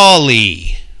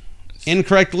Lawley.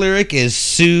 Incorrect lyric is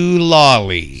Sue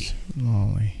Lawley.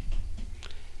 Lolly.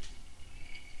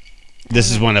 This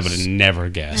is one I would have never I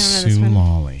guessed. don't know this Sue one.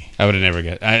 Lolly. I would have never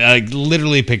guessed. I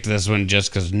literally picked this one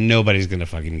just because nobody's going to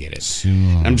fucking get it. Sue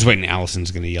Lolly. I'm just waiting.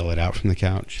 Allison's going to yell it out from the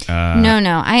couch.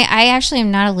 No. I actually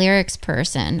am not a lyrics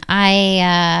person.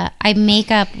 I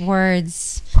make up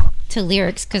words to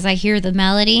lyrics because I hear the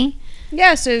melody.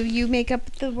 Yeah, so you make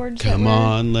up the words. Come that were-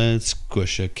 on, let's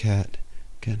squish a cat.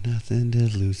 Got nothing to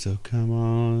lose, so come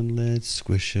on, let's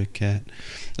squish a cat.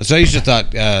 So I used to thought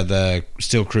the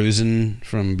Still Cruising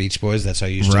from Beach Boys, that's how I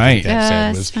used to Right. think that said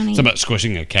That's was. funny. It's about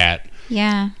squishing a cat.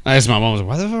 Yeah, I asked my mom,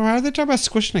 why are they talking about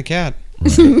squishing a cat?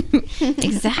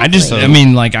 exactly. I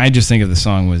just think of the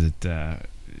song, was it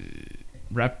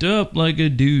wrapped up like a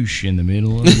douche in the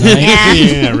middle of the night?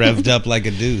 Yeah, revved up like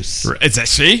a deuce. Is that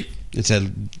see? It's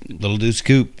a little deuce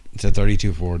coupe. It's a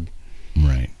 32 Ford.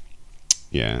 Right.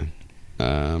 Yeah.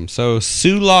 So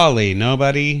Sue Lawley,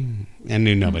 nobody. I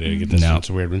knew nobody would get this No. one. It's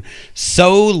a weird one.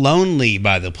 So Lonely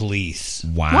by the Police.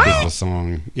 Wow. Is the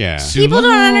song. Yeah. Sue People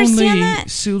don't understand Lonely, that.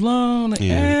 Sue Lonely.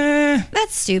 Yeah.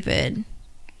 That's stupid.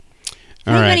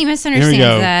 All right. Anybody Here we misunderstands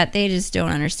go. that, they just don't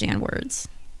understand words.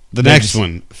 The next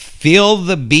one. Feel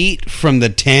the beat from the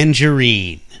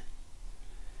Tangerine.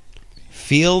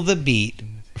 Feel the beat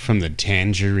from the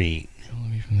Tangerine.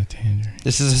 From the Tangerine.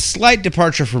 This is a slight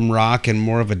departure from rock and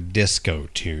more of a disco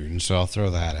tune, so I'll throw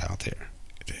that out there.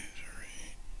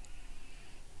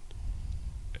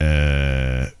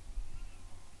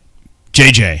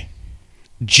 JJ.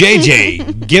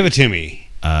 JJ, give it to me.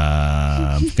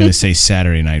 I'm gonna say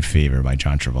Saturday Night Fever by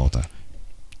John Travolta.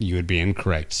 You would be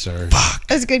incorrect, sir.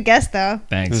 That's a good guess, though. That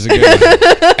Thanks. was a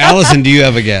good one. Allison, do you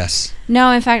have a guess? No,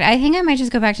 in fact, I think I might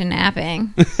just go back to napping.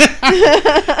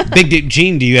 Big Dick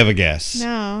Gene, do you have a guess? No,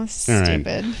 All right.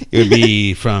 stupid. It would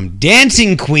be from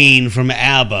Dancing Queen from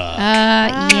ABBA.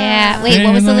 Yeah. Wait,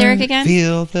 what was the lyric again?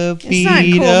 Feel the not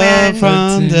beat cool, man.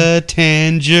 from the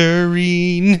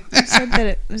tangerine. I said that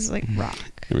it was like rock.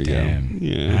 Here we Damn. go.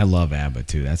 Yeah. I love ABBA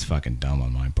too. That's fucking dumb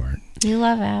on my part. You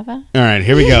love ABBA? All right,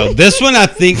 here we go. This one, I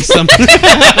think something.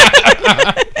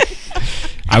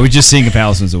 I would just sing if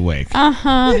Allison's awake.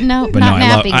 No, But not no,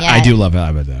 napping yet. I do love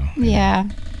ABBA though. Yeah.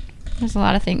 There's a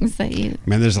lot of things that you.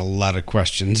 Man, there's a lot of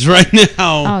questions right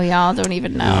now. Oh, y'all don't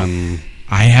even know.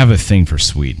 I have a thing for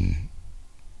Sweden.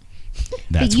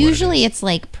 That's but usually it's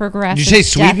like progressive. Did you say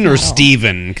Sweden death or metal.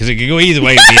 Steven? Because it could go either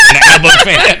way. If you're an ABBA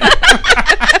fan.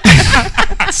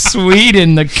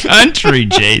 Sweden, the country,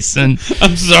 Jason.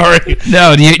 I'm sorry.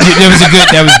 No, that was a good.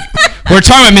 That was. We're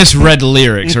talking about misread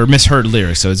lyrics or misheard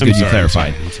lyrics, so it's good you sorry,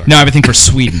 clarified. I'm sorry. No, I have a thing for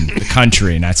Sweden, the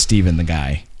country, not Steven, the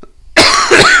guy.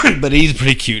 But he's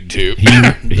pretty cute, too. He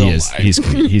Don't is. lie. He's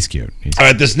cute. He's cute. All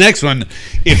right, this next one,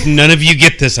 if none of you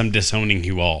get this, I'm disowning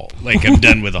you all. Like, I'm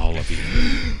done with all of you.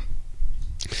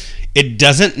 It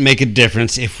doesn't make a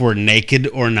difference if we're naked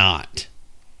or not.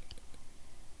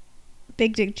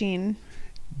 Big Dick Gene.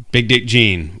 Big Dick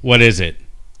Gene, what is it?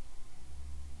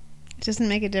 It doesn't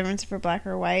make a difference if we're black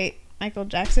or white. Michael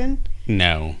Jackson.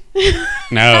 No.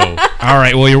 No. All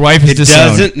right. Well, your wife is It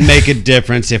disowned. doesn't make a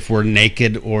difference if we're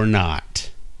naked or not.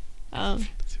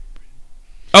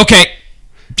 Okay,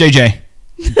 JJ.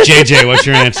 JJ, what's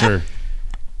your answer?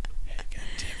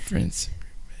 Difference.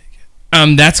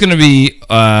 That's gonna be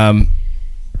Bon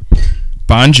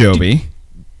Jovi.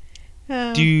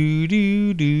 Do,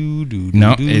 do, do, do,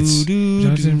 No, do, it's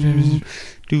do, do,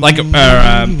 do, like do,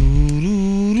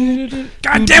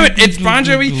 God damn it! It's Bon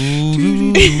Jovi.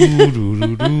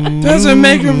 Jovi. Doesn't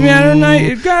make a matter night.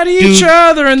 It got each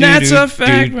other, and that's a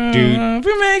fact. We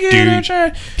make it a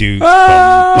try.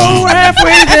 Oh, we're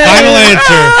halfway there. Final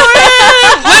answer.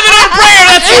 Living on a prayer.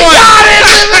 That's the one.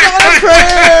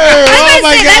 Oh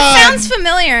my That god. sounds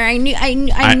familiar. I knew. I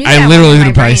knew. I that literally was in my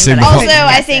could probably brain, sing but the I whole- Also, couldn't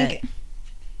I guess think it.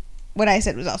 what I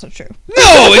said was also true.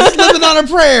 No, it's Living on a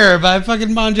Prayer by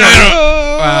fucking Bon Jovi.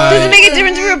 Does it make a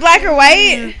difference if we're black or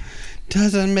white?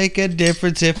 Doesn't make a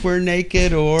difference if we're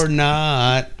naked or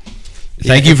not.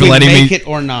 Thank you If for we letting make me. it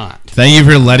or not. Thank you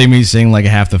for letting me sing like a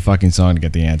half the fucking song to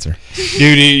get the answer.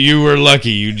 Dude, you were lucky.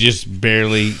 You just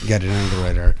barely got it under the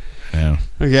radar. Yeah.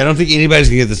 Okay, I don't think anybody's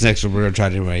going to get this next one. We're going to try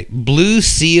it anyway. Blue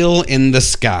seal in the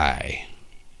sky.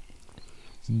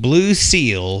 Blue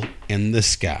seal in the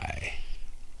sky.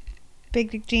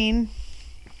 Big Dick Jean.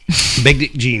 Big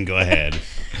Dick Jean, go ahead.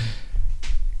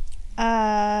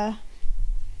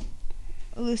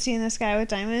 Lucy in the Sky with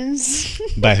Diamonds.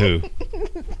 By who?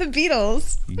 The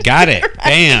Beatles. Got it.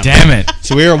 Bam. Damn it.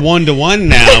 So we are 1-1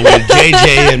 now with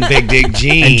JJ and Big Dick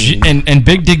Jean. And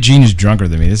Big Dick Jean is drunker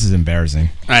than me. This is embarrassing.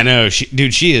 I know.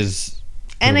 She is.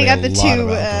 And I away got a the lot of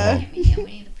two. alcohol.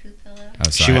 Oh,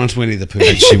 She sorry. wants Winnie the Pooh.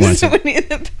 She wants it. Winnie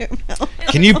the Pooh milk.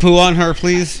 Can you poo on her,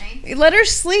 please? Let her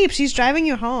sleep. She's driving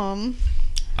you home.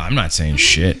 I'm not saying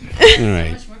shit. All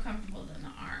right. Much more comfortable than the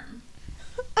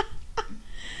arm.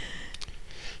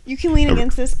 You can lean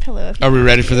against this pillow. If you Are we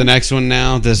ready for the next one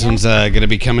now? This one's going to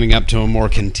be coming up to a more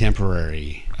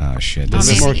contemporary. Oh shit. This This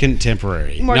is is more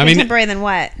contemporary. more No, I mean, contemporary than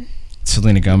what?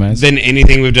 Selena Gomez. than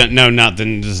anything we've done. No, not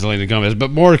than Selena Gomez, but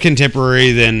more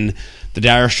contemporary than the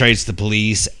Dire Straits, the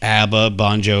Police, ABBA,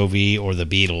 Bon Jovi, or the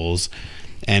Beatles.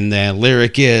 And the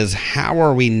lyric is, "How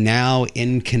are we now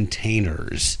in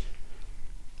containers?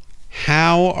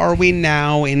 How are we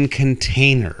now in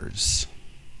containers?"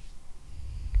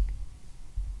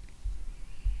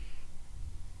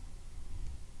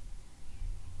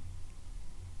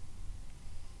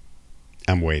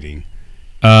 I'm waiting.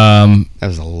 That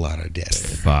was a lot of dead air.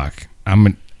 Fuck. I'm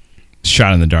a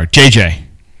shot in the dark. JJ.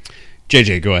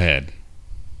 JJ, go ahead.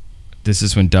 This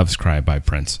is When Doves Cry by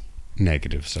Prince.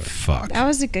 Negative, sir. Fuck. That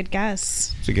was a good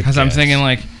guess. It's a good Because I'm guess. thinking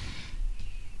like,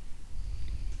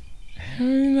 you're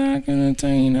not gonna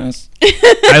entertain us.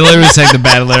 I literally sang the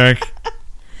bad lyric.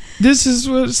 This is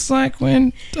what it's like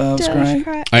when doves cry.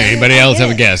 All right, anybody else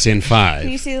have a guess in Can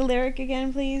you 5? see the lyric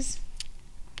again, please?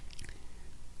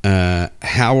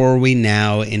 How are we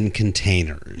now in That was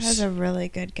containers? a really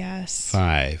good guess.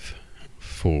 5,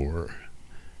 4,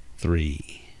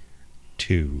 3,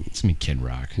 2, It's me, Kid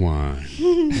Rock. 1.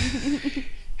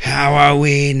 How are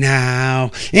we now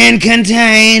in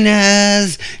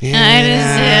containers? Nirvana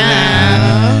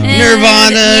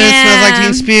smells like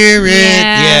Teen Spirit.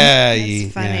 Yeah. Yeah,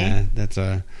 That's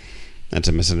funny. yeah, that's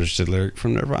a misunderstood lyric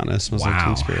from Nirvana. Smells like Wow.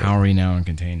 Teen Spirit. How are we now in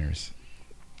containers?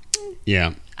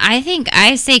 Yeah. I think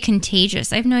I say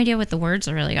contagious. I have no idea what the words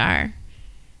really are.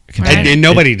 And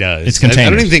nobody does. It's I don't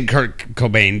containers. even think Kurt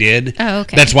Cobain did. Oh,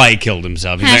 okay. That's why he killed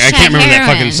himself. He's like, I Hashtag can't remember that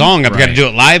fucking heroin. song. I've got to Right. do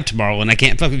it live tomorrow, and I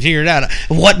can't fucking figure it out.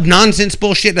 What nonsense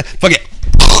bullshit? Fuck it.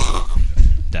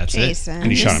 That's Jason.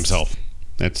 And he shot himself.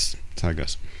 That's how it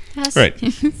goes. That's Right.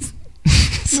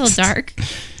 It's a little dark. A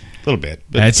little bit. it.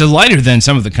 But It's a lighter than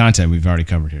some of the content we've already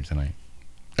covered here tonight.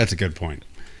 that's a good point.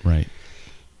 Right.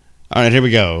 All right, here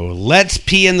we go. Let's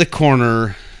pee in the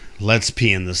corner. Let's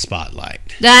pee in the spotlight.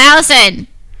 Allison,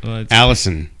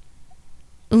 Allison.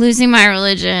 losing my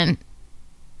religion.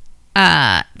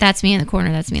 That's me in the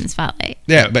corner. That's me in the spotlight.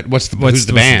 Yeah, but who's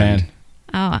the band?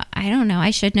 Oh, I don't know.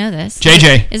 I should know this.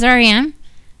 JJ. Is it REM?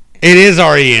 It is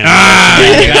REM.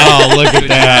 Oh, look at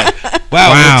that.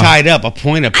 Wow, Wow. we're tied up a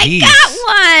point apiece. Got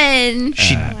one.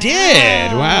 She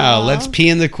did. Wow. Let's pee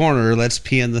in the corner. Let's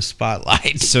pee in the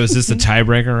spotlight. So is this the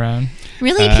tiebreaker round?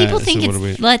 Really? People so think what it's are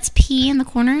we- let's pee in the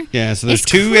corner? Yeah, so there's It's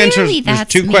two clearly answers. There's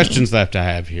that's two me. questions left I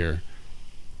have here.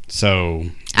 So,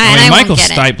 I Michael won't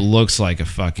get it. Stipe looks like a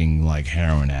fucking like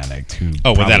heroin addict who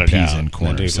Oh, without probably a doubt. pees in That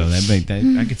corners. dude So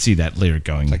was- I could see that lyric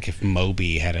going. like if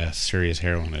Moby had a serious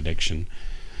heroin addiction.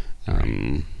 All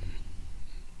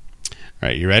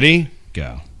right, you ready?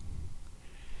 go.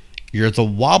 You're the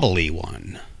wobbly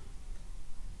one.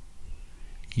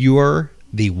 You're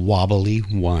the wobbly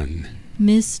one.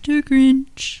 Mr.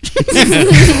 Grinch.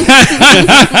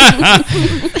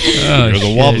 Oh, You're the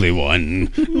shit. wobbly one.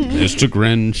 Mr.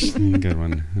 Grinch. Good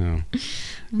one. Oh.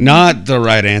 Not the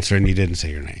right answer, and you didn't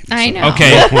say your name. I know.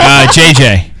 Okay,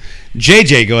 JJ.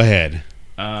 JJ, go ahead.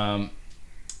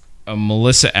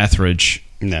 Melissa Etheridge.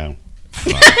 No.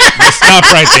 Stop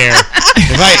right there.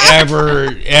 If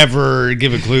I ever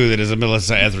give a clue that is a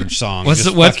Melissa Etheridge song, What's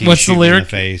just the- what's- fucking what's the shoot me in lyric?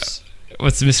 face.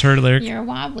 What's the misheard lyric? You're a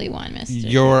wobbly one, mister.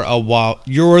 You're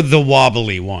the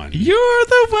wobbly one. You're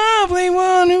the wobbly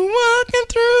one who walking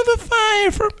through the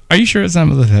fire. Are you sure it's not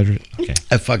Melissa Etheridge? Okay.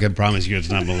 I fucking promise you, it's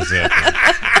not Melissa Etheridge.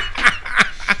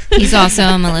 He's also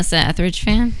a Melissa Etheridge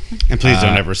fan. And please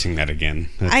don't ever sing that again.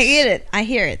 I get it. I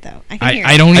hear it though. I can hear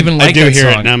I it. don't even like I do that hear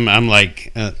it, song. and I'm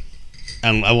like,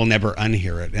 I will never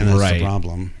unhear it, and that's Right. the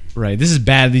problem. Right. This is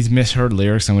bad. These misheard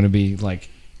lyrics. I'm going to be like,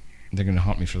 they're going to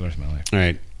haunt me for the rest of my life. All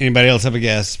right. Anybody else have a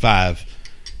guess? 5,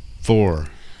 4,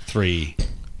 3,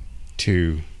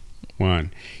 2,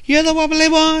 1. You're the wobbly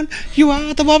one. You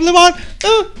are the wobbly one.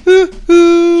 Ooh, ooh,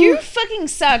 ooh. You fucking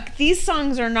suck. These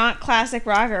songs are not classic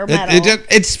rock or metal.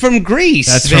 It's from Greece.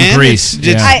 That's man. from Greece. It's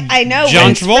Yeah. I know. John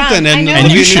what it's Travolta from. and- I know and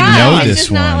what you it's should from. know It's this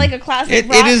just not one. like a classic It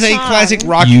rock is a song. classic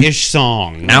rock-ish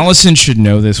song. Allison should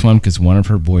know this one because one of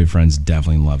her boyfriends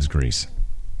definitely loves Grease.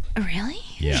 Really?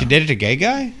 Yeah. She dated a gay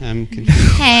guy? I'm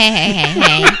confused.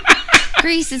 Hey.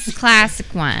 Grease is a classic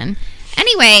one.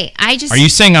 Anyway, Are you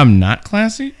saying I'm not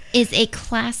classy? is a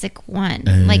classic one,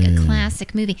 like a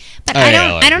classic movie. But Oh, I yeah,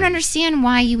 don't like it. understand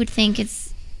why you would think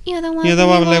it's the one. You're the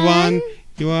wobbly one.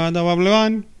 You are the wobbly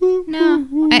one. Ooh, No,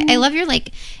 ooh, ooh. I love your is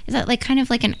that like kind of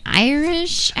like an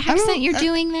Irish accent you're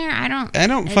doing there? I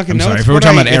don't fucking I'm know. sorry. It's If we're what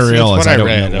talking I- about it's areolas, what I don't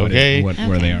read, know okay? where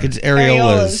they are. It's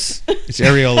areolas. It's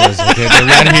areolas. Okay, they're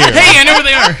right here. Hey, I know where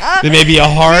they are. They may be a You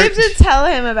heart. have to tell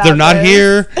him about They're not this.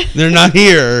 here. They're not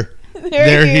here.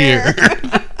 They're here.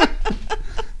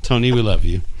 Tony, we love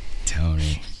you.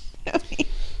 Tony.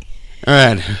 All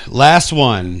right, last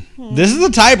one. This is the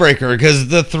tiebreaker because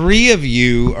the three of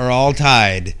you are all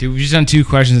tied. Dude, we've just done 2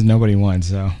 questions and nobody won,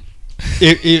 so.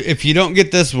 If you don't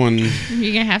get this one,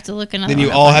 You're gonna have to look another. then you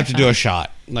one up all on have your to do phone. a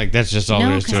shot. Like that's just all No,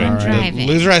 there is 'cause to I'm it. The driving.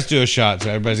 loser has to do a shot, so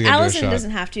everybody's gonna do a Allison shot.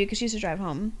 doesn't have to because she used to drive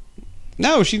home.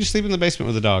 No, she can sleep in the basement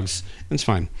with the dogs. It's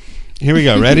fine. Here we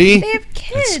go. Ready? They have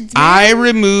kids. I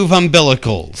remove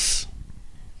umbilicals.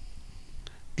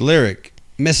 The lyric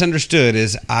misunderstood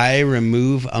is I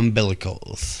remove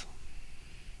umbilicals.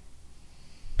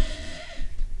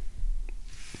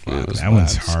 That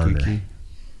one's harder.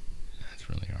 That's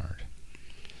really hard.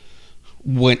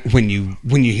 When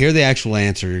you hear the actual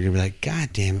answer, you're gonna be like, God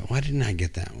damn it! Why didn't I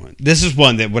get that one? This is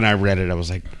one that when I read it, I was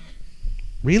like,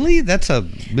 really? That's a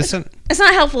It's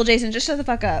not helpful, Jason. Just shut the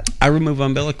fuck up. I remove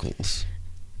umbilicals.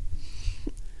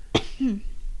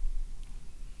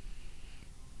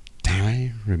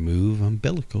 I remove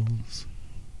umbilicals.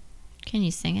 Can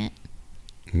you sing it?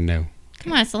 No.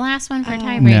 Come on, it's the last one for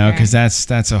tiebreaker. No, because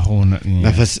that's a whole.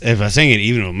 If I sang it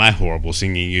even with my horrible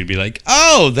singing, you'd be like,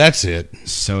 oh, that's it.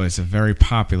 So it's a very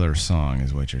popular song,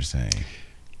 is what you're saying.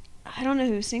 I don't know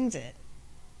who sings it.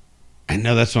 I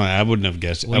know that's why I wouldn't have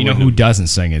guessed. Well, you know who doesn't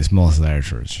sing it? It's Melissa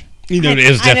Etheridge. You know, it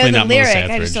was I definitely know not the lyric. Melissa I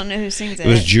just Etheridge. don't know who sings it. It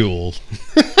was Jewel.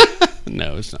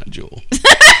 No, it's not Jewel.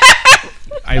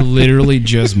 I literally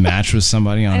just matched with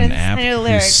somebody on I an know- app I know the who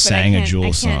lyrics, but I sang a can't- I Jewel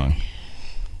can't. song.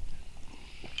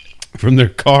 From their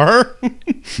car?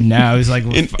 No, it was like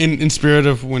in spirit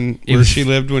of where was- she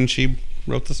lived when she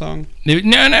wrote the song? no,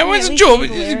 it wasn't we Jewel. sing It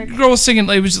the was a lyric? girl singing.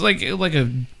 It was like a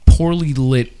poorly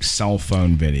lit cell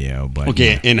phone video. But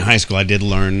Okay, yeah. in high school, I did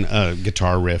learn a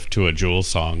guitar riff to a Jewel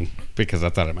song because I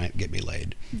thought it might get me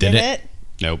laid. Did it?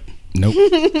 Nope. Nope.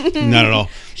 Not at all.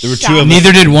 There were two Stop. of us.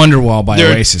 Neither did Wonderwall by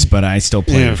There- Oasis, but I still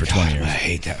played Yeah, it for 20 God, years. I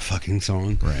hate that fucking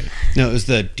song. Right. No, it was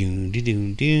the doon dee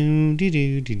doon doon dee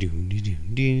doo dee doon dee doon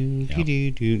doon dee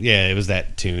doo doo. Yeah, it was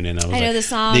that tune, and I was I know like, the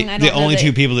song, I The don't know only the-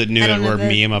 two people that knew I it don't know were the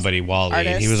me and my buddy Wally, and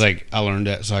he artist. was like, "I learned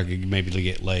that so I could maybe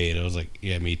get laid." I was like,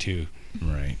 "Yeah, me too."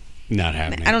 Right. Not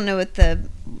happening. I don't know what the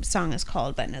song is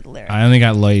called, but I know the lyric. I only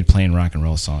got laid playing rock and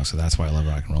roll songs, so that's why I love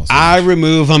rock and roll songs. I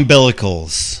remove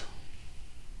umbilicals.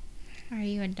 Are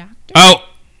you a doctor? Oh,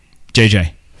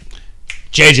 JJ.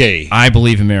 JJ. I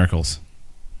Believe in Miracles.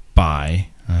 By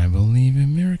I Believe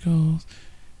in Miracles.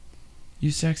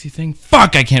 You sexy thing.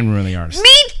 Fuck, I can't remember the artist. Me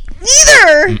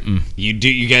neither.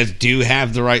 You guys do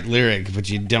have the right lyric, but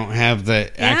you don't have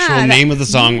the actual that- name of the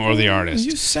song or the artist.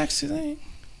 You sexy thing.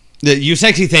 The You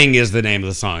Sexy Thing is the name of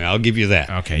the song. I'll give you that.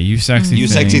 Okay, you sexy You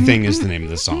thing. Sexy Thing is the name of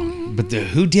the song. But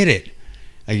who did it?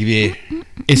 I give you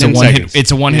It's a 10 one seconds. hit. It's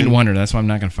a one hit 10, wonder. That's why I'm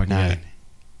not gonna fucking get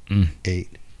 9, it.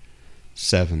 8,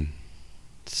 7,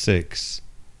 6,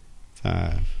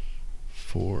 5,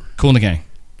 4, Cool in the Gang.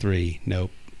 3, nope,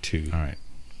 2, All right.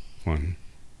 1.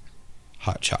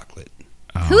 Hot chocolate.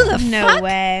 Who the No fuck?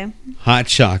 way. Hot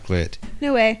chocolate.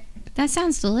 No way. That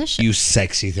sounds delicious. You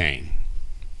sexy thing.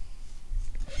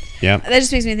 Yep. That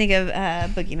just makes me think of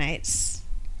Boogie Nights.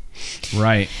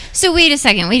 Right. So wait a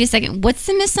second. What's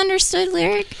the misunderstood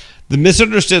lyric? The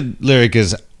misunderstood lyric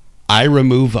is I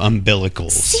remove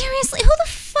umbilicals. Seriously, who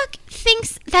the fuck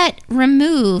thinks that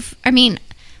remove? I mean,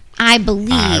 I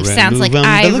believe I sounds like remove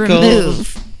I umbilicals.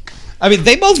 remove. I mean,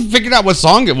 they both figured out what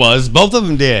song it was. Both of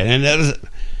them did, and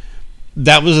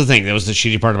that was the thing. That was the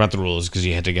shitty part about the rules because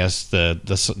you had to guess the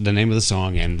name of the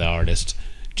song and the artist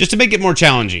just to make it more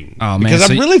challenging. Oh, man, Because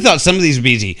so I really thought some of these would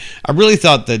be easy. I really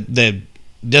thought that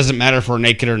doesn't matter if we're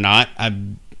naked or not. I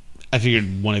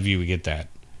figured one of you would get that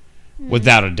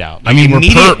without a doubt. I mean, we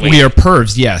immediately. are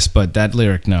pervs, yes, but that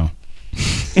lyric, no.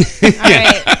 All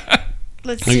right.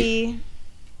 Let's see.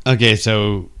 Okay,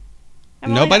 so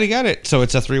Nobody got it, so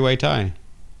it's a 3-way tie.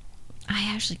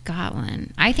 I actually got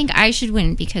one. I think I should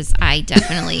win because I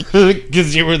definitely.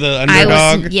 Because you were the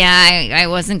underdog. I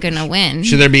wasn't gonna win.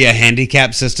 Should there be a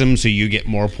handicap system so you get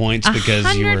more points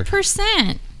because you were?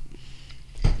 100%.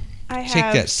 I Take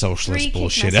have that socialist 3 kick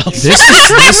bullshit messages.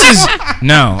 This is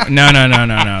no.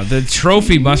 The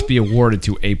trophy must be awarded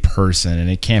to a person, and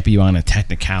it can't be on a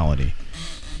technicality.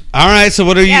 All right. So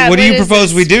what do you Yeah, what do what you is propose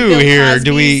this, we do Bill here?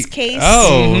 Do we? Cosby's case?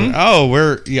 Oh,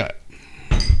 we're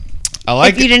I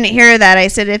like If you it. didn't hear that, I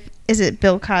said, is it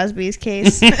Bill Cosby's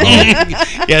case? Yeah,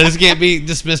 this can't be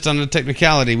dismissed on a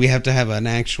technicality. We have to have an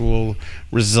actual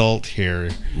result here.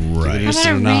 Right. Yes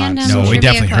How about or a not. random- No, we trivia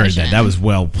definitely heard question. that. That was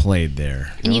well played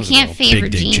there. And you was can't a favor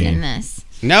big dick Gene Gene. in this.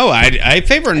 No, I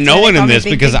favor no why one they in call me this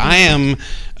Big because Dick I am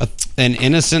an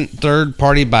innocent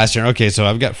third-party bystander. Okay, so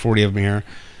I've got 40 of them here.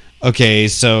 Okay,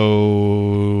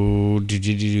 so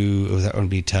that would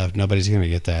be tough. Nobody's gonna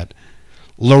get that.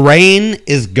 Lorraine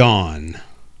is gone.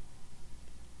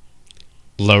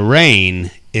 Lorraine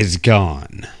is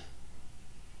gone.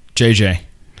 JJ.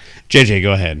 JJ,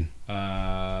 go ahead.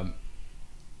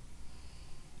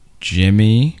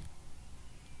 Jimmy.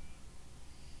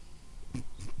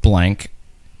 Blank.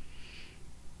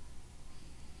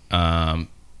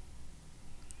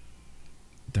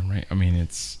 The rain. I mean,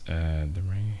 it's the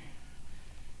rain.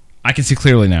 I can see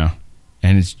clearly now,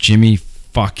 and it's Jimmy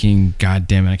fucking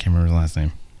goddamn it! I can't remember the last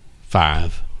name.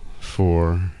 5,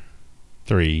 4,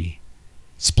 3,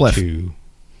 Spliff. 2.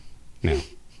 No.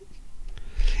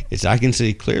 It's I can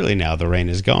see clearly now. The rain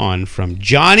is gone from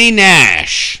Johnny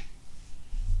Nash.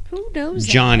 Who knows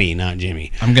that? Johnny, not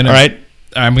Jimmy. I'm gonna. All right.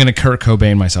 I'm gonna Kurt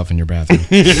Cobain myself in your bathroom.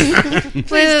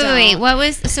 Wait. What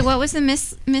was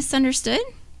the misunderstood?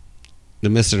 The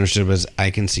misunderstood was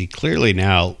I can see clearly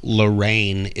now.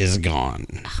 Lorraine is gone.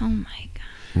 Oh my god.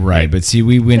 Right, but see,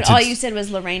 we went But to all you said was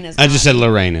Lorena's I just said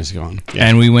Lorraine is gone. Yeah.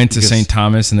 and we went to Because- St.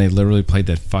 Thomas, and they literally played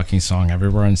that fucking song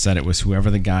everywhere, and said it was whoever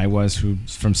the guy was who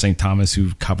from St. Thomas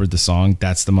who covered the song.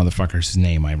 That's the motherfucker's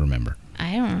name I remember.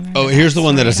 I don't remember. Oh, here's the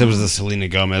one that I said story was at the Selena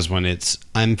Gomez one. It's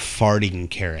I'm farting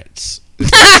carrots.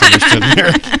 It's the misunderstood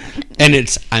lyric. And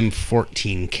it's I'm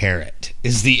 14 carat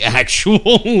is the actual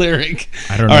lyric.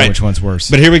 I don't All know right, which one's worse.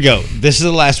 But here we go. This is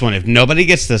the last one. If nobody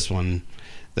gets this one,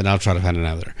 then I'll try to find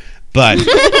another. But I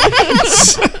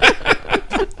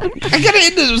gotta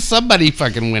end this with somebody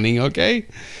fucking winning, okay?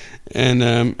 And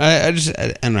I don't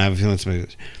know. I have a feeling somebody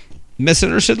does.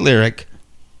 Misunderstood lyric.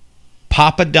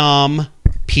 Papa Dom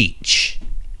Peach.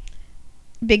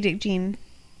 Big Dick Gene.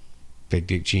 Big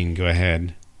Dick Gene, go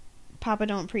ahead. Papa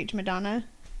Don't Preach Madonna.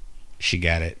 She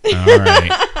got it. All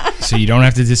right. So you don't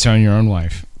have to disown your own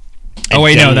wife. I Oh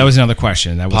wait, no, don't. that was another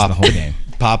question. That was the whole game.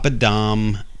 Papa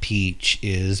Dom Peach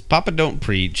is Papa Don't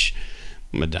Preach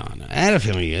Madonna. I had a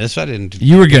feeling yes, I didn't.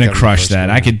 You were gonna think crush was that.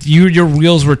 gonna- I could. Your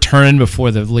wheels were turning before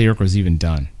the lyric was even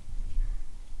done.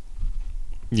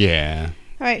 Yeah.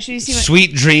 All right, should you see what?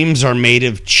 Sweet dreams are made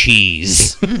of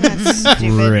cheese. That's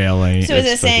stupid. Really? So is it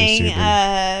That's fucking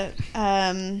saying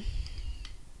stupid.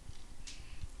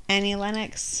 Annie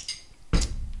Lennox?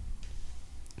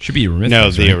 Should be Eurythmics.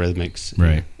 No, the right? Eurythmics.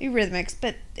 Right. Eurythmics,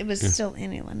 but it was still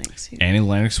Annie Lennox. Annie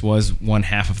Lennox was one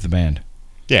half of the band.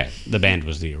 Yeah, the band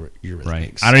was the Eurythmics.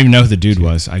 Right. I don't even know who the dude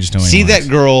was. I just know. See Annie that Lennox.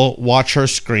 girl, watch her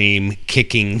scream,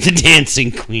 kicking the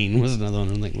dancing queen was another one.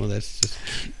 I'm like, well, that's just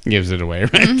gives it away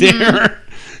right there.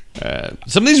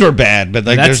 Some of these were bad, but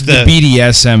like That's there's the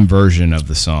BDSM version of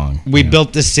the song. we Yeah.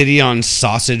 built the city on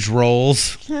sausage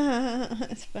rolls.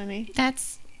 That's funny.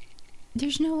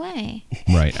 There's no way.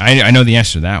 Right. I know the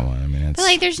answer to that one. I mean, it's But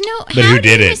like, there's no. But how who do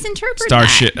did you it? misinterpret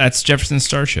Starship. That's Jefferson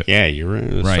Starship. Yeah, you're right.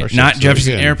 Right. Starship's Not very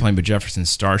Jefferson good. Airplane, but Jefferson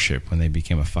Starship when they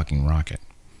became a fucking rocket.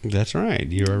 That's right.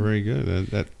 You are very good.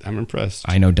 That I'm impressed.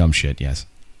 I know dumb shit. Yes.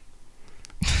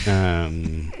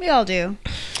 We all do.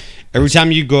 Every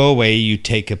time you go away, you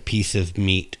take a piece of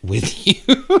meat with you.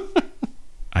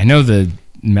 I know the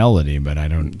melody, but I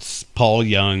don't. It's Paul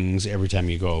Young's Every Time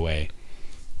You Go Away,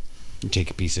 you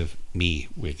take a piece of me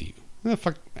with you. Oh,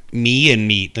 fuck me and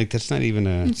meat. Like that's not even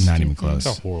a. Not even close.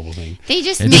 It's a horrible thing. They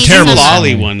just It's made a terrible some-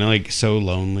 Lolly song. one, like So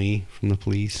Lonely from The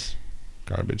Police.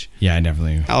 Garbage. Yeah, I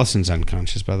definitely. Allison's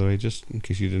unconscious, by the way, just in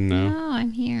case you didn't know. No,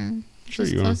 I'm here. Sure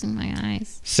Just you are. closing my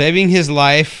eyes. Saving his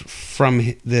life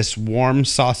from this warm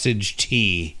sausage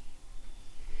tea.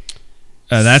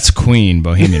 That's Queen,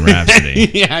 Bohemian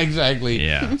Rhapsody. Yeah, exactly.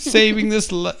 Yeah. Saving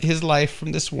his life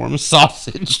from this warm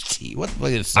sausage tea. What the fuck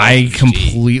is I sausage tea?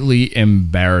 completely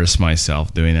embarrassed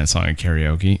myself doing that song at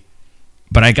karaoke,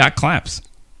 but I got claps.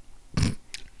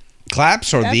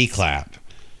 Claps or the That's- clap?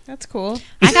 That's cool.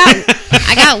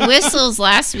 I got whistles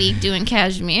last week doing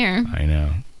Cashmere. I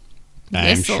know.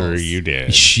 I'm Whistles. sure you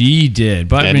did. She did,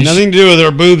 but I Had mean, nothing to do with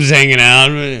her boobs hanging out.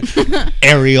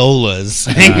 Areolas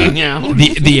hanging out.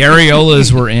 the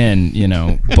areolas were in,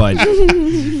 but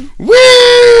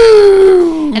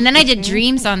Woo! And then I did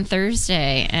Dreams on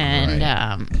Thursday, and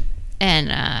I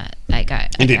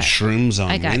got And did shrooms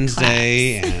I on got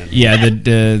Wednesday. And yeah,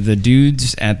 the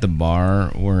dudes at the bar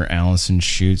where Allison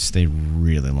shoots, they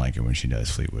really like it when she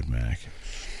does Fleetwood Mac.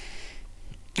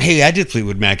 hey, I did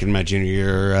Fleetwood Mac in my junior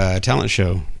year talent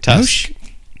show. Tusk.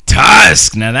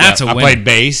 Tusk. Now that's I a win. played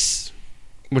bass,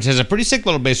 which has a pretty sick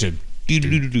little bass.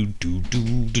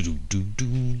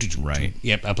 Right.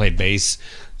 Yep, I played bass.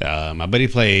 My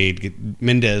buddy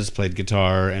Mendez played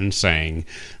guitar and sang.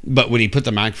 But when he put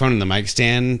the microphone in the mic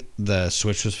stand, the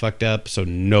switch was fucked up, so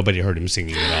nobody heard him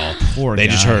singing at all. Poor They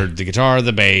just guy. heard the guitar,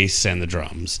 the bass, and the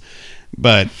drums.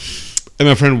 But and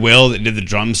my friend Will, that did the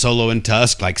drum solo in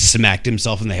Tusk, like smacked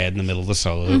himself in the head in the middle of the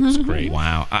solo. It was great.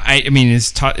 Wow. I mean,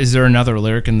 is there another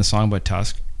lyric in the song about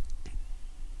Tusk?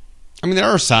 I mean, there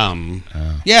are some.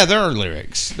 Yeah, there are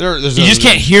lyrics. There's You just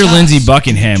can't hear Lindsey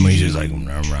Buckingham when he's just like,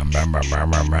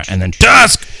 and then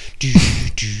Tusk.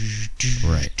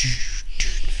 Right.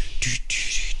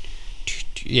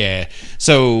 Yeah.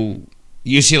 So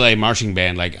UCLA marching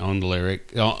band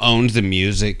owned the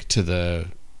music to the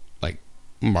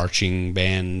marching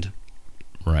band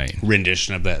Right.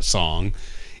 rendition of that song,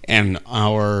 and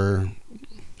our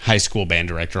high school band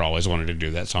director always wanted to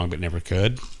do that song but never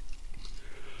could.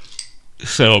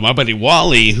 So my buddy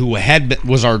Wally, who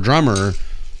was our drummer,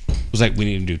 was like, "We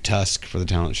need to do Tusk for the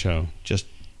talent show, just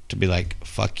to be like,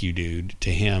 fuck you, dude,"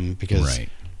 to him, because Right.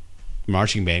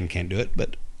 marching band can't do it,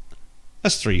 but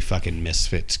us 3 fucking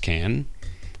misfits can,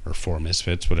 or 4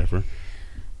 misfits, whatever.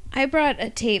 I brought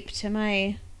a tape to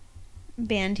my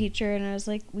band teacher, and I was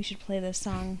like, we should play this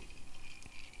song.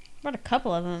 Brought a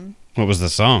couple of them. What was the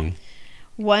song?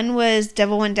 One was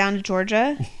Devil Went Down to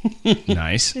Georgia.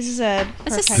 Nice. This is a That's a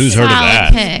percussion, Who's heard of solid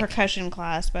that? this is a pick. percussion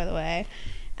class, by the way.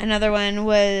 Another one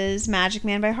was Magic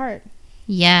Man by Heart.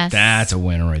 Yes. That's a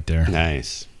winner right there.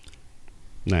 Nice.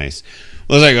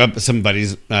 Well, it was some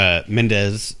buddies,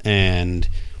 Mendez and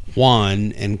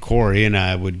Juan and Corey and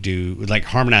I would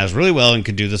harmonize really well and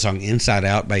could do the song Inside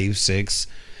Out by U6.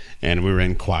 And we were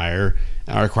in choir.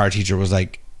 Our choir teacher was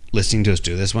listening to us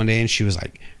do this one day, and she was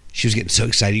getting so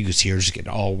excited. You could see her just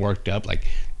getting all worked up.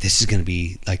 This is going to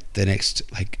be the next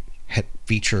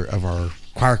feature of our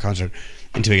choir concert.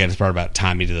 Until we got to the part about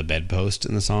tie me to the bedpost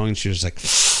in the song, and she was like,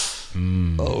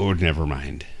 "Oh, never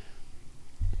mind."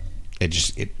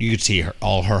 You could see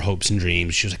all her hopes and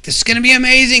dreams. She was like, "This is going to be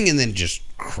amazing," and then just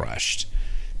crushed.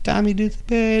 Tie me to the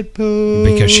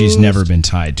bedpost. Because she's never been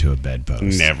tied to a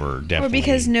bedpost. Never, definitely. Or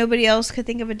because nobody else could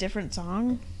think of a different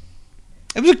song.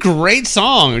 It was a great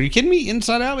song. Are you kidding me?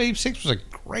 Inside Out 86 was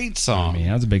a great I song. mean,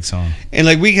 that was a big song. And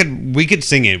we could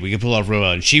sing it. We could pull it off real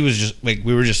well. And she was just we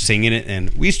were just singing it,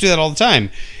 and we used to do that all the time.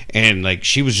 And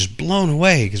she was just blown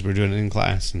away because we were doing it in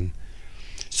class. And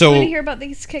so, Want to hear about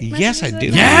these kick messages? yes, I do.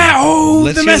 Yeah,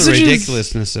 Let's the hear messages. the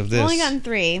ridiculousness of I've this. only gotten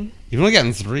 3. You've only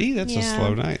gotten 3? That's a Yeah.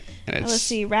 slow night. And Let's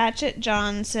see. Ratchet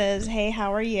John says, "Hey,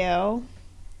 how are you?"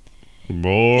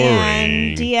 boring.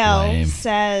 And DL Lame.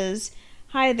 says,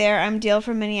 "Hi there, I'm Deal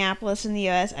from Minneapolis in the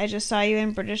U.S. I just saw you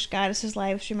in British Goddess's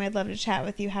live stream. I'd love to chat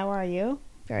with you. How are you?"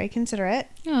 Very considerate.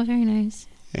 Oh, very nice.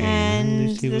 And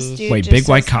Lucy this was- dude Wait, just Big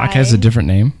White says Cock hi. has a different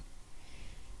name?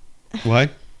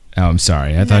 What? Oh, I'm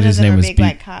sorry. I None thought of his them name are was Big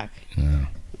White Cock. No.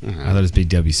 I thought it was Big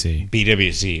WC.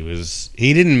 BWC was.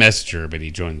 He didn't message her, but he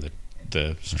joined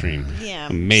the stream. Yeah.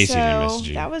 Amazing So to message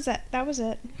you. that was it. That was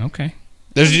it. Okay.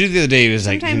 There's a dude the other day who was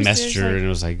he Sometimes messaged there's, her and it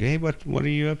was like, "Hey, what are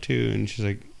you up to?" And she's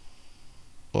like,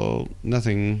 "Well,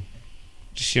 nothing.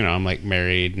 Just I'm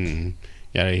married and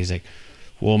yeah." He's like,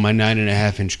 "Well, my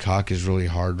 9.5-inch cock is really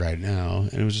hard right now,"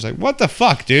 and it was just like, "What the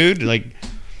fuck, dude?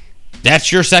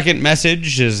 That's your second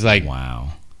message?" Is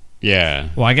Wow. yeah,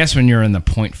 Well, I guess when you're in the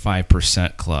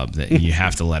 0.5% club, that you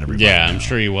have to let everybody yeah. know. I'm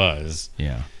sure he was.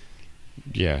 Yeah.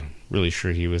 Yeah, really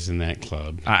sure he was in that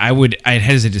club. I'd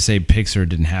hesitate to say Pixar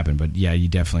didn't happen, but yeah, you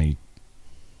definitely,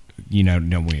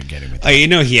 know where you're getting with that.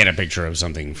 He had a picture of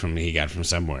something he got from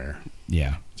somewhere.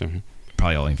 Yeah. So,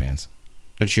 Probably OnlyFans.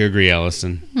 don't you agree,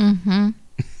 Allison? Mm-hmm.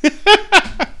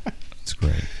 That's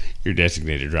great. Your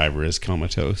designated driver is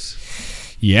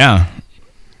comatose. Yeah.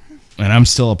 And I'm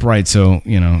still upright, so,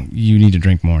 you need to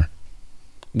drink more.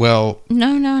 Well,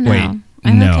 No. Wait.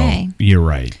 I'm no, okay. you're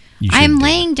right. You I'm shouldn't do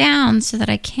laying down so that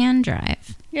I can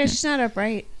drive. Yeah, she's not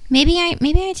upright. Maybe I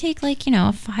take a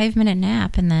 5-minute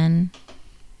nap and then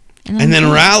and then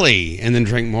go. rally and then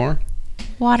drink more.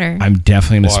 Water. I'm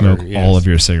definitely going to Water, smoke yes. all of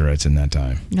your cigarettes in that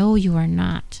time. No, you are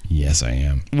not. Yes, I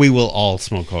am. We will all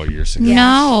smoke all your cigarettes.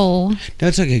 No. No,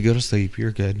 it's okay. Go to sleep. You're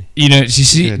good. You know,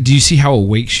 do Good. you see how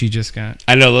awake she just got?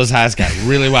 I know those eyes got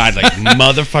really wide. Like,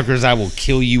 motherfuckers, I will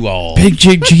kill you all. Big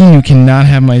Jake Jean, you cannot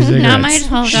have my cigarettes. Not my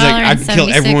 $12. She's like, I can kill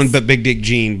everyone but Big Dick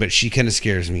Jean, but she kind of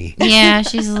scares me. Yeah,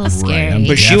 she's a little scary. I'm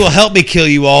But she will help me kill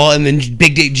you all, and then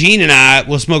Big Dick Jean and I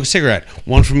will smoke a cigarette.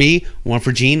 One for me, one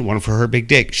for Jean, one for her Big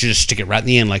Dick. She'll just stick it right in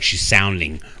the end like she's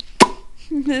sounding.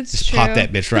 That's Just true. pop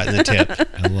that bitch right in the tip.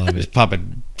 I love it. Just pop a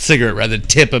cigarette right in the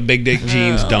tip of Big Dick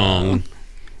Jean's dong.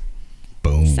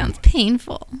 Boom. Sounds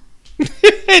painful.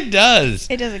 It does.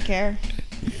 It doesn't care.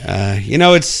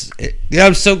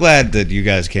 I'm so glad that you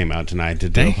guys came out tonight to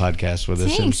do a Thank- podcast with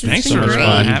us. Thanks. It was Thanks so for much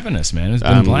fun. having us, man. It's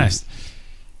been a blast.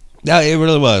 No, it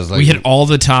really was. Like, We hit all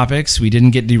the topics. We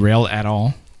didn't get derailed at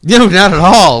all. No, not at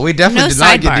all. We definitely No did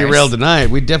not get sidebars. derailed tonight.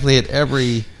 We definitely hit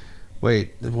every.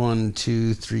 Wait, 1,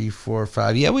 2, 3, 4,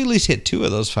 5. Yeah, we at least hit 2 of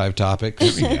those 5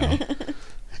 topics. There we go.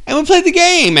 And we played the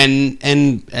game,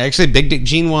 and actually, Big Dick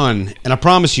Jean won. And I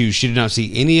promise you, she did not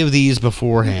see any of these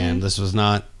beforehand. This was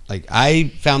not like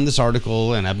I found this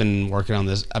article, and I've been working on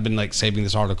this. I've been like saving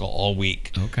this article all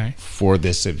week Okay. for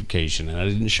this occasion, and I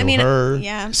didn't show I mean, her.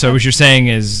 yeah. So what you're saying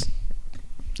is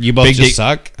You both Big just Dick-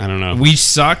 suck. I don't know. we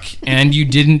suck, and you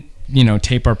didn't,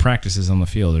 tape our practices on the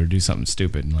field or do something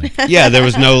stupid. Like, Yeah, there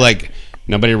was no like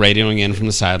nobody radioing in from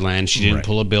the sideline. She didn't Right.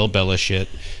 pull a Bill Bella shit.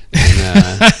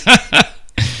 And,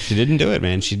 she didn't do it,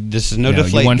 man. This is no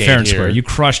deflate you won gate fair and here. square. You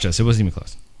crushed us. It wasn't even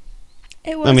close.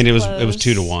 It was I mean, it was close.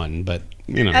 2-1, but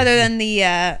you know. Other than the,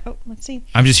 let's see.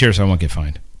 I'm just here so I won't get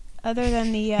fined. Other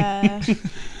than the,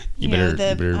 you know,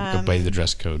 better obey the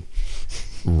dress code.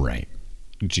 Right.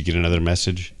 Did you get another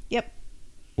message? Yep.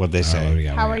 What'd they say?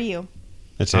 How are you?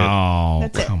 That's it. Oh,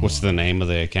 That's it. come What's on. the name of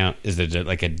the account? Is it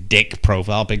like a dick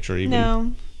profile picture? Even?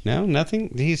 No. No,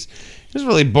 nothing. It was a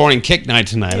really boring kick night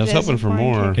tonight. It I was is hoping a for boring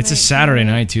more. kick It's a Right. Saturday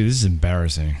night, too. This is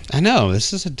embarrassing. I know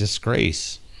this is a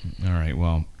disgrace. All right,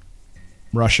 well,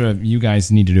 Russia, you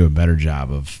guys need to do a better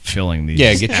job of filling these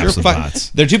Yeah, get your absolute bots.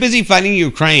 They're too busy fighting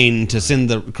Ukraine to send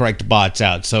the correct bots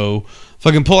out. So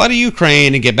fucking pull out of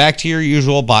Ukraine and get back to your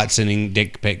usual bot sending,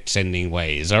 dick pic sending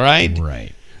ways. All right.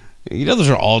 Right. You know those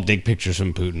are all dick pictures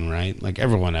from Putin, right? Like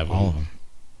every one of them. All of them.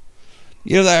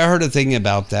 You know, I heard a thing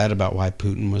about that, about why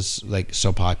Putin was like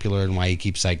so popular and why he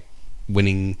keeps like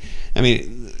winning. I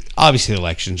mean, obviously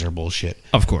elections are bullshit,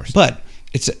 Of course. but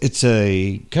it's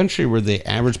a country where the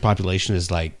average population is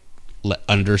like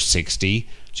under 60.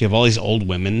 So you have all these old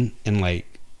women and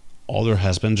like all their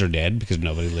husbands are dead because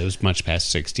nobody lives much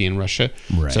past 60 in Russia.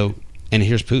 Right. So, and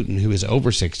here's Putin who is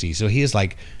over 60. So he is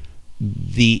like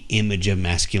the image of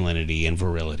masculinity and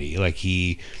virility. Like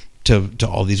he to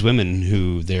all these women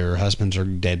who their husbands are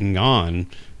dead and gone,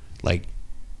 like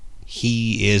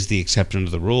he is the exception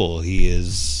to the rule. He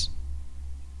is,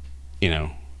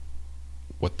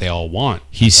 what they all want.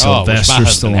 He's Like, wish my Sylvester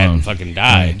husband hadn't Stallone. fucking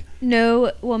died. Right.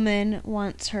 No woman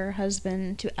wants her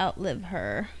husband to outlive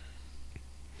her.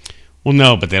 Well,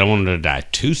 no, but they don't want her to die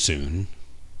too soon.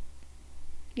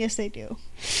 Yes, they do.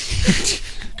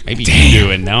 Maybe you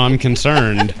do, and now I'm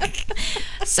concerned.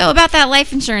 So about that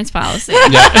life insurance policy.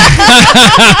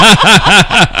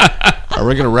 Are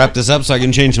we going to wrap this up so I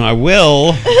can change my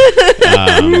will?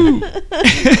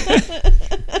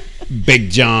 Big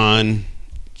John,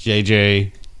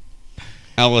 JJ,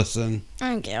 Ellison,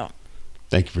 Thank you.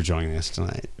 thank you for joining us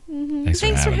tonight. Thanks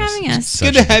for having us. It's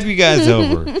Good such to have you guys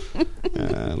over.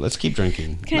 Let's keep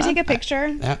drinking. Can I take a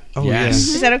picture? Oh, Yes.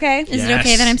 Is that okay? Is it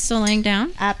okay that I'm still laying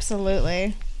down?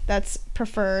 Absolutely. That's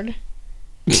preferred.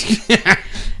 yeah.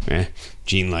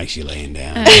 Gene likes you laying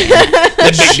down.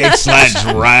 The big dick slides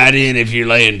right in if you're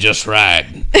laying just right.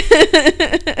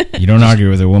 You don't argue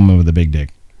with a woman with a big dick.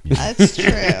 That's true.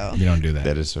 You don't do that.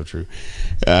 That is so true.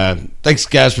 Thanks,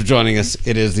 guys, for joining us.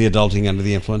 It is the Adulting Under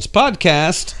the Influence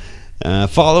podcast.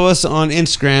 Follow us on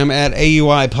Instagram at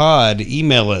AUIPod.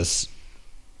 Email us,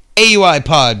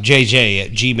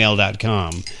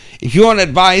 AUIPodJJ@gmail.com. If you want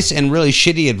advice and really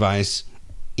shitty advice,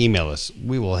 email us.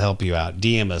 We will help you out.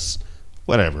 DM us.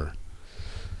 Whatever.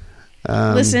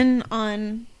 Listen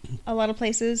on a lot of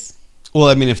places. Well,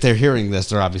 I mean, if they're hearing this,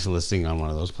 they're obviously listening on one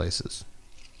of those places.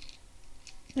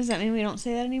 Does that mean we don't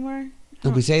say that anymore? No,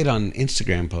 we say it on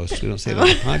Instagram posts. We don't say it on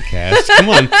the podcast. Come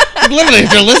on. Like, literally, if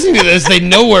they're listening to this, they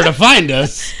know where to find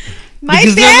us. My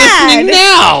because they're listening bad.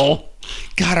 now.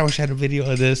 God, I wish I had a video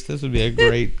of this. This would be a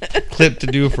great clip to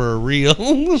do for a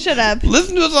reel. Shut up.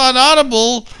 Listen to us on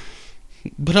Audible.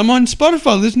 But I'm on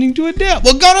Spotify listening to it now.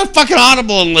 Well, go to fucking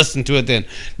Audible and listen to it then.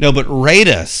 No, but rate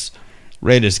us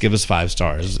rate us, give us 5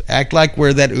 stars. Act like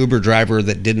we're that Uber driver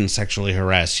that didn't sexually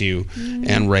harass you,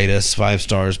 and rate us 5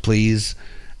 stars, please.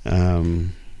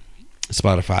 Spotify,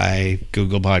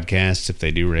 Google Podcasts, if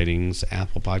they do ratings,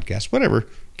 Apple Podcasts, whatever.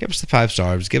 Give us the 5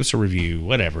 stars. Give us a review,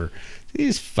 whatever.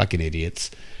 These fucking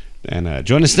idiots. And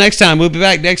join us next time. We'll be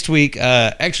back next week.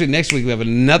 Actually, next week we have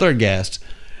another guest.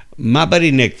 My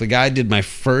buddy Nick, the guy I did my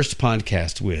first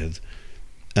podcast with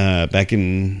back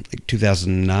in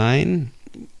 2009,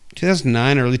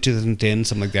 early 2010,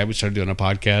 something like that. We started doing a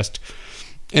podcast.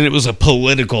 And it was a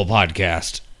political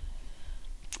podcast.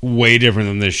 Way different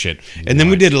than this shit. And then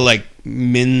we did a like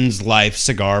men's life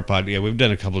cigar pod. Yeah, we've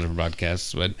done a couple different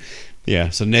podcasts, but yeah.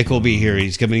 So Nick will be here.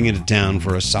 He's coming into town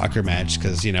for a soccer match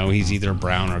because he's either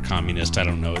brown or communist. I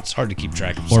don't know. It's hard to keep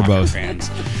track of Or soccer both. fans.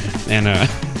 And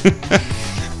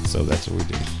so that's what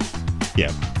we do.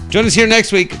 Yeah. Join us here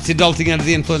next week. It's the Adulting Under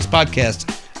the Influence podcast.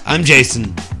 I'm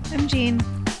Jason. I'm Jean.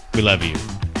 We love you.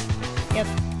 Yep.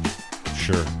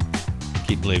 Sure.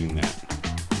 Keep believing that.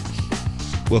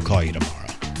 We'll call you tomorrow.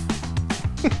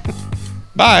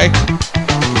 Bye.